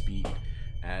this speed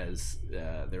as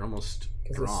they're almost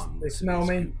drawn. They smell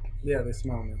me. Yeah, they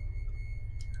smell me.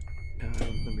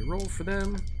 Let me roll for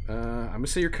them. I'm gonna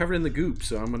say you're covered in the goop,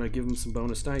 so I'm gonna give them some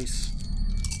bonus dice.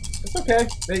 It's okay.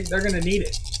 They're gonna need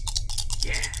it.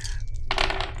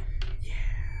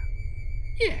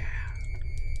 Yeah.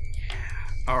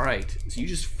 All right. So you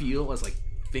just feel as like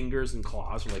fingers and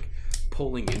claws are like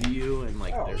pulling into you, and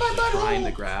like they're trying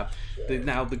to grab.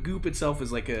 Now the goop itself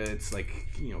is like it's like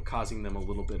causing them a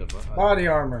little bit of a Body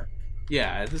armor.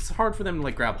 Yeah, it's hard for them to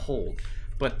like grab hold,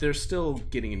 but they're still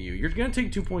getting in you. You're gonna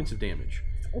take 2 points of damage.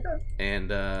 Okay.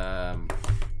 And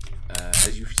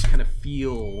as you just kind of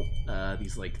feel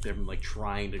these like them like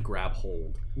trying to grab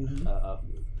hold of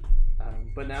you.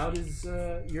 But now it is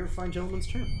your fine gentleman's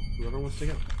turn. Whoever wants to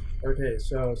go. Okay,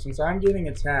 so since I'm getting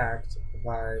attacked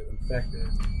by infected,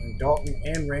 and Dalton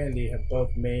and Randy have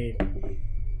both made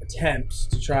attempts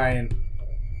to try and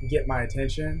get my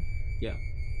attention. Yeah.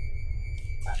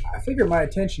 I figure my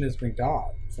attention has been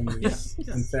got from these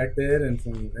infected and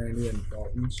from Randy and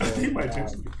Dalton. So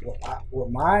what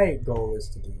my goal is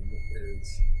to do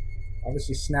is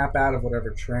obviously snap out of whatever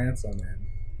trance I'm in.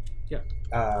 Yeah.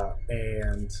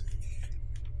 And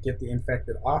get the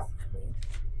infected off of me.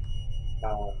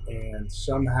 And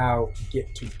somehow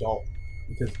get to Dalton,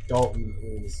 because Dalton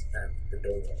is at the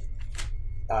doorway.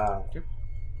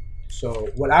 So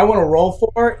what I want to roll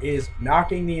for is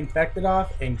knocking the infected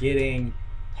off and getting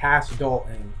past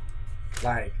Dalton,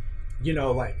 like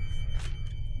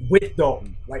with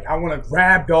Dalton. Like I want to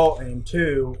grab Dalton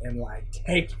too and like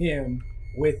take him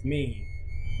with me.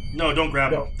 No, don't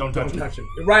grab him. Don't touch him.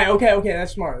 Right? Okay.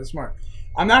 That's smart.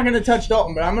 I'm not gonna touch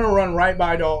Dalton, but I'm gonna run right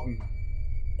by Dalton.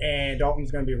 And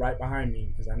Dalton's going to be right behind me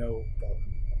because I know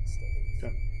Dalton wants to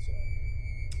leave.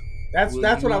 So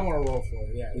that's what I want to roll for.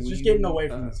 Yeah, it's just getting away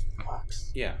from this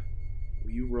box. Yeah.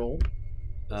 You roll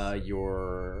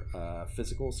your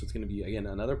physical, so it's going to be, again,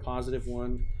 another positive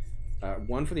one.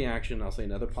 One for the action. I'll say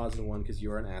another positive one because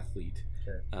you're an athlete.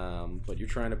 Okay. But you're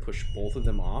trying to push both of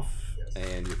them off,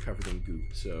 and you're covered in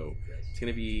goop. So it's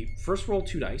going to be, first roll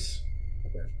 2 dice.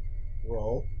 Okay.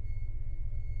 Roll.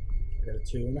 I got a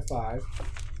 2 and a 5.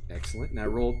 Excellent. Now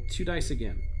roll 2 dice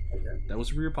again. Okay. That was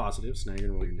for your positives. Now you're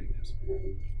going to roll your negatives.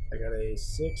 I got a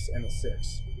 6 and a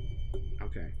 6.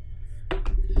 Okay.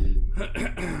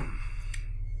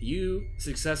 You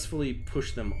successfully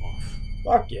push them off.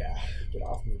 Fuck yeah. Get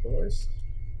off me, boys.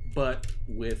 But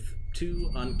with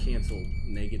 2 uncanceled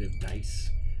negative dice,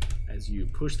 as you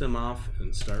push them off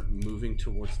and start moving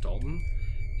towards Dalton,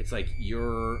 it's like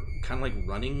you're kind of like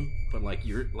running, but like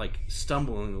you're like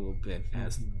stumbling a little bit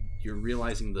as you're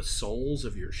realizing the soles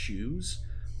of your shoes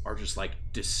are just like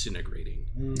disintegrating,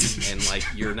 and like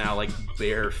you're now like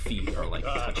bare feet are like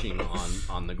touching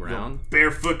on the ground.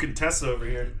 Barefoot Contessa over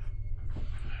here.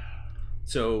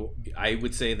 So I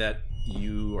would say that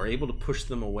you are able to push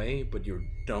them away, but you're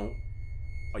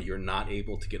not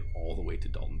able to get all the way to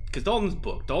Dalton. Because Dalton's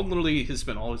booked. Dalton literally has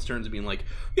spent all his turns being like,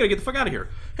 we gotta get the fuck out of here.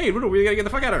 Hey, we gotta get the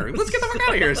fuck out of here. Let's get the fuck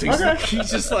out of here. So he's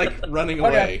just like running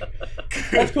away.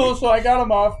 That's cool. So I got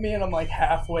him off me and I'm like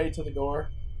halfway to the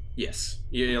door. Yes.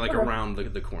 Yeah, like around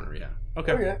the corner, yeah.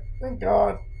 Okay. Thank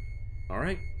God.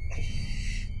 Alright.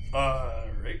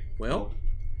 Right. Well,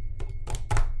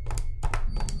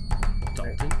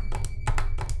 Dalton.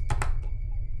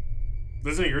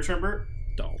 Isn't it your turn, Bert?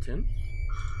 Dalton.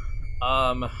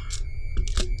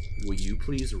 Will you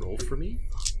please roll for me?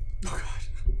 Oh God.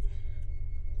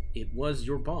 It was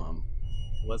your bomb.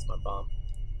 What's my bomb?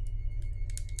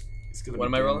 It's gonna what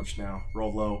be am I rolling now?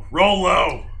 Roll low. Roll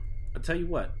low. I'll tell you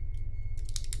what.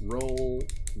 Roll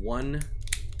 1d6.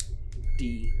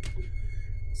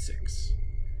 6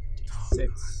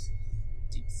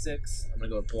 D6. I'm gonna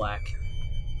go with black.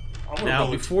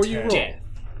 Now, before you roll, Death.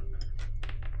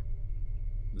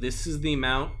 this is the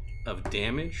amount of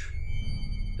damage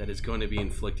that is going to be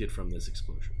inflicted from this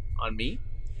explosion. On me?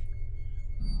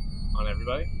 On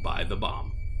everybody? By the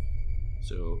bomb.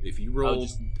 So if you roll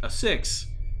a 6,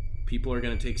 people are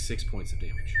going to take 6 points of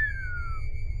damage.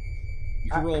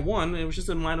 You can roll 1, it was just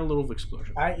a minor little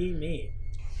explosion. I.e. me.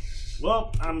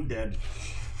 Well, I'm dead.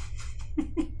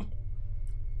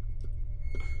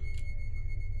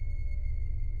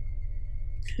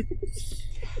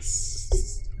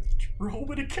 Yes. Roll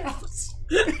when it counts.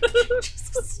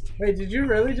 Wait, did you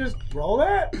really just roll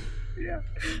that? Yeah.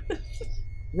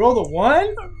 Roll the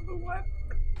 1?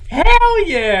 Hell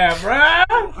yeah,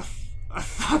 bruh! I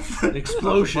thought that An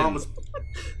explosion bomb was...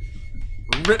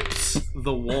 rips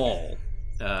the wall.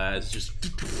 It's just,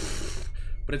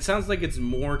 but it sounds like it's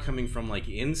more coming from like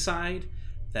inside.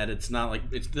 That it's not like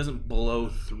it doesn't blow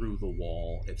through the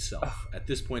wall itself. At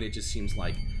this point, it just seems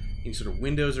like any sort of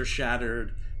windows are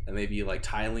shattered, and maybe like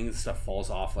tiling and stuff falls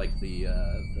off like the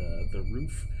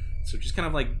roof. So just kind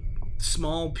of like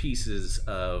small pieces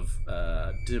of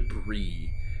debris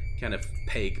kind of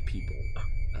peg people.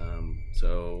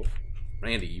 So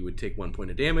Randy, you would take 1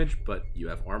 point of damage, but you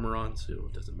have armor on, so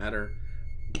it doesn't matter.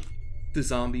 The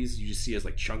zombies you just see as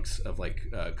like chunks of like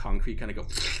concrete kind of go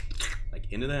like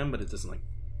into them, but it doesn't like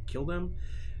kill them.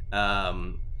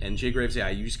 And Jay Graves, yeah,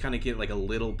 you just kind of get like a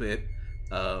little bit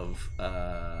of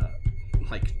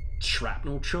like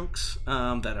shrapnel chunks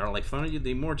that are like fun at you.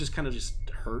 They more just kind of just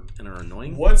hurt and are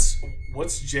annoying.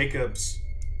 What's Jacob's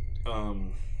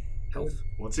Health.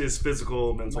 What's his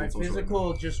physical, mental, My and social?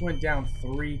 physical just went down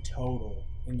 3 total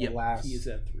in the last. He is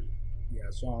at 3. Yeah,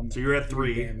 so I'm. So you're at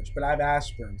 3 damage, but I have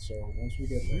aspirin. So once we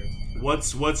get there,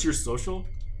 What's your social?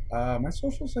 my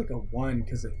social's like a 1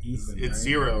 because of Ethan. It's right?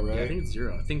 0, right? Yeah, I think it's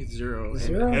 0. I think it's 0. It's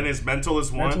And- 0? And his mental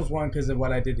is 1. Mental's 1 because of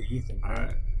what I did to Ethan. All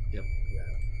right. Yep.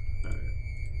 Yeah.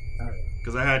 All right.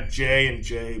 Because I had J and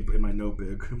J in my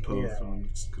notebook both, Yeah. so I'm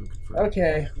just gonna confirm.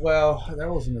 Okay. Well, that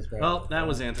wasn't as bad. Well, that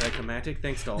was anticlimactic.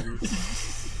 Thanks, Dalton.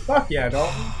 Fuck yeah,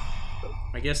 Dalton.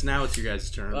 I guess now it's your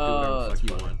guys' turn. Do Oh, whatever the fuck you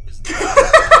that's want. 'Cause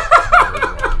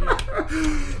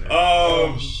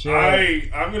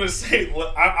I'm gonna say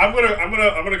I'm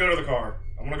gonna go to the car.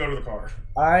 I'm gonna go to the car.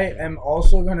 I am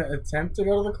also going to attempt to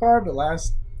go to the car, but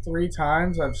last 3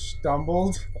 times I've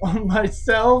stumbled on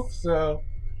myself. So,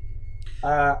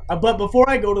 but before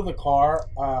I go to the car,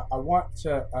 I want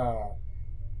to.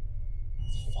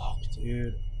 Fuck,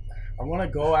 dude. I want to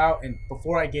go out and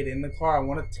before I get in the car, I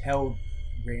want to tell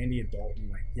Randy and Dalton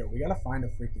like, yo, we gotta find a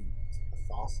freaking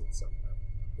faucet somewhere.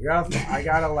 I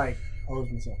gotta like hose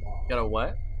myself off. Got a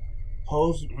what?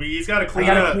 Hose. He's got to I clean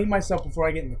gotta up. clean myself before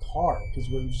I get in the car because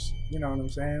we're just, you know what I'm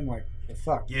saying? Like, well,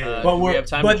 fuck. Yeah. But Do we we're- have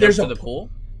time but to there's jump to a- the pool?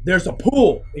 There's a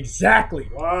pool, exactly.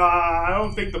 I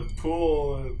don't think the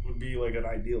pool would be like an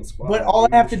ideal spot. But all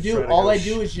Maybe I have we to should do, try to all go I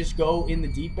do is just go in the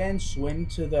deep end, swim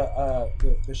to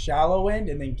the shallow end,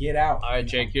 and then get out. All right,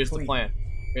 Jake. Here's the Clean. plan.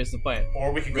 Here's the plan.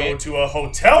 Or we could go Rand- to a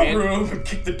hotel Rand- room and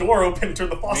kick the door open and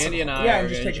turn the faucet Randy and on. I Yeah, are and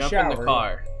just gonna take a jump in the shower,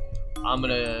 car. I'm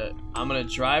gonna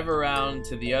drive around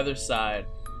to the other side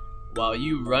while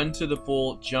you run to the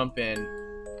pool, jump in,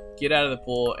 get out of the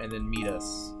pool, and then meet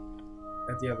us.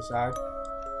 At the other side.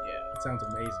 Yeah. That sounds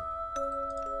amazing.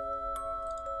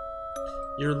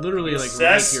 You're literally like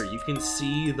Assess- right here. You can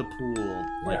see the pool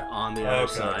like Yeah. on the other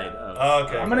Okay. side. Of,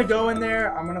 Okay. I'm gonna go in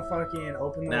there. I'm gonna fucking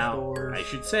open those Now, doors. I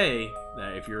should say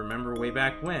that if you remember way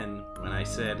back when I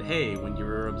said, hey, when you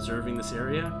were observing this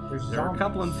area, There's there are a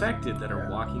couple zombies. infected that are Yeah.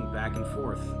 walking back and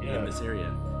forth Yeah. in this area.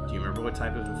 Do you remember what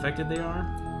type of infected they are?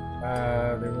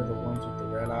 They were the ones with the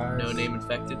red eyes. No name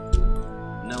infected.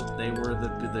 No, they were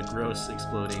the gross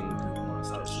exploding goop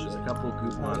monsters. Oh, There's a shit. couple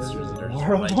goop monsters that are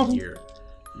more of right them? here.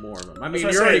 More of them. I mean, what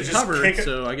I you're say, already just covered, kick it-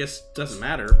 so I guess it doesn't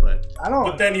matter. But I don't.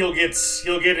 But then he'll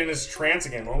get in his trance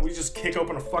again. Why don't we just kick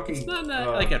open a fucking it's not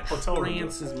like a hotel room?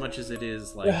 trance as much as it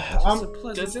is like Yeah, just I'm- a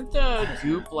pleasant. Doesn't the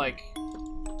goop like?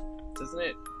 Doesn't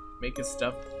it make his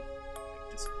stuff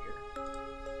like, disappear?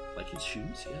 Like his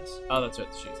shoes, yes. Oh, that's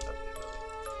right. The shoes. Okay.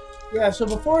 Yeah. So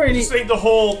before any. Just say the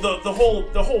whole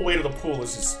weight of the pool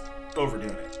is just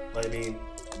overdoing it. Like, I mean,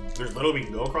 there's literally we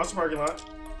can go across the parking lot,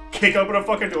 kick open a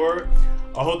fucking door.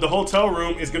 The hotel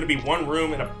room is going to be one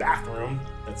room and a bathroom.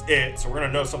 That's it. So we're going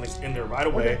to know something's in there right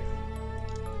away.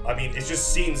 I mean, it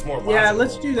just seems more logical. Yeah,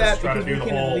 let's do that Let's try to because do we the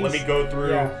can at whole. Let me least- go through.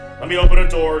 Yeah. Let me open a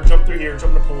door, jump through here,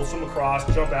 jump in the pool, swim across,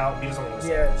 jump out, meet us on the other side.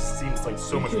 Yeah. It just seems like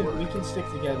so much work. We can stick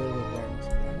together with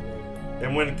them.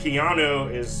 And when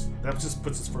Keanu is, that just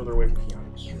puts us further away from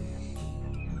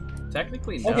Keanu.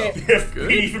 Technically, no. Okay. If Good.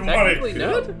 we even wanted. Technically,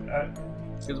 no. Good.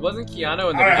 Because wasn't Keanu in the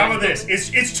All right, how beginning? about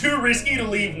this? It's too risky to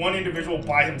leave one individual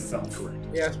by himself.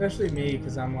 Yeah, especially me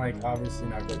because I'm like obviously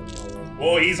not good at roll.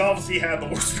 Well, he's obviously had the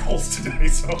worst rolls today,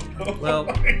 so. Well,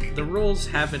 like, the rolls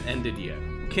haven't ended yet.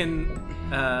 Can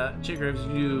Jay Graves,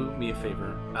 you do me a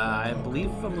favor? I believe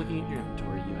if I'm looking at your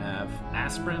inventory, you have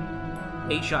aspirin,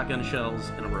 8 shotgun shells,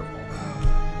 and a revolver.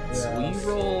 Yeah. Will you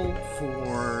roll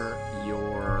for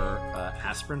your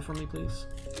aspirin for me, please?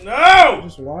 no!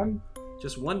 Just one.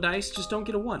 Just 1 dice. Just don't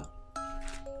get a 1. I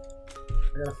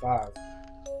got a 5.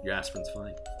 Your aspirin's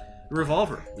fine. The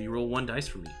revolver. Will you roll 1 dice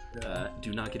for me?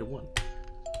 Do not get a 1.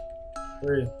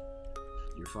 3.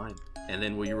 You're fine. And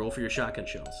then will you roll for your shotgun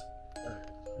shells? I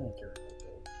don't care.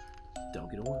 Don't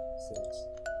get a 1.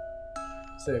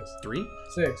 6. 3?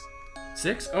 6.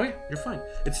 6? Oh yeah, you're fine.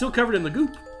 It's still covered in the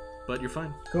goop, but you're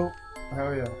fine. Cool.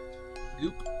 Hell yeah.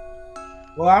 Goop.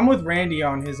 Well, I'm with Randy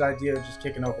on his idea of just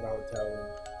kicking open a hotel room.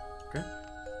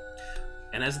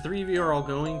 And as the three of you are all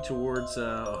going towards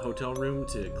a hotel room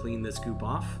to clean this goop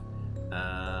off,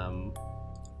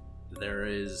 there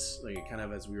is like kind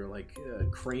of as we were like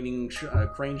crane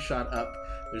shot up.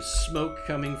 There's smoke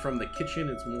coming from the kitchen.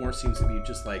 It's more seems to be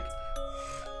just like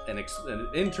an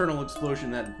internal explosion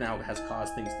that now has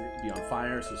caused things to be on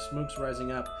fire. So smoke's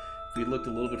rising up. If we looked a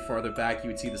little bit farther back, you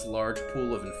would see this large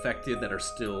pool of infected that are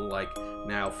still like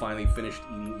now finally finished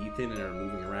eating Ethan and are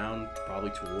moving around probably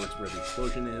towards where the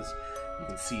explosion is. You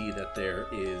can see that there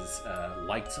is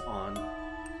lights on in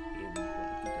one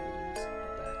of the buildings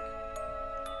back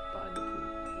behind the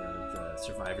pool where the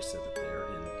survivors said that they're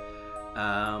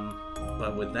in.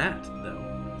 But with that,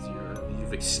 though, as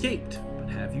you've escaped, but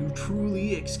have you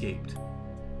truly escaped?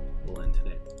 We'll end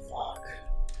today. Fuck.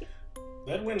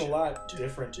 That went a lot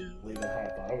differently than how I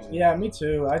thought it was. Yeah, me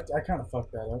too. I kind of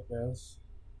fucked that up, guys.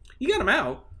 You got him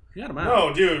out.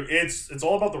 No, dude, it's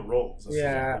all about the rolls.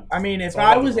 Yeah, I mean, if all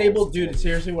I about was the able, rolls. dude,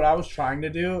 seriously, what I was trying to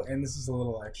do, and this is a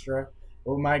little extra,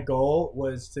 but my goal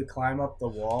was to climb up the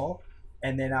wall,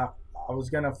 and then I was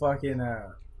gonna fucking,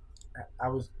 I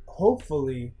was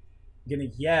hopefully gonna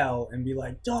yell and be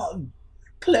like, Dalton,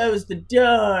 close the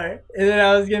door, and then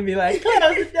I was gonna be like,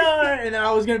 close the door, and then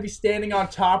I was gonna be standing on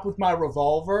top with my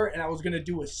revolver, and I was gonna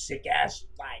do a sick ass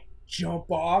like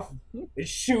jump off and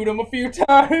shoot him a few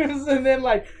times, and then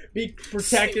like be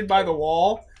protected by the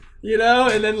wall, you know,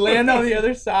 and then land on the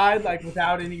other side like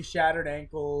without any shattered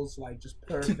ankles, like just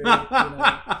perfect, you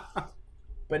know.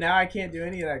 But now I can't do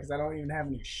any of that because I don't even have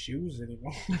any shoes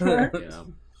anymore. Yeah.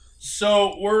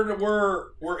 So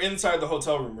we're inside the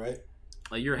hotel room, right?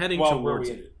 You're heading Well, where towards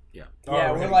we- it. Yeah. Yeah,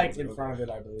 Oh, we're okay. like in front of it,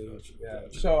 I believe. Gotcha, Yeah.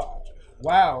 gotcha, So, gotcha.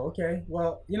 wow. Okay.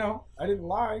 Well, you know, I didn't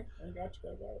lie. I got you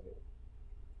guys out of it.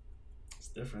 It's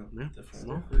different. Yeah.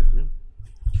 Different.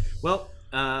 Well,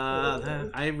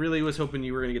 I really was hoping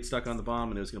you were going to get stuck on the bomb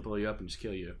and it was going to blow you up and just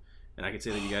kill you. And I could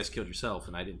say that you guys killed yourself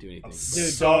and I didn't do anything. Dude,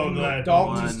 So Dalton, glad.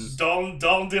 Dalton's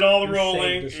Dalton did all the You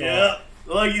rolling. saved us Yeah.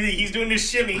 Look, he's doing this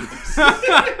shimmy.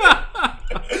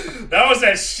 That was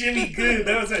that shimmy good.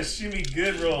 That was that shimmy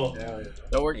good roll.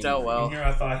 That worked out In well. here,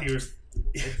 I thought he was.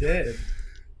 it did.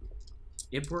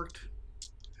 It worked.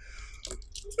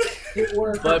 It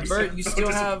worked. But Bert, you So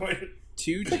still have disappointed.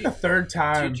 two It's like the third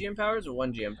time. 2 GM powers or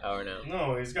 1 GM power now?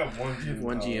 No, he's got one I have GM.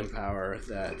 one power. GM power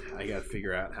that I got to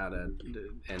figure out how to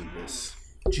end this.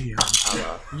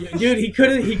 Power. Yeah, dude, he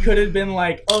could have been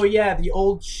like, oh yeah, the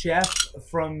old chef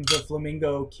from the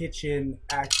Flamingo Kitchen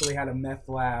actually had a meth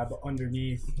lab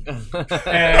underneath, and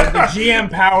the GM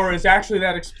power is actually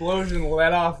that explosion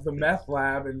let off the meth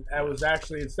lab, and that was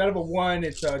actually instead of a 1,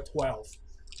 it's a 12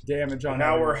 damage on.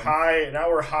 Now we're everyone. high. Now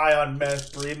we're high on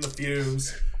meth, breathing the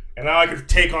fumes, and now I can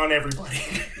take on everybody.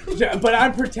 Yeah, but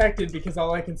I'm protected because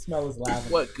all I can smell is lavender.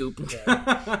 What goop?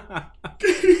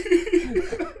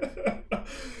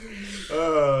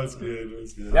 Oh, that's good.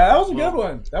 That's good. Yeah, that was a good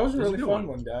one. That was a That was a really good fun one.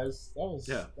 one, guys. That was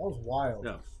Yeah. that was wild.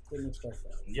 Yeah. Didn't expect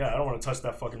that. Yeah, I don't want to touch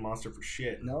that fucking monster for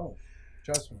shit. No,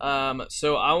 trust me.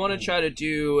 So I want to try to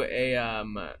do a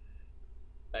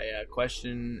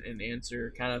question and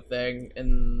answer kind of thing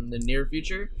in the near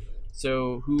future.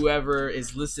 So whoever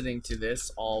is listening to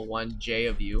this, all 1J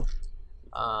of you,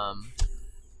 I'm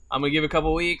gonna give a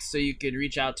couple weeks so you can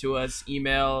reach out to us,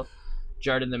 email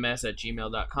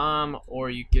jardenthemess@gmail.com, or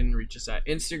you can reach us at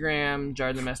Instagram,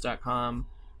 jardenthemess.com.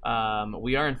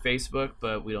 We are on Facebook,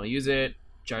 but we don't use it.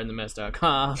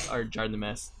 jardenthemess.com or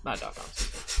jardenthemess, not .com.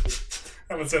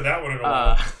 I haven't said that one in a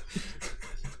while.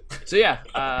 So yeah,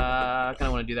 I kind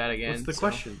of want to do that again. What's the so-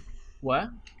 question? What?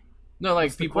 No, like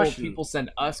What's the people question? people send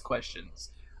us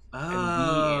questions.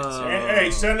 Oh.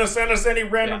 Hey, send us any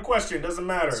random question. Doesn't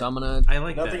matter. So I'm gonna. I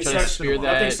like Nothing that. Try to spear sexual.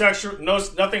 that. Nothing sexual. No,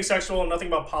 nothing sexual. Nothing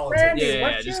about politics. Randy, Yeah,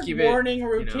 what's just your keep it, morning know.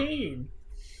 routine?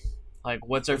 Like,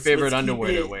 what's our Let's favorite keep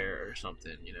underwear it- to wear or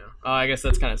something? You know. Oh, I guess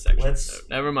that's kind of sexual. Let's- So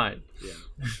never mind. Yeah,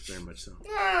 very much so.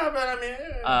 Ah, but I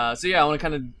mean, So yeah, I want to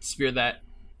kind of spear that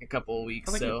in a couple of weeks.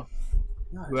 I like So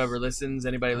Nice. whoever listens,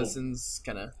 anybody Cool. listens,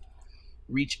 kind of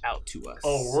reach out to us.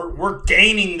 oh, we're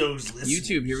gaining those listeners.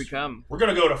 YouTube, here we come. We're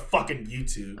gonna go to fucking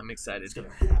YouTube. I'm excited. It's gonna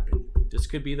happen. This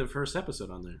could be the first episode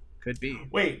on there. Could be.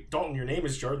 Wait, Dalton, your name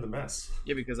is Jordan the Mess.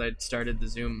 Yeah, because I started the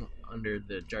Zoom under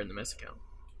the Jarden the Mess account.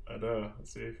 I know.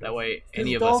 Let's see. That way,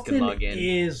 any of Dalton us can log in.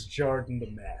 is Jordan the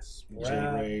Mess. J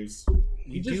Wow. Raves. You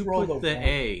You just do rolled put a the one.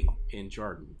 A in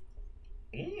Jordan.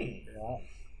 Mm. Yeah.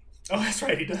 Oh, that's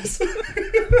right, he does.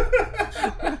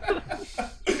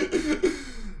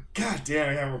 God damn,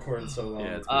 I haven't recorded so long.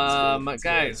 Yeah, it's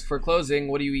Guys, for closing,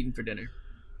 what are you eating for dinner?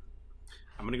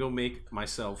 I'm gonna go make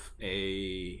myself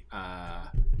a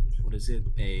what is it?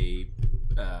 A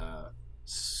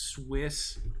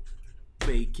Swiss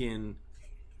bacon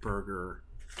burger.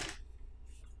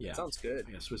 Yeah, Sounds good.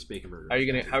 yeah, Swiss bacon burger. How are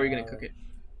you gonna cook it?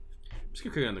 I'm just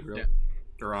gonna cook it on the grill Yeah.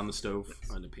 or on the stove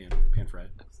on the pan fried.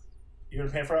 You're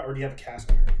gonna pan fry, or do you have a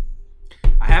cast iron?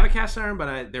 I have a cast iron,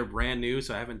 but they're brand new,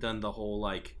 so I haven't done the whole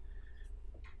like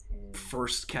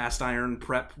first cast iron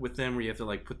prep with them, where you have to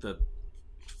like put the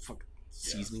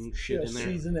seasoning shit in there.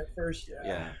 Season it first.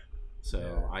 Yeah.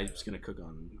 So I'm just gonna cook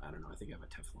on. I don't know. I think I have a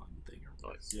Teflon thing or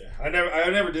what. Yeah, I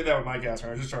never did that with my cast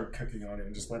iron. I just started cooking on it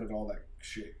and just letting all that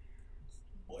shit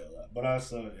boil up. But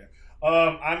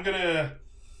I'm gonna.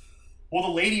 Well, the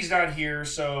lady's not here,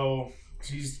 so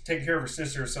she's taking care of her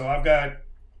sister. So I've got a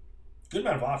good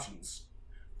amount of options: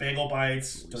 bagel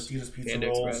bites, Tostitos pizza Panda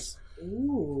rolls, Express.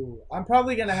 Ooh, I'm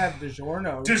probably gonna have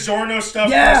DiGiorno. DiGiorno stuff.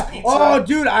 Yeah. pizza. Oh,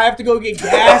 dude, I have to go get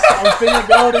gas. I'm finna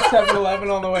go to 7-Eleven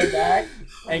on the way back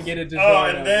and get a DiGiorno. Oh,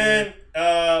 and then,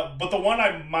 but the one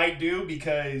I might do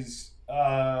because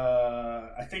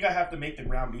I think I have to make the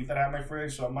ground beef that I have in my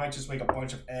fridge, so I might just make a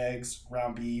bunch of eggs,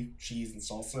 ground beef, cheese, and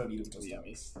salsa and eat them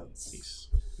tostados. Nice.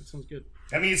 That sounds good.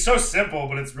 I mean, it's so simple,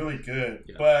 but it's really good.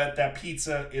 Yeah. But that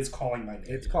pizza is calling my name.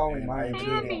 It's calling and my I've been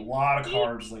name. eating a lot of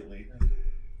carbs lately.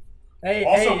 Hey,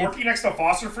 Also, hey, working next to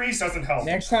Foster Freeze doesn't help.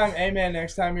 next time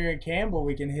you're in Campbell,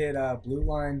 we can hit Blue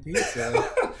Line Pizza.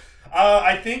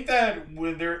 I think that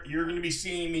you're going to be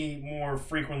seeing me more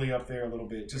frequently up there a little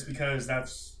bit, just because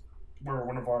that's where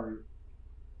one of our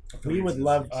we would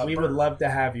love to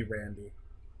have you, Randy.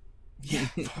 Yeah,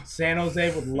 San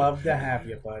Jose would love to have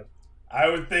you, bud. I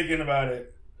was thinking about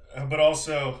it, but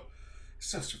also it's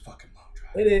such a fucking long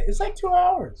drive. It is. It's like 2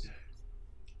 hours.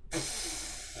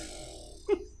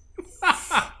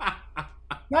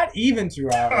 Not even 2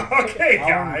 hours. It's like Okay, an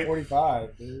hour and guy.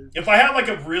 45, dude. If I had like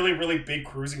a really, really big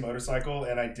cruising motorcycle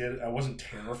and I wasn't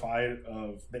terrified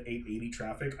of the 880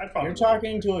 traffic, I'd probably. You're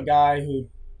talking to a guy who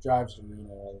drives to Reno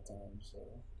all the time. So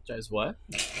Guys, what?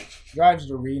 drives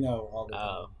to Reno all the time.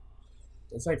 Oh,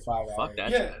 It's like 5 hours. fuck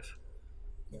that Yeah. drive.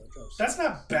 Yeah, it goes- That's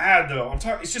not bad though. I'm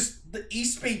talking. It's just the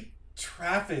East Bay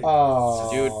traffic. Oh,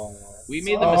 Dude, we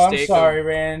made the I'm mistake. sorry,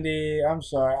 Randy. I'm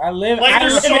sorry. I live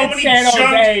There's so in many San junk.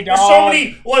 Jose, There's dog. so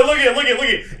many. Like, look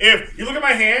at. If you look at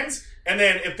my hands, and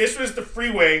then if this was the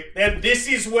freeway, then this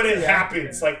is what it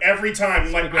happens. Like every time.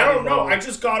 I'm like, I don't know. I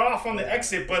just got off on the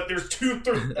exit, but there's two.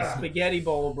 Spaghetti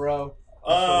bowl, bro.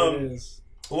 That's what it is.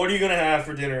 What are you gonna have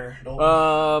for dinner?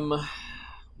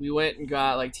 We went and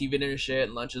got like TV dinner shit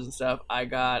and lunches and stuff. I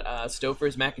got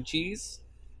Stouffer's mac and cheese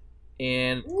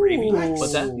and gravy. Ooh.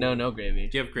 What's that? No gravy.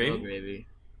 Do you have gravy? No gravy.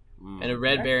 Mm. And a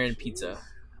Red Baron pizza.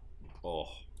 Oh,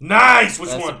 Nice.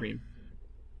 Which That's one? supreme.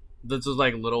 Those are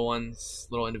like little ones,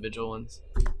 little individual ones.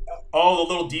 Oh,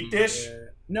 the little deep dish. Yeah.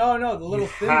 No, the little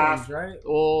You thin have- ones, right?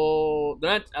 Oh,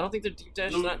 they're not. I don't think they're deep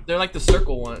dish. They're like the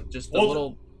circle one, just the Well,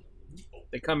 little.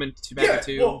 They come in two Yeah. back of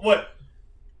two. Well, what?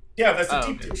 Yeah, that's the Oh,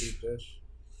 deep okay. dish. Deep dish.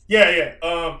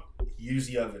 Yeah. Use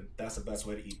the oven. That's the best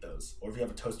way to eat those. Or if you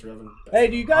have a toaster oven. that's Hey,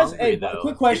 do you guys? Hungry, Hey, though.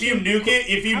 quick If you question. nuke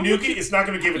it, it's not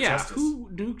going to give it yeah. justice. Who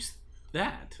nukes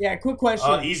that? Yeah, quick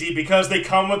question. Easy, because they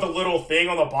come with a little thing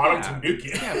on the bottom Yeah. to nuke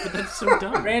it. Yeah, but that's so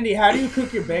dumb. Randy, how do you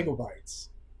cook your bagel bites?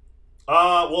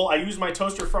 Well, I use my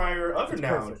toaster fryer oven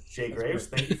That's now, perfect. Jay That's Graves.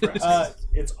 perfect. Thank you for asking.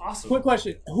 It's awesome. Quick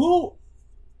question: who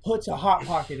puts a hot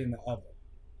pocket in the oven?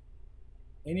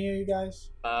 Any of you guys?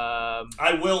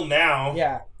 I will now,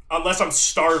 Yeah, unless I'm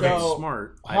starving. So-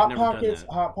 Smart. I've hot never pockets. done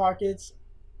that. Hot pockets.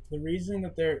 The reason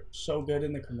that they're so good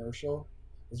in the commercial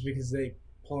is because they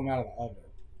pull them out of the oven.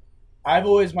 I've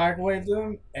always microwaved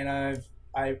them, and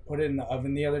I put it in the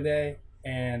oven the other day,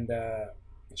 and it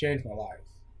changed my life.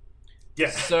 Yeah.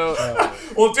 So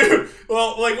Well, dude.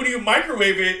 Well, like when you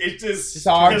microwave it, it just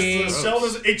Soggy. because the shell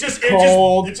doesn't.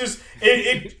 Cold. It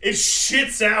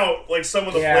shits out like some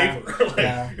of the Yeah. flavor. Like,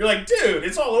 Yeah. You're like, dude,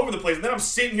 it's all over the place. And then I'm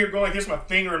sitting here going like this, with my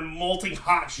finger and molting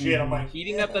hot shit. I'm like,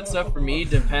 heating up that stuff for me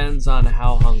depends on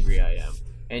how hungry I am.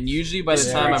 And usually by the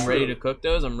Yeah. time I'm True. ready to cook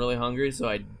those, I'm really hungry, so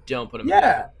I don't put them in.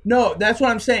 Yeah, no, that's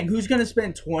what I'm saying. Who's gonna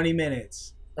spend 20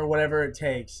 minutes or whatever it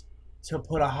takes to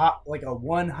put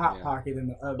one hot Yeah. pocket in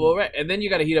the oven? Well, right, and then you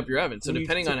got to heat up your oven. So You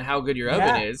depending to- on how good your Yeah.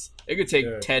 oven is, it could take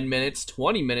Good. 10 minutes,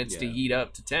 20 minutes to Yeah. heat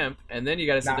up to temp, and then you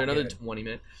got to sit Not there another good. 20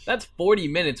 minutes. That's 40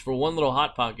 minutes for one little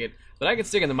hot pocket that I can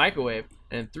stick in the microwave,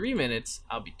 and in 3 minutes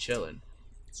I'll be chilling.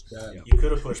 It's good. you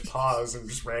could have pushed pause and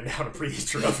just ran down a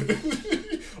preheat your oven,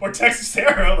 or texted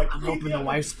Sarah like, I'm hoping the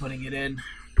wife's putting it in.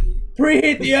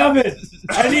 Preheat the oven.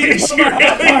 I need to put my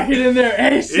hot pocket in there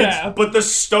ASAP. But the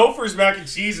Stouffer's mac and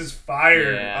cheese is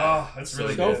fire. Yeah. Oh, that's So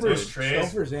really good. good. Those trays.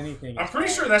 Stouffer's anything. I'm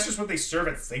pretty sure that's just what they serve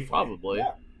at Safeway. Probably.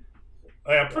 Yeah.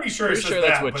 I'm pretty sure. Pretty it's sure just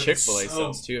that's that, what but Chick-fil-A it's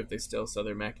sells too, if they still sell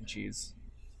their mac and cheese.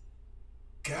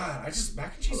 God, mac and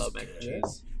I cheese. love is mac and good.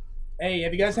 cheese. Hey,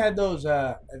 have you guys had those?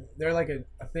 They're like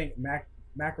I think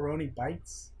macaroni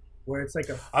bites, where it's like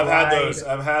a I've had fried those.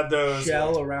 I've had those.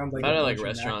 shell around like. I've had a it, like, bunch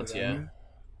of restaurants, macaroni.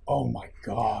 Oh my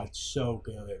god, so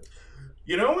good.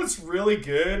 You know what's really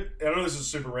good? I know this is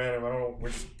super random. I don't know. We're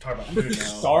just talking about I'm food now.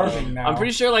 starving now. I'm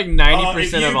pretty sure like 90%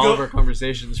 if of you all go- of our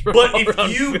conversations were But all if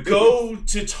around you food. go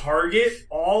to Target,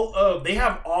 they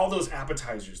have all those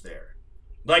appetizers there.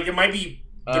 Like it might be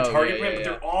the Oh, Target yeah, brand, yeah,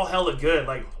 but they're all hella good.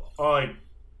 Like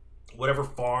whatever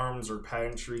farms or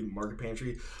pantry, market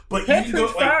pantry. But you can go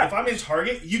Pantry's like fat. if I'm in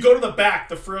Target, you go to the back,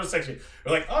 the frozen section.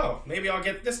 You're like, oh, maybe I'll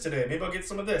get this today. Maybe I'll get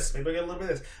some of this. Maybe I'll get a little bit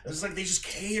of this. It's like they just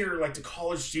cater like to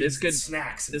college students could- and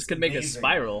snacks. This It's could make a amazing.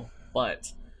 spiral,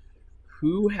 but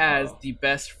who has Oh. the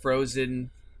best frozen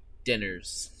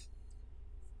dinners?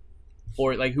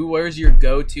 Or like where's your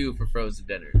go-to for frozen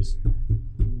dinners?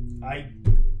 I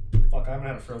haven't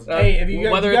had a frozen. Hey, if you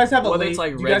guys- whether do you guys have a whether la- it's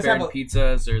like do you Red guys have Baron a-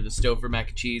 pizzas or the Stouffer mac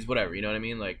and cheese, whatever, you know what I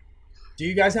mean? Like, Do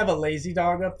you guys have a Lazy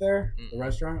Dog up there? The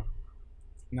restaurant?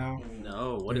 No.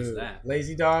 No, what is Dude, that?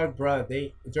 Lazy Dog, bruh.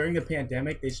 They during the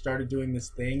pandemic they started doing this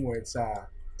thing where it's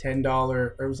 $10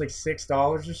 or it was like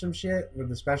 $6 or some shit with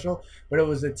the special, but it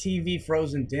was a TV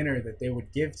frozen dinner that they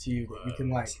would give to you that you can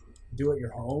like do at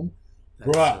your home.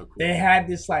 That's Bruh, so cool. they had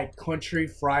this like country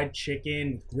fried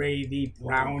chicken, gravy,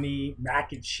 brownie,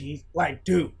 mac and cheese. Like,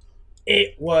 dude,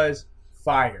 it was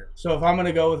fire. So if I'm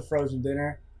gonna go with frozen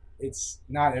dinner, it's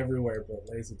not everywhere, but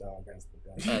Lazy Dog has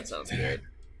the best. that sounds good.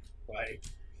 Like,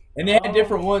 and they had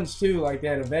different ones too. Like they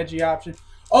had a veggie option.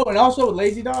 Oh, and also with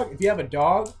Lazy Dog, if you have a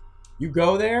dog, you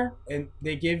go there and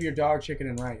they give your dog chicken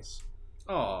and rice.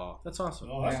 Oh, that's awesome.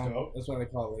 Oh, that's Yeah, dope. That's why they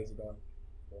call it Lazy Dog.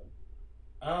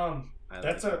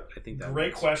 That's a I think that great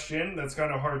works. question. That's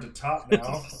kind of hard to top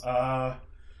now.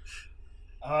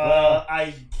 Well-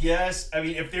 I guess. I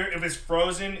mean, if it's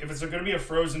frozen, if it's going to be a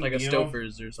frozen Like a meal,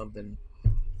 Stouffer's or something.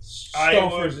 I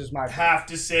Stouffer's would is my have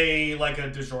to say like a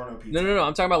DiGiorno pizza. No.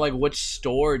 I'm talking about like which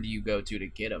store do you go to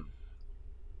get them?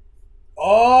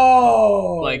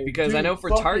 Oh, Like because I dude, know for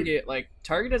fucking- Target, like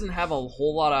Target doesn't have a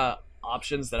whole lot of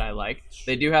options that I like.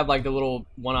 They do have like the little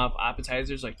one-off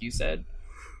appetizers, like you said.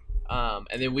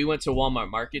 And then we went to Walmart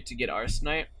Market to get ours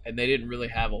tonight, and they didn't really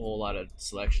have a whole lot of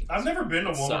selections. I've never been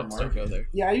to Walmart Sucks, don't Market. go there.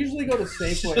 Yeah, I usually go to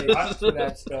Safeway for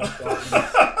that stuff.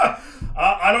 dog.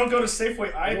 I don't go to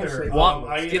Safeway either. Safeway. Wa-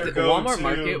 I either the go Walmart to-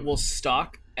 Market will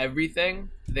stock everything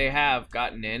they have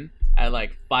gotten in at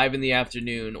like 5 in the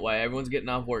afternoon while everyone's getting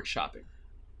off work shopping.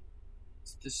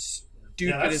 It's the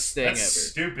Yeah, stupidest thing ever.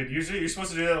 stupid. Usually you're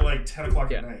supposed to do that at like 10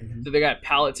 o'clock at Yeah. night. So they got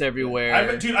pallets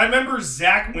everywhere. Dude, I remember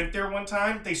Zach went there one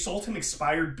time. They sold him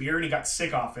expired beer and he got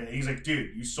sick off it. He's like,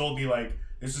 dude, you sold me like,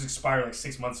 this was expired like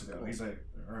 6 months ago. He's like,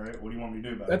 all right, what do you want me to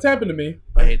do about That's it? happened to me.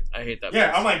 I hate that. Yeah,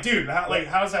 place. I'm like, dude, how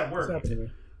does that work? That's happened to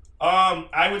me.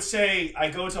 I would say I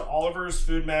go to Oliver's,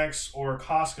 Food Max, or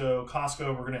Costco.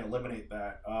 Costco, we're gonna eliminate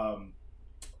that.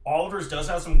 Oliver's does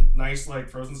have some nice like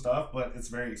frozen stuff, but it's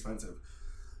very expensive.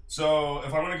 So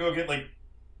if I'm gonna go get like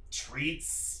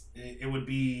treats, it would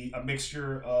be a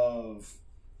mixture of.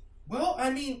 Well, I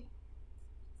mean,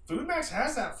 Food Max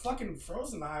has that fucking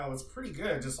frozen aisle. It's pretty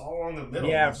good, just all along the middle.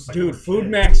 Yeah, It's just like dude, a Food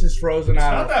kid. Max's frozen It's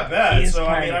aisle. not that bad. is So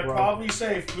I mean, kinda I'd broken. probably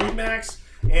say Food Max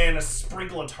and a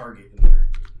sprinkle of Target in there.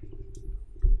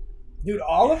 Dude,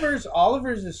 Oliver's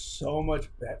is so much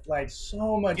better. Like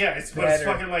so much. Yeah, but it's better.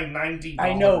 fucking like $90.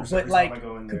 I know, every but time like I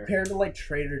go in there. compared to like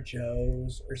Trader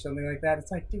Joe's or something like that, it's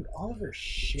like, dude, Oliver's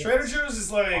shit. Trader Joe's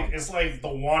is like it's like the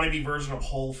wannabe version of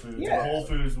Whole Foods. Yeah. And Whole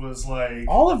Foods was like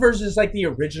Oliver's is like the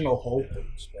original Whole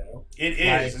Foods, bro. it is.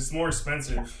 like- It's more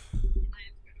expensive.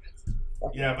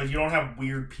 Yeah, but you don't have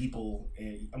weird people.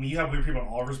 I mean, you have weird people in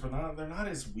Oliver's, but they're not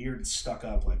as weird and stuck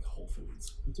up like Whole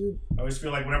Foods. Dude, I always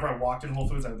feel like whenever I walked in Whole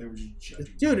Foods, they were just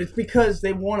judging. dude, it's because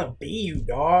they want to be you,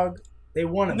 dog. They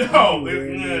want to No, be you.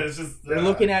 Randy. it's just They're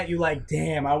looking at you like,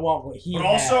 damn, I want what he But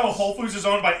has. also, Whole Foods is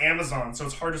owned by Amazon, so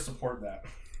it's hard to support that.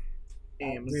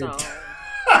 Amazon.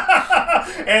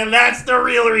 And that's the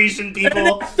real reason,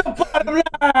 people. That's the bottom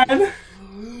line.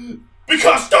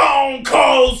 Because Stone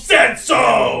Cold said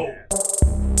so!